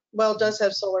 well, it does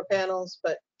have solar panels,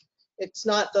 but it's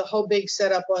not the whole big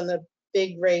setup on the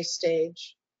big race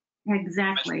stage.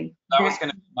 Exactly. That was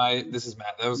going to be this is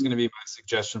Matt. That was going to be my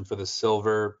suggestion for the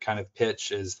silver kind of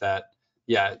pitch is that,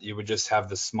 yeah, you would just have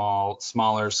the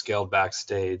smaller scaled back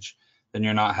stage. Then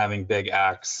you're not having big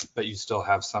acts, but you still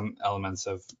have some elements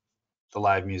of the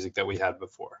live music that we had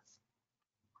before.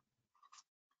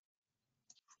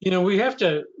 You know, we have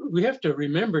to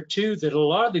remember too that a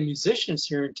lot of the musicians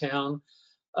here in town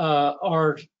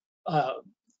are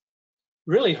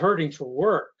really hurting for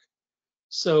work.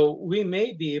 So we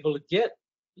may be able to get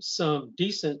some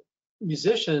decent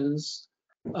musicians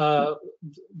that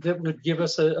would give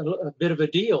us a bit of a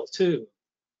deal too.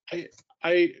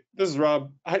 This is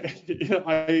Rob.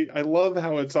 I love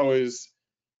how it's always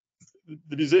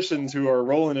the musicians who are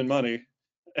rolling in money,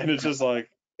 and it's just like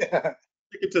stick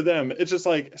it to them. It's just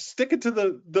like stick it to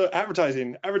the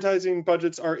advertising. Advertising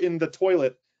budgets are in the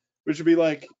toilet, which would be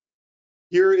like,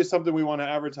 here is something we want to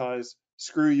advertise.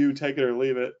 Screw you, take it or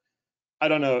leave it. I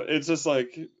don't know. It's just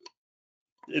like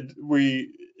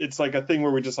it's like a thing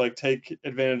where we just like take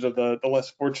advantage of the less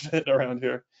fortunate around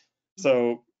here.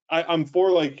 So I'm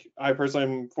for I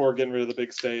personally am for getting rid of the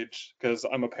big stage because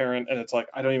I'm a parent and it's like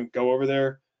I don't even go over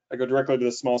there. I go directly to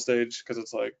the small stage because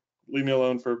it's like leave me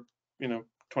alone for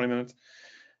 20 minutes.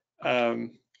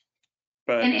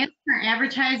 And as for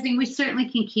advertising, we certainly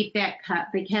can keep that cut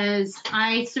because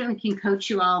I certainly can coach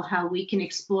you all how we can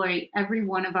exploit every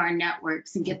one of our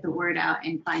networks and get the word out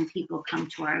and find people come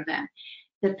to our event.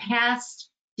 The past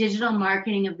digital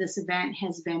marketing of this event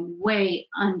has been way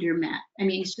undermet. I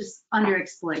mean, it's just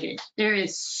underexploited. There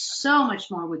is so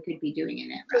much more we could be doing in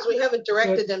it. Because we haven't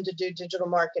directed them to do digital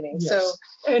marketing. Yes. So,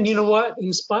 and you know what?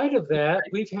 In spite of that,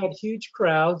 we've had huge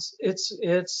crowds.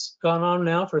 It's gone on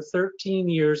now for 13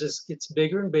 years. It gets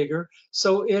bigger and bigger.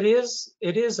 So it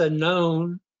is a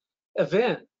known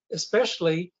event.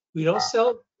 Especially we don't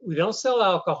sell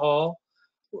alcohol.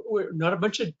 We're not a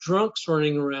bunch of drunks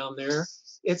running around there.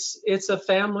 It's a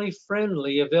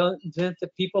family-friendly event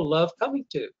that people love coming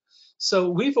to. So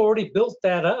we've already built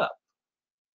that up.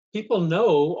 People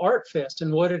know Art Fest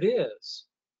and what it is.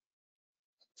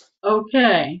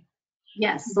 Okay.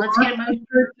 Yes, let's get my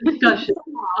first discussion.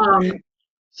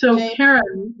 So James,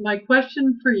 Karen, my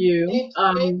question for you. James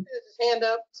has his hand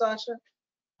up, Sasha.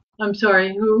 I'm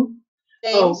sorry, who?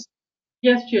 James. Oh,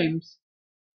 yes, James.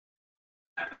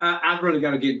 I've really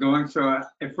got to get going. So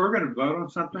if we're going to vote on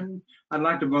something, I'd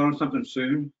like to vote on something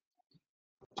soon.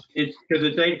 It's because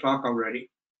it's 8 o'clock already.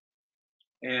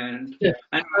 And Yeah,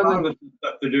 I have a lot of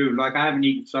stuff to do. Like I haven't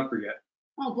eaten supper yet.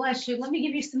 Oh, bless you. Let me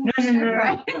give you some more No, stuff, no, no,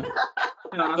 right?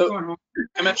 No, I'm So- going home.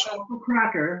 Commissioner,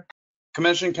 Cracker.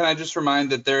 Commissioner, can I just remind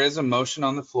that there is a motion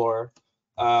on the floor,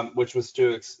 which was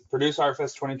to produce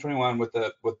ArtFest 2021 with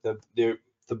the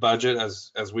budget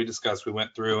as we discussed. We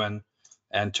went through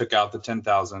and took out the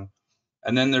 10,000,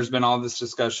 and then there's been all this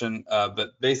discussion,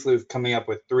 but basically coming up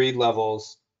with 3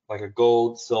 levels, like a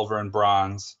gold, silver, and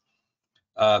bronze.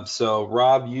 So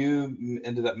Rob, you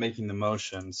ended up making the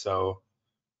motion. So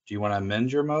do you want to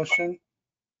amend your motion?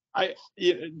 I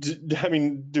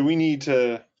mean, do we need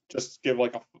to just give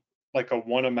like a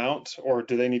one amount, or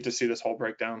do they need to see this whole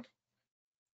breakdown?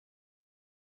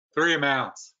 3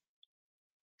 amounts.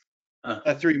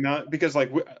 A 3 amount, because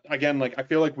like again, like I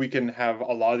feel like we can have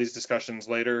a lot of these discussions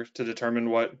later to determine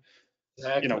what,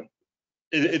 you know,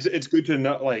 it's good to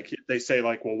know, like they say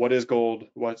like, well, what is gold,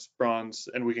 what's bronze,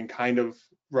 and we can kind of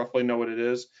roughly know what it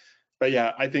is. But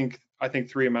yeah, I think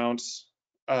 3 amounts.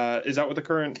 Is that what the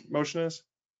current motion is?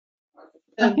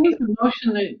 I think the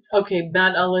motion that, okay,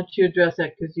 Matt, I'll let you address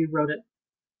that because you wrote it.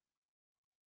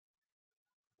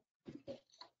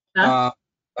 Matt,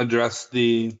 Address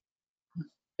the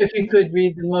if you could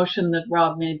read the motion that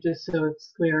Rob made, just so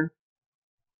it's clear.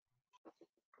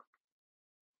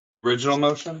 original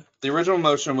motion. The original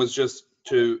motion was just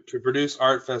to produce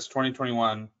ArtFest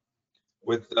 2021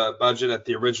 with the budget at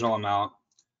the original amount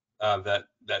that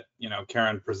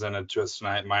Karen presented to us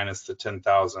tonight, minus the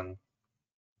 10,000.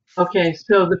 Okay,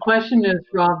 so the question is,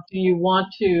 Rob, do you want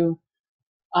to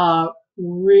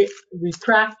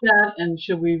retract that, and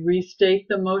should we restate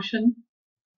the motion?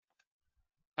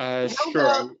 Sure.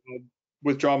 I'll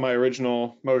withdraw my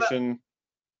original motion.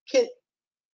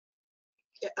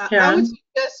 I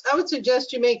would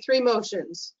suggest you make 3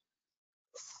 motions.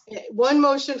 1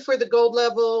 motion for the gold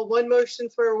level, 1 motion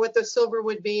for what the silver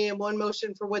would be, and 1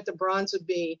 motion for what the bronze would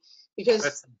be. Because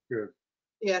That's good.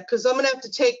 yeah, because I'm gonna have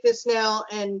to take this now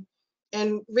and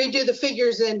redo the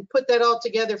figures and put that all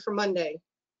together for Monday.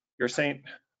 You're a saint.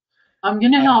 I'm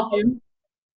going to help you.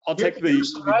 I'll take the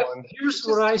Here's easy what one. here's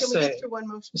what I Can we say. get through 1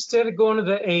 motion? Instead of going to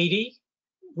the 80,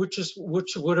 which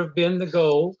would have been the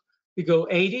goal, we go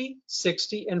 80,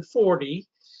 60, and 40,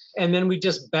 and then we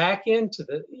just back into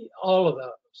all of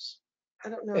those. I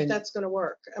don't know if And- that's gonna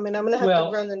work. I mean, I'm gonna have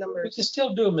Well, to run the We numbers. can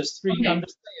still do them as 3. Okay. I'm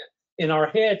just saying, in our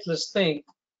heads, let's think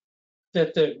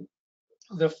that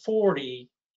the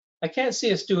 40, I can't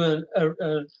see us doing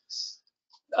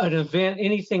an event,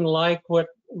 anything like what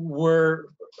we're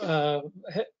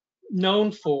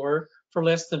known for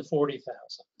less than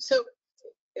 40,000. So,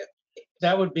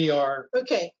 That would be our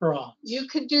okay, bronze. you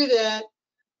could do that,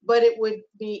 but it would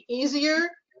be easier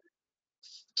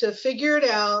to figure it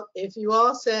out if you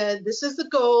all said, this is the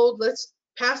gold, let's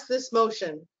pass this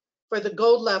motion for the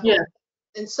gold level. Yeah.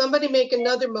 And somebody make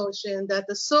another motion that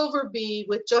the silver be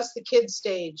with just the kids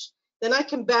stage. Then I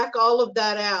can back all of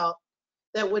that out.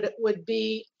 That would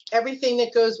be everything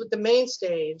that goes with the main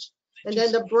stage. And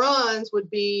then the bronze would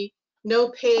be no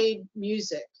paid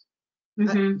music.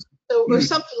 Mhm. So, or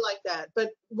something like that,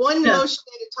 but 1 Yeah. motion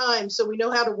at a time, so we know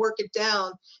how to work it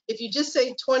down. If you just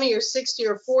say 20 or 60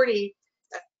 or 40,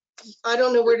 I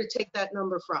don't know where to take that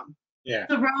number from. Yeah.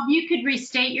 So Rob, you could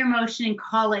restate your motion and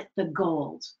call it the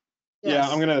gold. Yeah, Yes.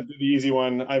 I'm gonna do the easy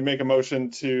one. I make a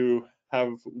motion to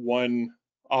have 1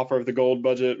 offer of the gold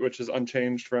budget, which is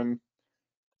unchanged from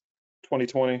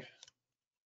 2020.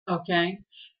 Okay,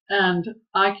 and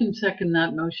I can second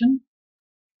that motion.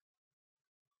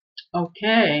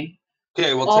 Okay.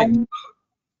 Okay, we'll take.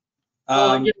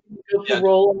 Yeah, go for yeah.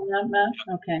 roll on that,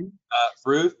 Matt. Okay.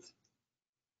 Ruth,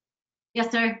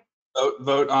 Yes, sir.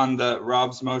 vote on the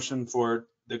Rob's motion for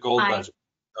the gold Aye. budget.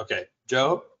 Okay,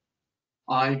 Joe,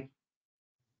 Aye,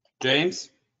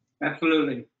 James,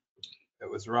 absolutely. it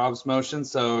was Rob's motion.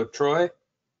 So Troy,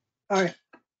 Aye.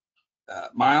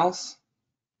 Miles,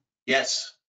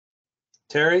 Yes.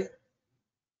 Terry,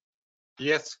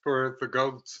 Yes, for the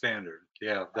gold standard.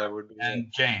 Yeah, that would be.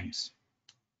 and James.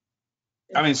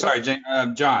 I mean, sorry,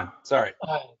 John, sorry.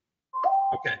 Aye.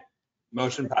 Okay,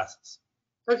 motion passes.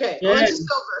 Okay, on Yay. to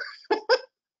silver.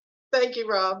 Thank you,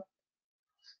 Rob.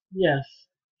 Yes.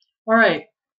 All right.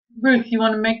 Ruth, you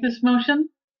want to make this motion?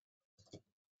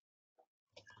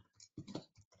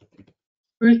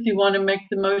 Ruth, you want to make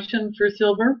the motion for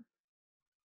silver?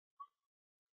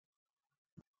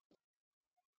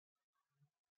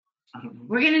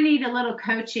 We're going to need a little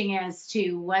coaching as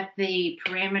to what the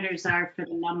parameters are for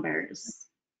the numbers.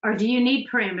 Or do you need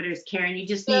parameters, Karen? You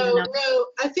just need a No, number. no,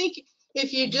 I think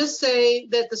if you just say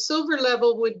that the silver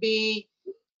level would be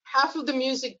half of the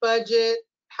music budget,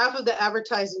 half of the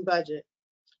advertising budget.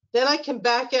 Then I can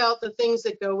back out the things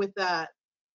that go with that.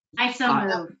 I so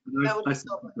move. That would be I-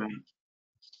 silver.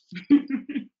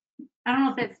 I don't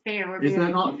know if that's fair. We're Is that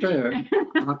doing- not fair?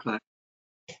 Okay.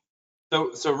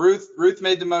 So Ruth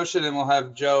made the motion and we'll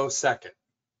have Joe second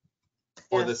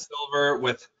for the Yes.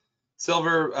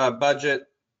 silver budget,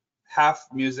 half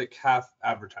music, half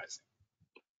advertising,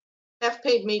 Half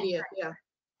paid media, yeah.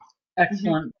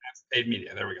 Excellent. half paid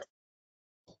media. There we go.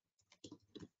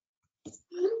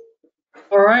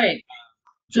 All right.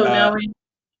 So now we,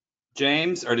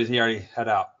 James, or did he already head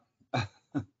out?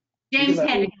 James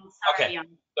had to go, sorry. Okay.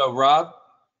 So Rob,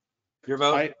 your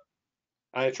vote?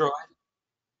 Aye. Troy?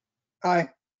 Aye.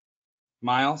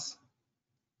 Miles?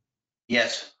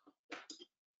 Yes.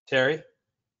 Terry?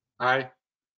 Aye.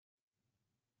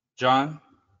 John?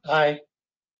 Aye.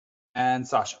 And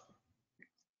Sasha?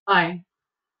 aye.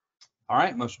 All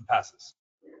right, motion passes.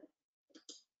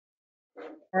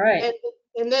 All right.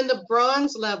 And then the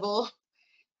bronze level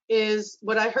is,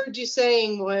 what I heard you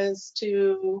saying was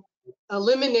to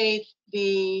eliminate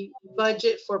the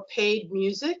budget for paid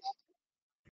music.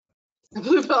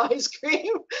 Bluebell ice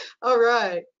cream, all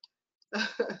right.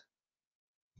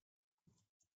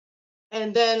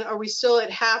 And then are we still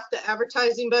at half the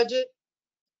advertising budget?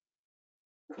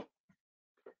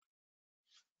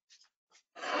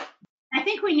 I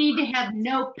think we need to have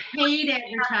no paid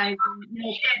advertising,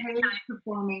 no paid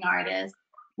performing artists,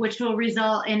 which will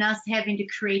result in us having to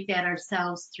create that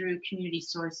ourselves through community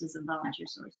sources and volunteer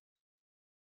sources.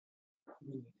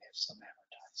 We need to have some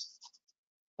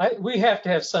advertising. We have to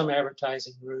have some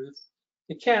advertising, Ruth.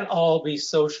 It can't all be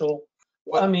social.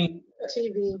 I mean,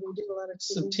 TV, we do a lot of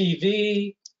some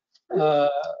TV. TV,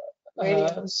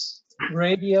 Radio.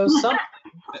 radio,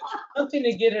 something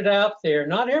to get it out there.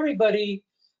 Not everybody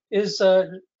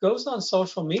goes on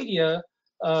social media,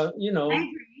 you know, I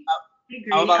agree.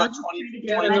 How about a I'll just try to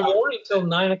do in it. the morning till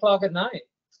 9 o'clock at night.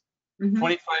 Mhm.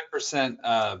 25%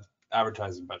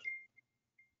 advertising budget.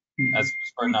 That's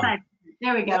for a number. 25%.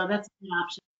 There we go. That's an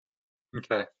option.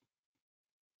 Okay.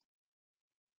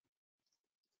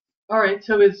 All right.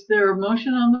 So is there a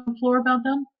motion on the floor about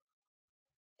that?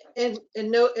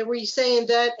 And no, were you saying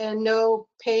that and no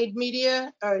paid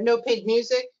media or no paid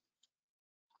music?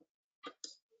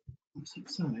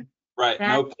 Right.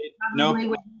 No paid, Probably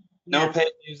would- no yeah.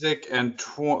 paid music, and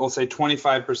we'll say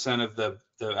 25% of the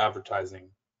advertising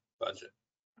budget,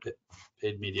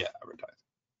 paid media advertising.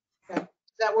 Does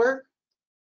that work?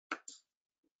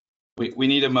 We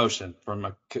need a motion from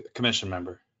a commission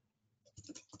member.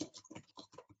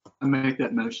 I make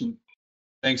that motion.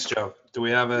 Thanks, Joe. Do we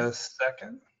have a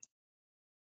second?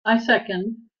 I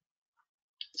second.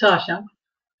 Sasha?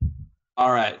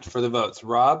 All right, for the votes,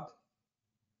 Rob?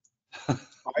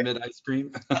 Mid ice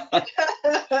cream.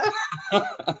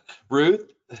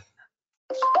 Ruth?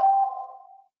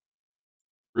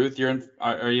 Ruth,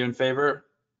 are you in favor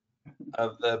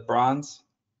of the bronze?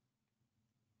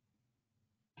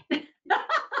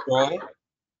 Troy?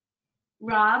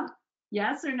 Rob,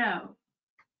 yes or no?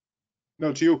 No,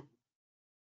 it's you.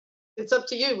 It's up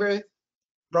to you, Ruth.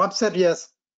 Rob said yes.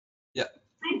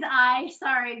 Mine's I.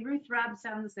 Sorry, Ruth, Rob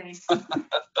sound the same.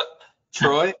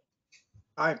 Troy?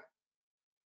 Aye.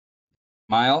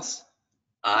 Miles?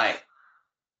 Aye.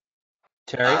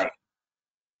 Terry? Aye.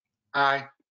 Aye.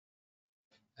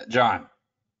 John?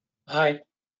 Aye.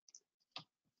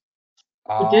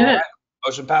 We did it. All right,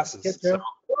 motion passes. Yes, Joe.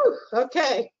 Whew,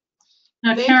 okay.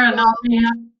 Now, Thank Karen,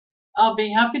 you. I'll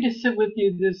be happy to sit with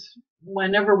you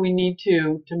whenever we need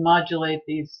to modulate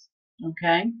these.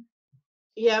 Okay.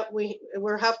 Yeah,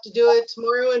 we'll have to do it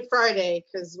tomorrow and Friday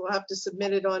because we'll have to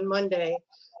submit it on Monday.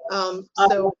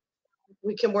 So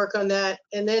we can work on that.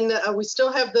 And then we still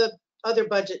have the other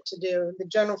budget to do, the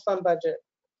general fund budget.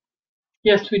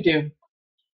 Yes, we do.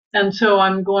 And so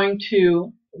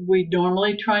we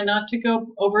normally try not to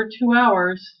go over 2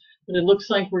 hours, but it looks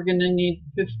like we're going to need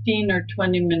 15 or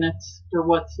 20 minutes for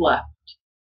what's left.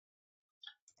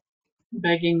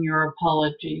 Begging your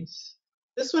apologies.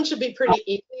 This one should be pretty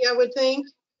easy, I would think.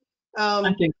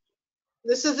 I think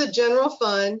This is a general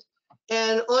fund.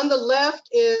 And on the left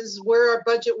is where our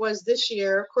budget was this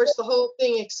year. Of course, the whole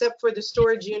thing except for the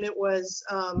storage unit was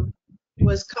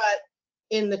cut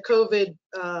in the COVID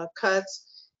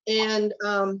cuts. And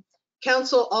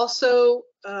council also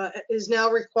is now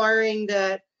requiring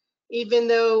that even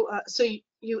though, so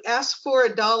you ask for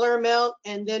a dollar amount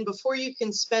and then before you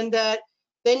can spend that,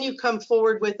 then you come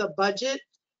forward with a budget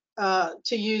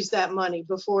to use that money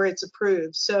before it's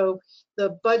approved. So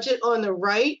the budget on the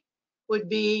right would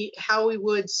be how we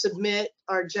would submit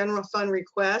our general fund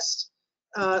request.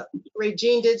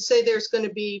 Regine did say there's going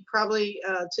to be probably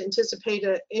to anticipate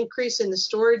an increase in the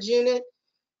storage unit.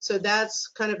 So that's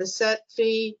kind of a set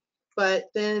fee, but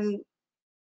then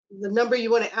the number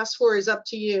you want to ask for is up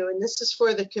to you. And this is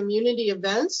for the community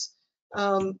events.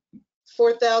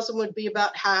 4,000 would be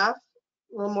about half,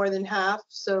 a little more than half.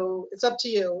 So it's up to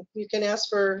you. You can ask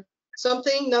for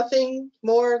something, nothing,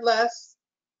 more, less.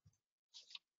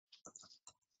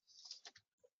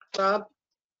 Rob?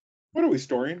 What are we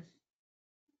storing?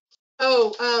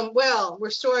 Oh, well, we're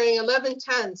storing 11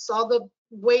 tents, all the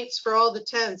weights for all the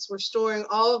tents. We're storing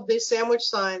all of the sandwich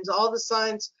signs, all the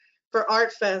signs for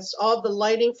Art Fest, all the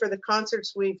lighting for the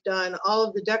concerts we've done, all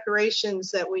of the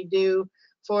decorations that we do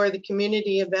for the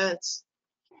community events.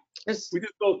 We just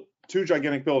built 2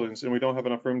 gigantic buildings and we don't have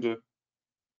enough room to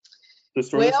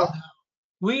store this Well, stuff?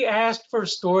 We asked for a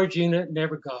storage unit,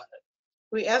 never got it.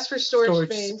 we asked for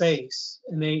storage Space,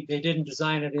 and they didn't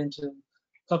design it into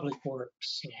public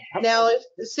works. Now, if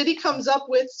the city comes up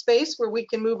with space where we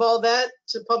can move all that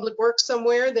to public works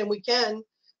somewhere, then we can.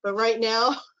 But right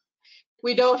now,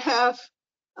 we don't have,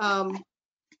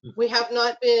 we have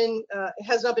not been, it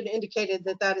has not been indicated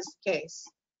that that is the case.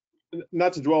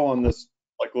 Not to dwell on this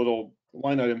like little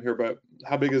line item here, but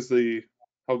how big is the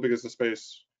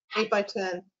space? 8 by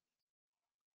 10.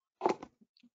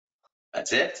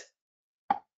 That's it?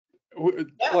 Yeah.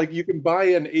 Like you can buy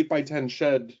an 8 by 10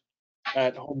 shed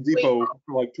at Home Depot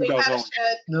for like We had a $2,000.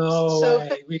 shed. No So-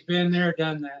 way. We've been there,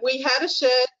 done that. We had a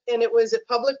shed and it was at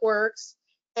Public Works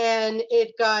and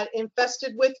it got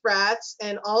infested with rats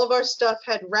and all of our stuff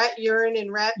had rat urine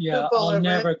and rat Yeah, poop all I'll over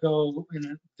never go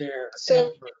in there.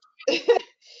 So- ever.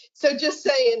 So just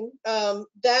saying,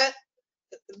 that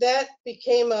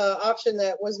became an option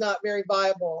that was not very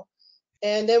viable.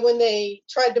 And then when they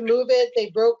tried to move it, they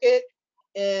broke it.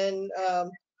 And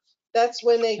that's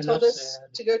when they told Enough us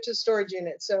said. to go to a storage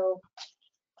unit. So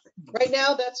right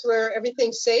now, that's where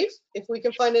everything's safe. If we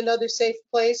can find another safe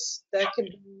place, that could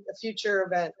be a future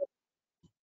event.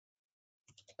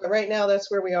 But right now,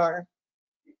 that's where we are.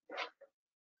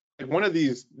 Like one of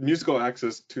these musical acts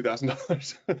is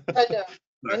 $2,000. I know,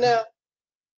 I know.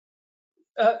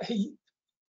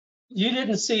 You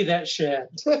didn't see that shed.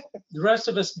 The rest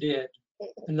of us did.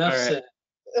 Enough All right. said.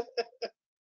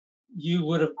 You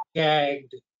would have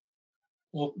gagged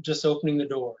just opening the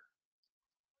door.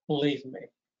 Believe me.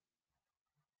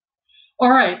 All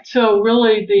right, so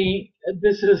really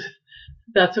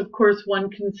that's of course one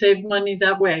can save money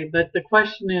that way, but the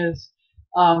question is,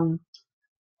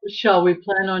 shall we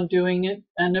plan on doing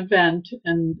an event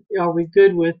and are we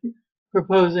good with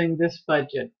proposing this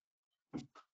budget?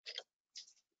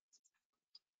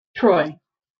 Troy?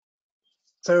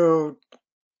 So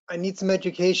I need some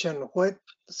education.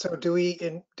 So do we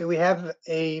have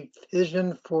a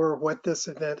vision for what this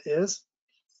event is?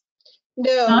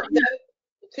 No, Not that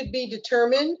could be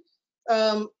determined.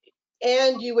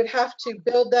 And you would have to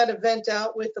build that event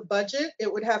out with a budget.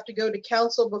 It would have to go to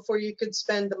council before you could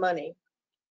spend the money.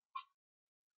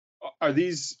 Are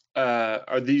these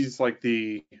like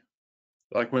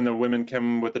when the women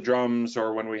come with the drums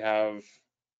or when we have,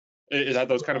 is that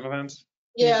those kind of events?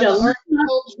 Yeah, Yeah, the let's art not-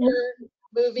 culture,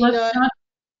 movie Let's night, not,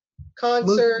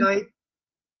 concert.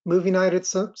 Movie night at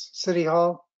City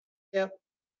Hall?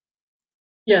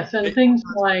 yes, and things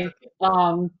like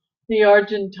the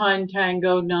Argentine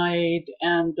tango night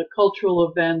and the cultural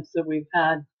events that we've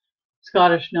had,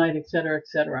 Scottish night, et cetera, et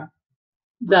cetera.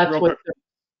 That's Real what quick. they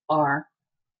are.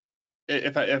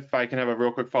 If I can have a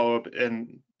real quick follow up,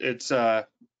 and it's I'm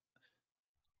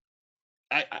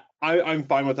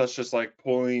fine with us just like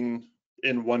pulling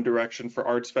in one direction for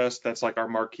Arts Fest. That's like our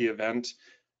marquee event.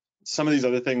 Some of these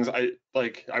other things I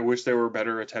wish they were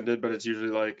better attended, but it's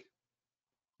usually like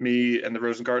me and the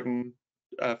Rosengarten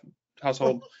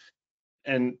household,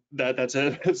 and that's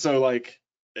it. So like,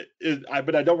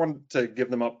 but I don't want to give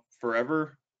them up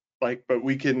forever. Like, but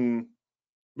we can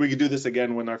do this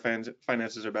again when our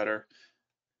finances are better.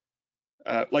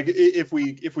 Like if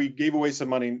we gave away some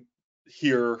money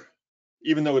here,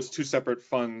 even though it's 2 separate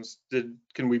funds,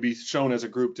 can we be shown as a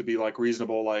group to be like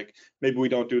reasonable? Like maybe we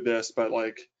don't do this, but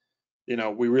like, you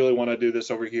know, we really want to do this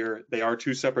over here. They are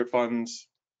 2 separate funds.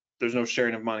 There's no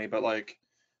sharing of money, but like,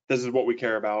 this is what we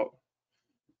care about.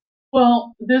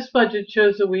 Well, this budget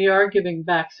shows that we are giving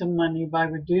back some money by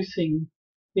reducing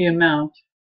the amount.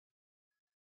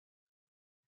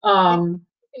 You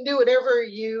can do whatever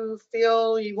you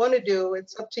feel you want to do.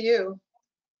 It's up to you.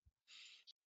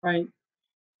 Right.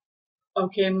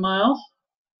 Okay, Miles?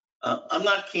 I'm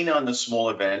not keen on the small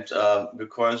event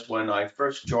because when I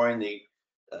first joined the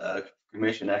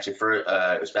commission, actually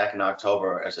it was back in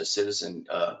October as a citizen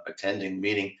attending the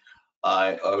meeting.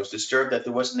 I was disturbed that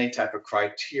there wasn't any type of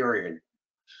criterion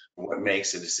for what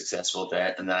makes it a successful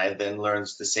event. And then I learned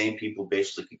the same people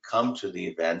basically could come to the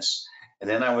events. And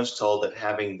then I was told that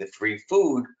having the free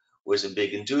food was a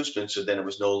big inducement. So then it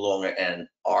was no longer an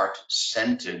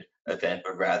art-centered event,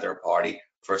 but rather a party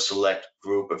for a select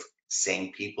group of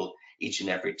same people each and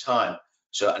every time.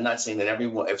 So I'm not saying that every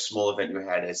small event you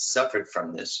had has suffered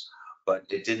from this, but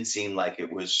it didn't seem like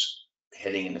it was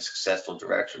heading in a successful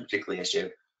direction, particularly as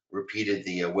you repeated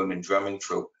the women drumming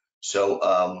troupe. So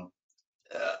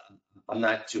I'm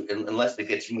not too, unless it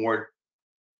gets more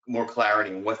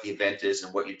clarity on what the event is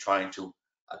and what you're trying to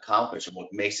accomplish and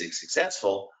what makes it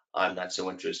successful, I'm not so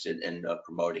interested in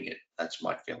promoting it. That's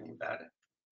my feeling about it.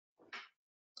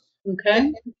 Okay.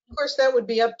 Of course, that would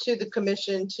be up to the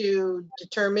commission to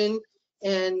determine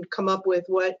and come up with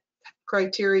what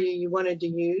criteria you wanted to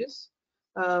use.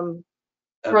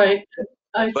 Right.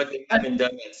 But they haven't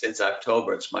done it since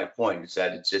October. It's my point. Is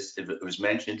that it was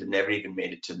mentioned and never even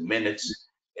made it to the minutes.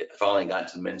 It finally got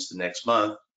to the minutes the next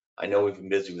month. I know we've been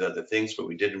busy with other things, but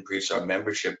we did increase our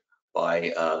membership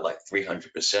by like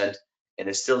 300%, and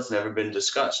it still has never been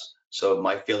discussed. So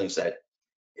my feeling is that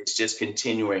it's just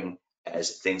continuing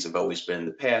as things have always been in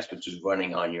the past, which is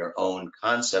running on your own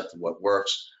concept of what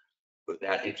works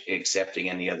without accepting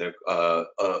any other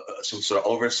some sort of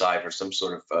oversight or some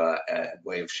sort of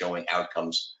way of showing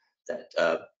outcomes that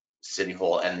City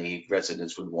Hall and the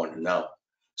residents would want to know.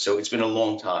 So it's been a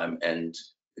long time, and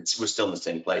we're still in the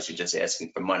same place. You're just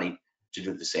asking for money to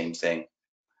do the same thing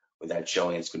without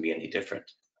showing it's going to be any different.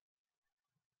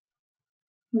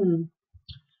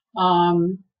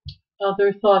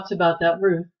 Other thoughts about that,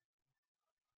 Ruth?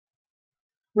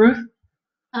 Ruth?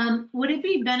 Would it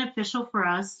be beneficial for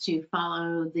us to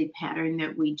follow the pattern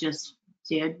that we just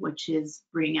did, which is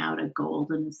bring out a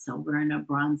gold and a silver and a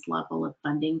bronze level of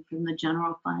funding from the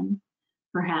general fund?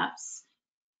 Perhaps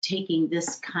taking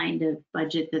this kind of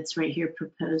budget that's right here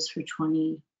proposed for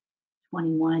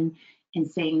 2021 and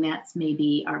saying that's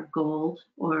maybe our gold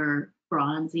or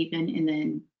bronze even, and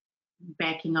then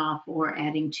backing off or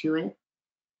adding to it?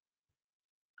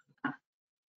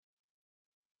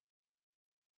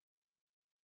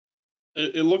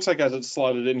 It looks like as it's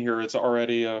slotted in here, it's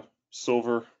already a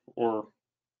silver or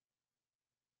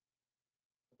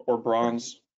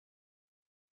bronze.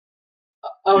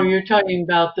 Oh, you're talking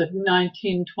about the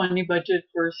 1920 budget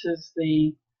versus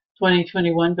the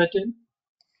 2021 budget?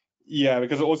 Yeah,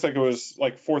 because it looks like it was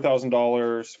like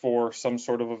 $4,000 for some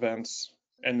sort of events,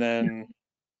 and then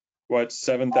what,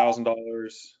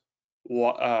 $7,000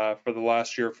 for the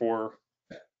last year for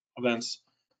events.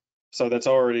 So that's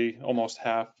already almost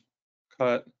half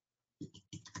cut.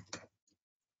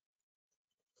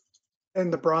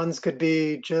 And the bronze could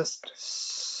be just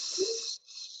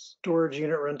storage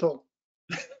unit rental.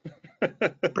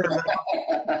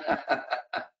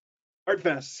 Art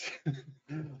Fest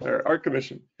or Art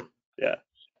Commission. Yeah.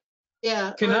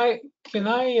 Yeah. Can I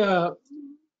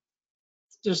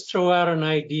just throw out an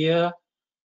idea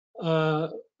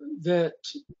that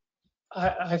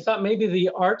I thought maybe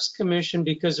the Arts Commission,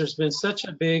 because there's been such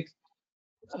a big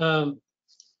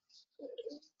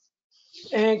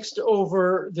angst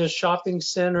over the shopping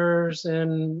centers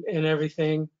and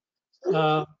everything,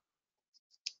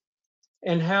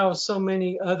 and how so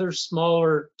many other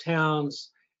smaller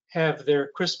towns have their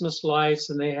Christmas lights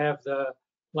and they have the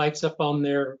lights up on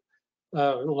their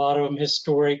a lot of them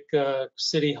historic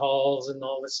city halls and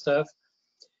all this stuff,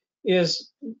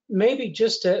 is maybe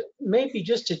just to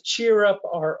cheer up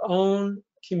our own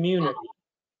community,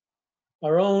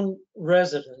 our own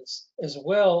residents, as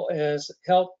well as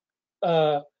help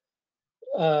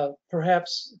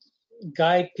perhaps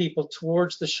guide people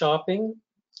towards the shopping,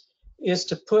 is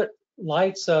to put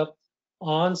lights up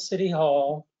on City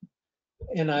Hall.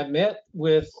 And I met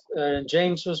with,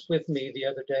 James was with me the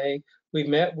other day. We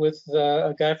met with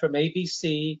a guy from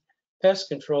ABC Pest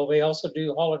Control. They also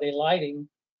do holiday lighting.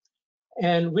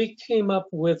 And we came up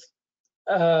with,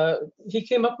 he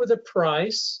came up with a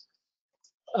price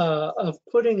of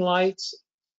putting lights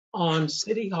on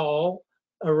City Hall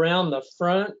around the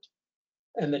front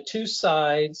and the two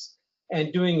sides,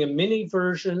 and doing a mini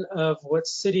version of what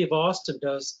City of Austin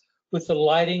does with the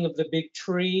lighting of the big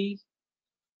tree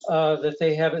that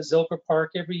they have at Zilker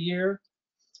Park every year.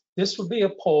 This would be a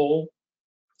pole.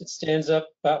 It stands up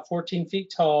about 14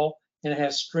 feet tall and it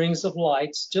has strings of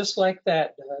lights just like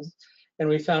that does. And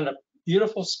we found a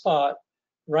beautiful spot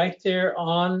right there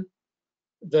on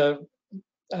the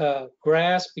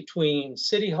grass between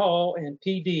City Hall and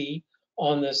PD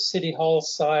on the City Hall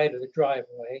side of the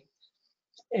driveway.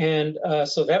 And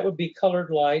so that would be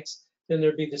colored lights. Then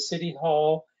there'd be the city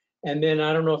hall. And then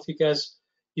I don't know if you guys,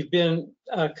 you've been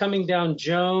coming down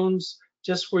Jones,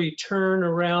 just where you turn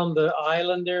around the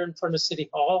island there in front of City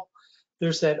Hall.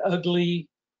 There's that ugly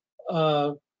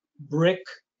brick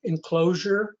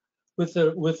enclosure with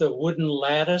a wooden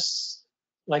lattice,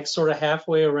 like sort of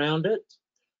halfway around it,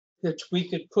 that we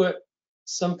could put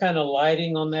some kind of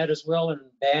lighting on that as well, and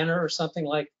banner or something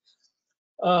like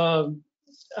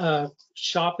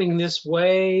shopping this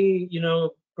way, you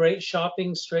know, great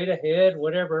shopping straight ahead,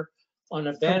 whatever, on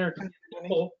a banner to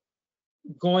people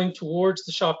going towards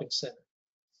the shopping center.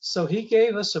 So he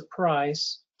gave us a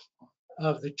price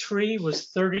of, the tree was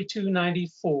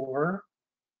 $32.94.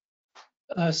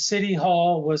 City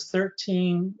Hall was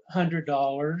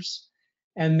 $1,300.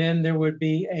 And then there would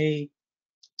be a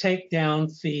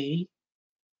takedown fee.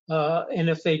 And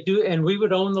if they do, and we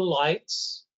would own the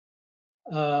lights.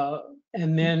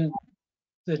 And then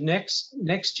the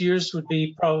next year's would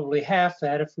be probably half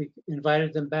that if we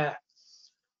invited them back.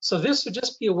 So this would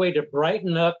just be a way to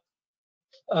brighten up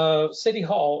City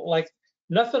Hall, like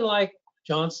nothing like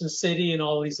Johnson City and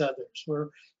all these others, where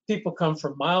people come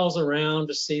from miles around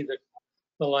to see the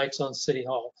lights on City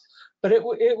Hall. But it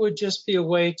would just be a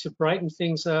way to brighten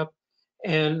things up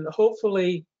and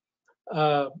hopefully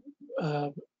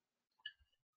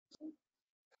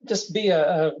just be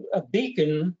a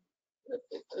beacon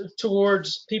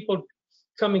towards people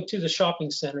coming to the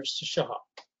shopping centers to shop.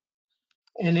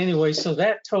 And anyway, so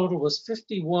that total was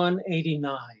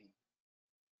 $51.89.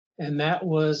 And that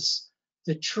was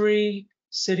the tree,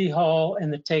 City Hall,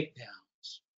 and the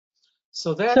takedowns.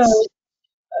 So that's...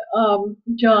 So,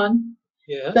 John,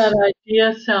 yes. that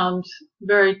idea sounds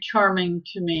very charming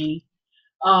to me.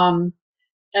 And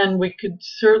we could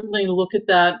certainly look at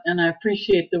that, and I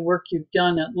appreciate the work you've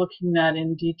done at looking at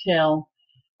in detail.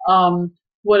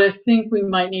 What I think we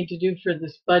might need to do for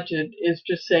this budget is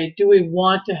just say, do we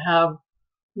want to have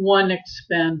one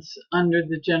expense under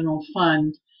the general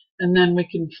fund, and then we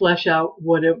can flesh out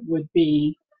what it would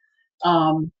be,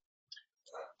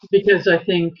 because I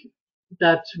think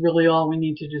that's really all we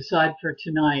need to decide for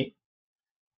tonight.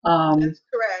 That's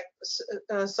correct,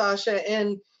 Sasha,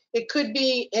 and it could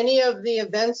be any of the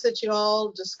events that you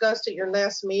all discussed at your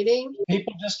last meeting.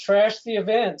 People just trash the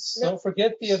events. No. Don't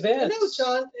forget the events. No,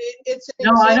 John, it's an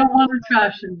No, I don't example. want to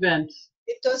trash events.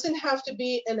 It doesn't have to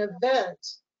be an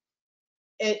event.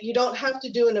 You don't have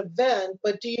to do an event,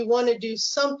 but do you want to do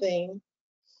something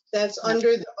that's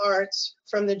under the arts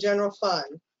from the general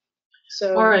fund?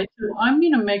 So, All right, so I'm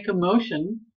going to make a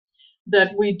motion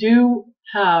that we do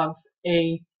have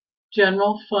a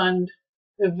general fund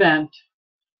event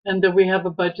and that we have a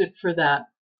budget for that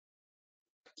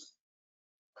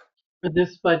for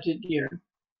this budget year.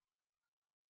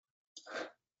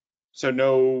 So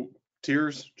no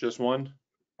tiers, just one?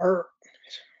 Or,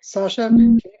 Sasha,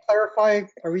 can you clarify,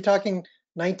 are we talking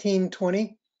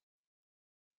 1920?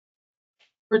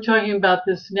 We're talking about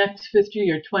this next fiscal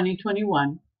year,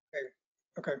 2021.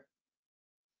 Okay.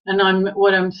 And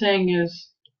what I'm saying is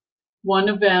one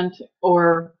event,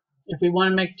 or if we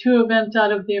want to make two events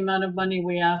out of the amount of money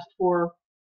we asked for.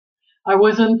 I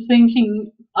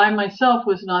myself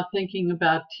was not thinking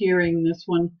about tiering this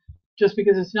one just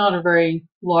because it's not a very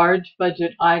large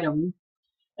budget item.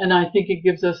 And I think it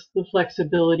gives us the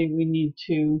flexibility we need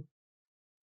to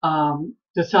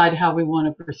decide how we want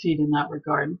to proceed in that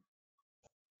regard.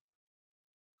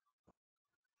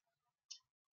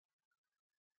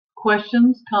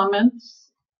 Questions, comments?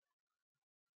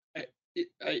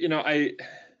 We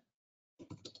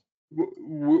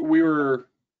were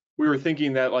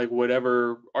thinking that like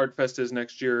whatever Art Fest is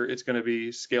next year, it's going to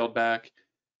be scaled back.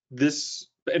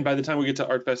 And by the time we get to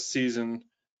Art Fest season,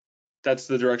 that's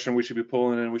the direction we should be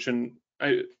pulling, and we shouldn't.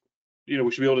 We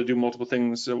should be able to do multiple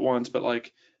things at once, but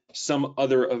like some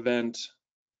other event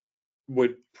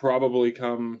would probably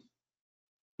come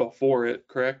before it,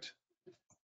 correct?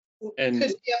 And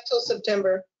could be up till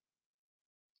September,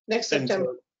 next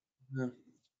September.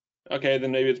 Okay,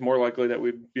 then maybe it's more likely that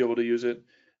we'd be able to use it.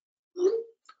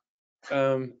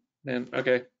 And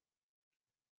okay.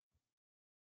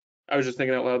 I was just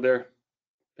thinking out loud there.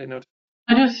 Take note.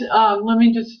 Let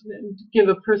me just give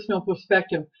a personal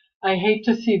perspective. I hate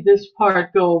to see this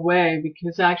part go away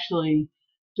because actually,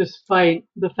 despite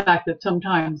the fact that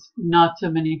sometimes not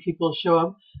so many people show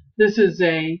up, this is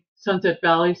a Sunset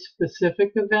Valley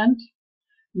specific event,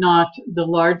 not the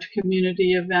large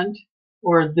community event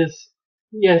or this.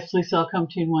 Yes, Lisa, I'll come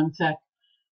to you in one sec.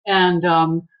 And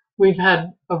we've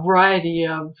had a variety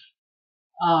of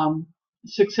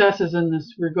successes in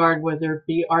this regard, whether it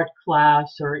be art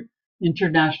class or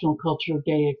International Cultural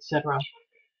Day, etc.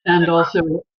 And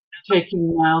also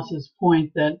taking Miles's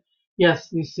point that, yes,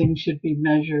 these things should be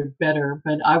measured better,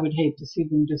 but I would hate to see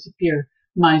them disappear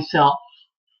myself.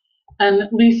 And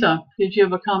Lisa, did you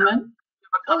have a comment?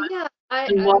 Oh yeah,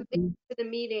 And I'm late welcome. to the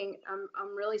meeting.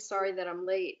 I'm really sorry that I'm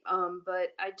late. But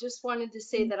I just wanted to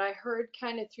say that I heard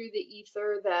kind of through the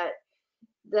ether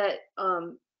that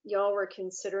y'all were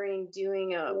considering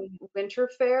doing a winter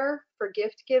fair for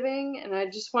gift giving, and I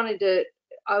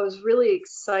was really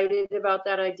excited about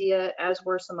that idea, as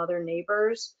were some other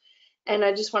neighbors. And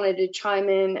I just wanted to chime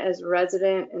in as a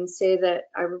resident and say that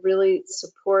I really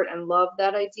support and love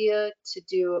that idea to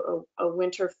do a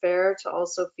winter fair to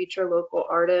also feature local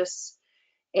artists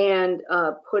and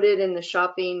put it in the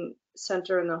shopping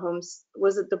center in the homes.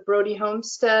 Was it the Brody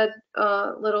Homestead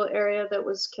little area that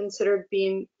was considered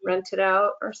being rented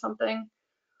out or something?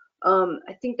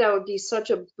 I think that would be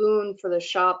such a boon for the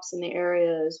shops in the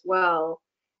area as well.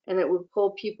 And it would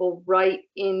pull people right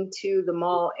into the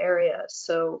mall area.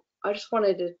 So I just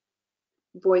wanted to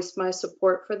voice my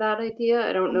support for that idea.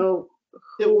 I don't know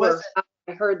who or how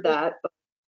I heard that, but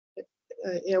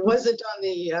It wasn't on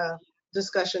the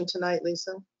discussion tonight,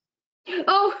 Lisa.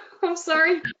 oh, I'm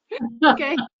sorry.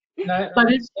 Okay.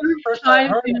 But it's First I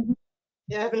heard it.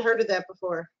 Yeah, I haven't heard of that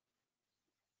before.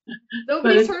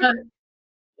 Nobody's heard.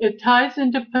 It ties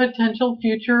into potential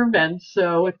future events,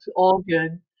 so it's all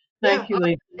good. Thank you,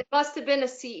 Lisa. It must have been a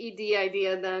CED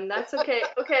idea then. That's okay.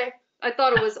 Okay. I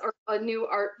thought it was a new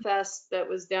art fest that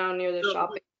was down near the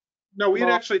shopping. No, we had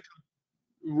mall. actually,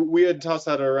 we had tossed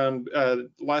that around.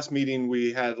 Last meeting,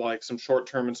 we had like some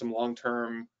short-term and some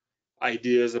long-term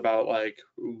ideas about like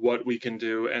what we can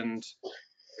do. And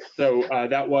so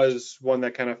that was one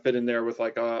that kind of fit in there with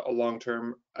like a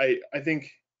long-term. I think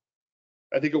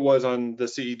it was on the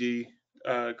CED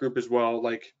group as well.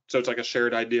 Like, so it's like a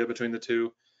shared idea between the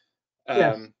two.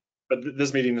 Yes. But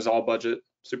this meeting is all budget,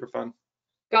 super fun.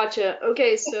 Gotcha.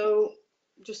 Okay, so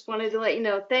just wanted to let you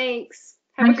know. Thanks.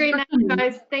 Have a great night,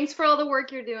 guys. Thanks for all the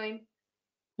work you're doing.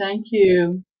 Thank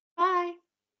you. Bye.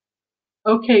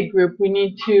 Okay, group, we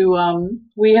need to,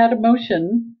 we had a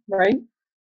motion, right?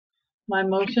 My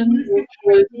motion, which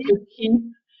was to keep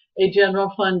a general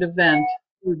fund event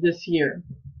for this year.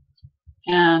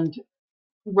 And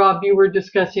Rob, you were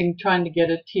discussing trying to get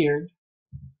it tiered.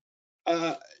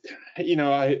 You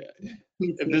know, I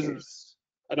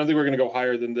don't think we're going to go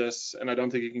higher than this, and I don't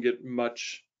think you can get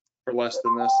much for less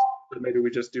than this. But maybe we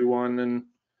just do one, and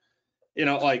you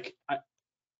know, like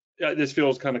this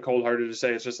feels kind of cold-hearted to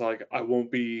say. It's just like I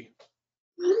won't be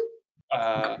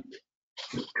like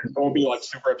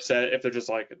super upset if they're just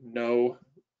like no.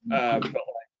 But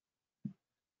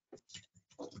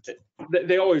like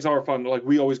they always are fun. Like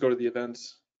we always go to the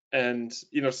events, and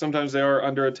you know sometimes they are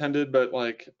underattended, but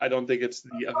like I don't think it's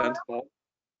the event's fault.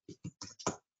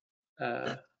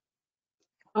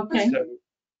 Okay. So,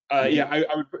 yeah,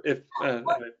 I would if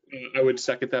I would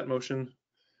second that motion.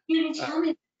 You didn't tell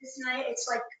me this night. It's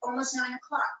like almost 9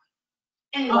 o'clock.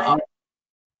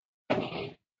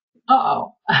 Anyway.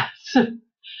 Uh-oh.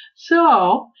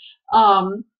 So,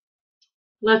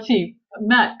 let's see.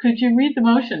 Matt, could you read the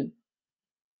motion?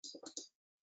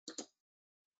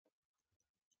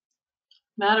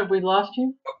 Matt, have we lost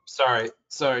you? Sorry.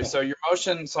 So your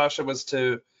motion, Sasha, was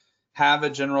to have a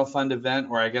general fund event,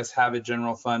 or I guess have a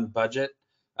general fund budget.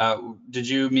 Did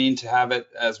you mean to have it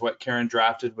as what Karen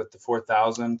drafted with the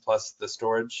 4,000 plus the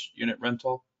storage unit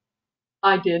rental?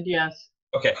 I did, yes.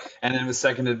 Okay, and it was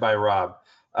seconded by Rob.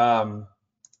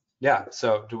 Yeah,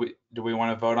 so do we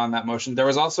want to vote on that motion? There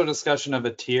was also discussion of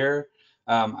a tier.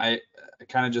 I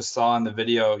kind of just saw in the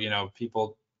video, you know,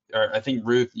 people, or I think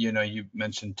Ruth, you know, you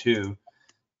mentioned too.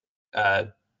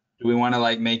 Do we want to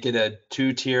like make it a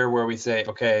 2-tier where we say,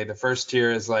 okay, the first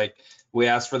tier is like we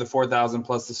ask for the 4,000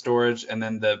 plus the storage, and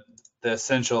then the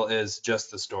essential is just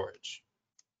the storage.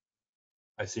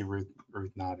 I see Ruth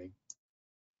nodding.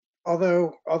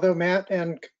 Although Matt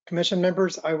and commission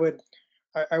members, I would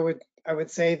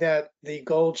say that the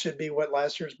gold should be what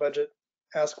last year's budget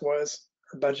was,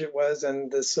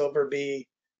 and the silver be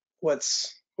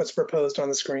what's proposed on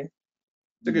the screen.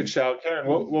 It's a good shout, Karen.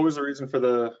 What was the reason for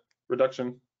the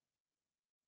reduction?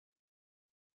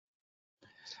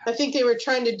 I think they were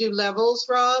trying to do levels,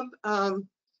 Rob. And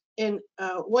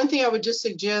one thing I would just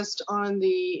suggest on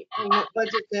the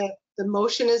budget that the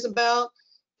motion is about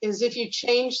is if you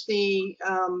change the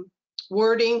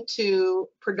wording to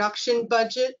production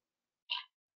budget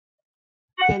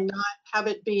and not have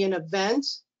it be an event,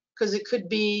 because it could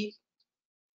be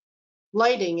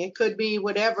lighting, it could be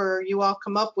whatever you all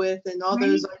come up with, and all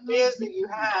those ideas that you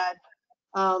had,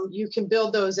 you can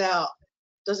build those out.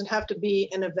 Doesn't have to be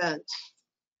an event.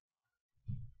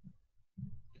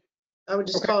 I would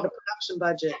just call it a production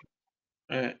budget.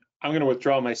 I'm going to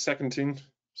withdraw my seconding.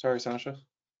 Sorry, Sasha.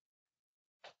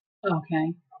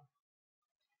 Okay.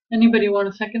 Anybody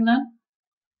want to second that?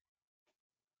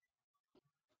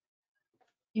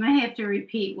 You might have to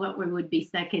repeat what we would be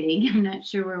seconding. I'm not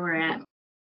sure where we're at.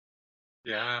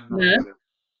 Yeah. Yeah.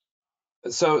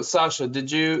 So Sasha, do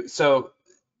you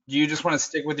just want to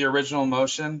stick with your original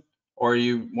motion, or are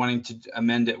you wanting to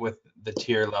amend it with the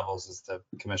tier levels as the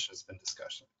commission has been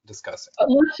discussing?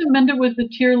 Let's amend it with the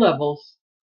tier levels.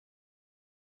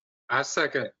 I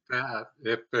second that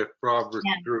if Rob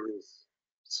withdrew his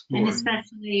And support.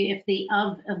 especially if the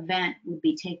of event would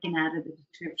be taken out of the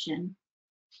description.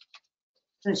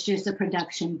 So it's just a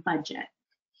production budget.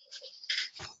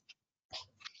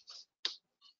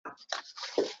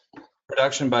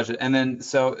 Production budget. And then,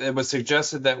 so it was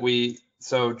suggested that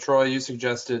so Troy, you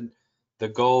suggested the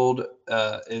gold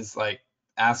is like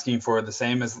asking for the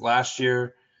same as last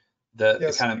year. The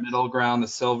Yes. kind of middle ground, the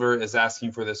silver is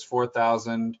asking for this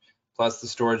 4,000 plus the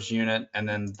storage unit. And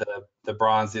then the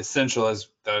bronze, the essential is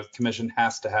the commission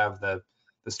has to have the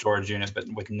storage unit, but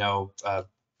with no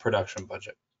production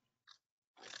budget.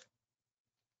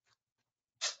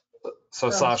 So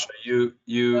Sasha,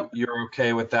 you're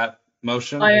okay with that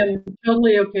motion? I am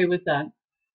totally okay with that.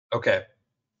 Okay.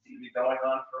 Be going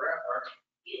on forever.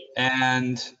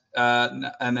 And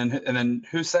then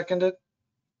who seconded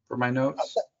for my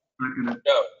notes?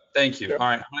 Oh, thank you. Sure. All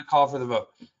right, I'm gonna call for the vote.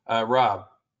 Rob,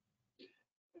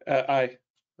 Aye.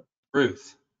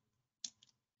 Ruth,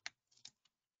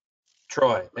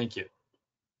 Troy, thank you.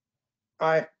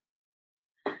 Aye.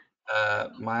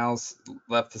 Miles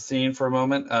left the scene for a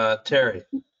moment. Terry,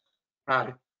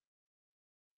 Aye.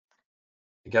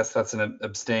 I guess that's an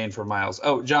abstain for Miles.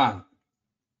 Oh, John,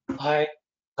 Aye.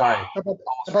 sorry. How about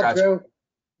forgot you. Joe?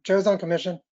 Joe's on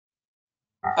commission.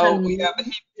 Oh, yeah, but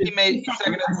he made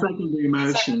Second the seconded the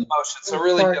motion. motion, so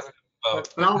really Sorry. doesn't vote.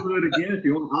 But I'll do it again if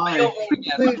you want. He'll Aye. vote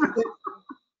again. Please,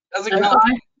 Doesn't And count.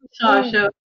 I,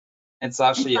 Sasha, And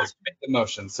Sasha, yes, make the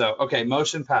motion. So, okay,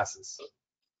 motion passes.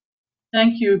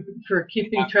 thank you for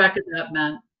keeping track of that,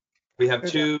 Matt. We have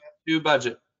Good two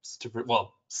budgets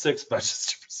well, 6 budgets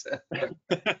to present.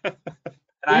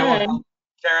 And Yay.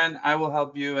 Karen, I will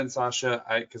help you and Sasha,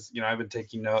 because I've been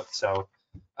taking notes, so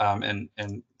and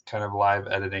kind of live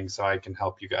editing, so I can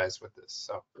help you guys with this.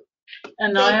 So,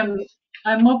 And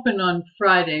I'm open on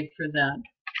Friday for that.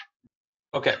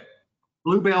 okay,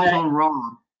 Bluebell's on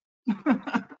Rob.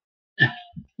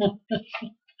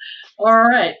 All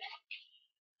right.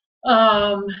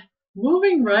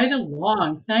 Moving right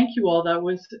along. Thank you all. That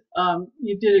was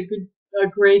you did a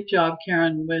great job,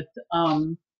 Karen, with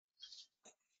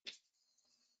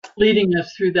leading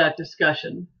us through that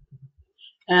discussion.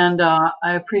 And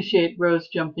I appreciate Rose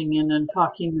jumping in and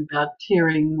talking about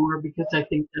tiering more, because I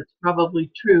think that's probably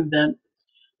true that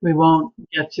we won't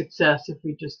get success if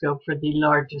we just go for the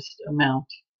largest amount.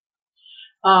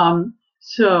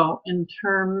 So in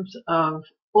terms of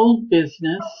old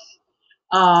business,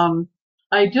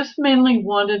 I just mainly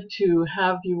wanted to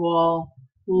have you all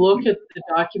look at the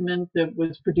document that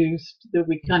was produced, that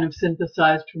we kind of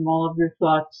synthesized from all of your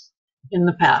thoughts in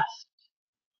the past.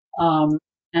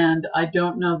 And I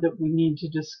don't know that we need to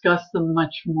discuss them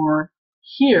much more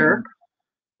here,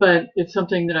 but it's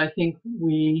something that I think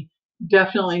we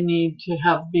definitely need to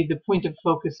have be the point of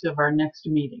focus of our next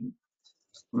meeting.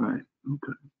 Right,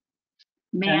 okay.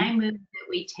 May Okay. I move that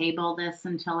we table this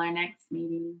until our next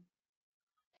meeting?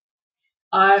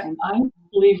 I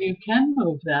believe you can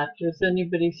move that. Does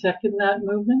anybody second that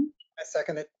movement? I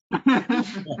second it.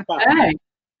 Hey,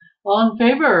 all in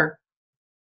favor?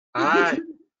 Aye.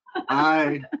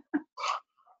 Aye.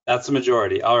 that's the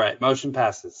majority. All right, motion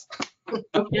passes.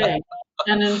 Okay.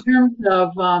 And in terms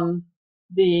of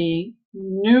the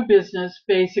new business,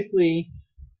 basically,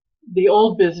 the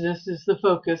old business is the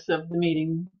focus of the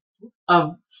meeting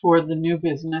for the new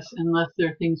business, unless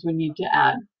there are things we need to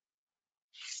add.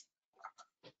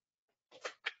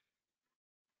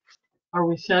 Are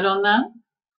we set on that?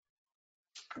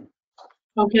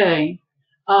 Okay.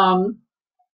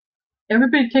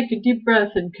 Everybody take a deep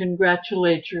breath and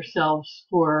congratulate yourselves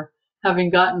for having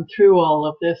gotten through all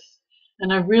of this.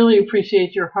 And I really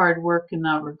appreciate your hard work in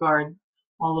that regard,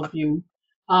 all of you.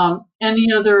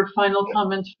 Any other final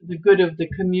comments for the good of the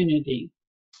community?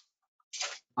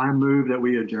 I move that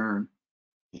we adjourn.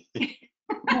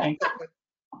 Okay.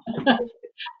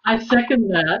 I second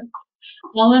that.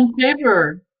 All in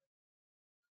favor?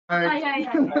 Aye.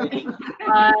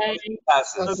 Aye.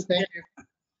 Passes. Thank you.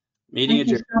 Meeting Thank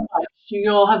you adjourned. so much.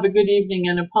 You all have a good evening,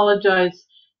 and apologize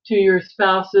to your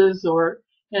spouses or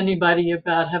anybody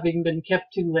about having been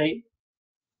kept too late.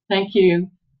 Thank you.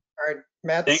 All right,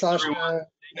 Matt, Thanks, Sasha. everyone.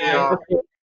 Ann,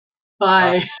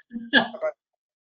 Bye. bye-bye.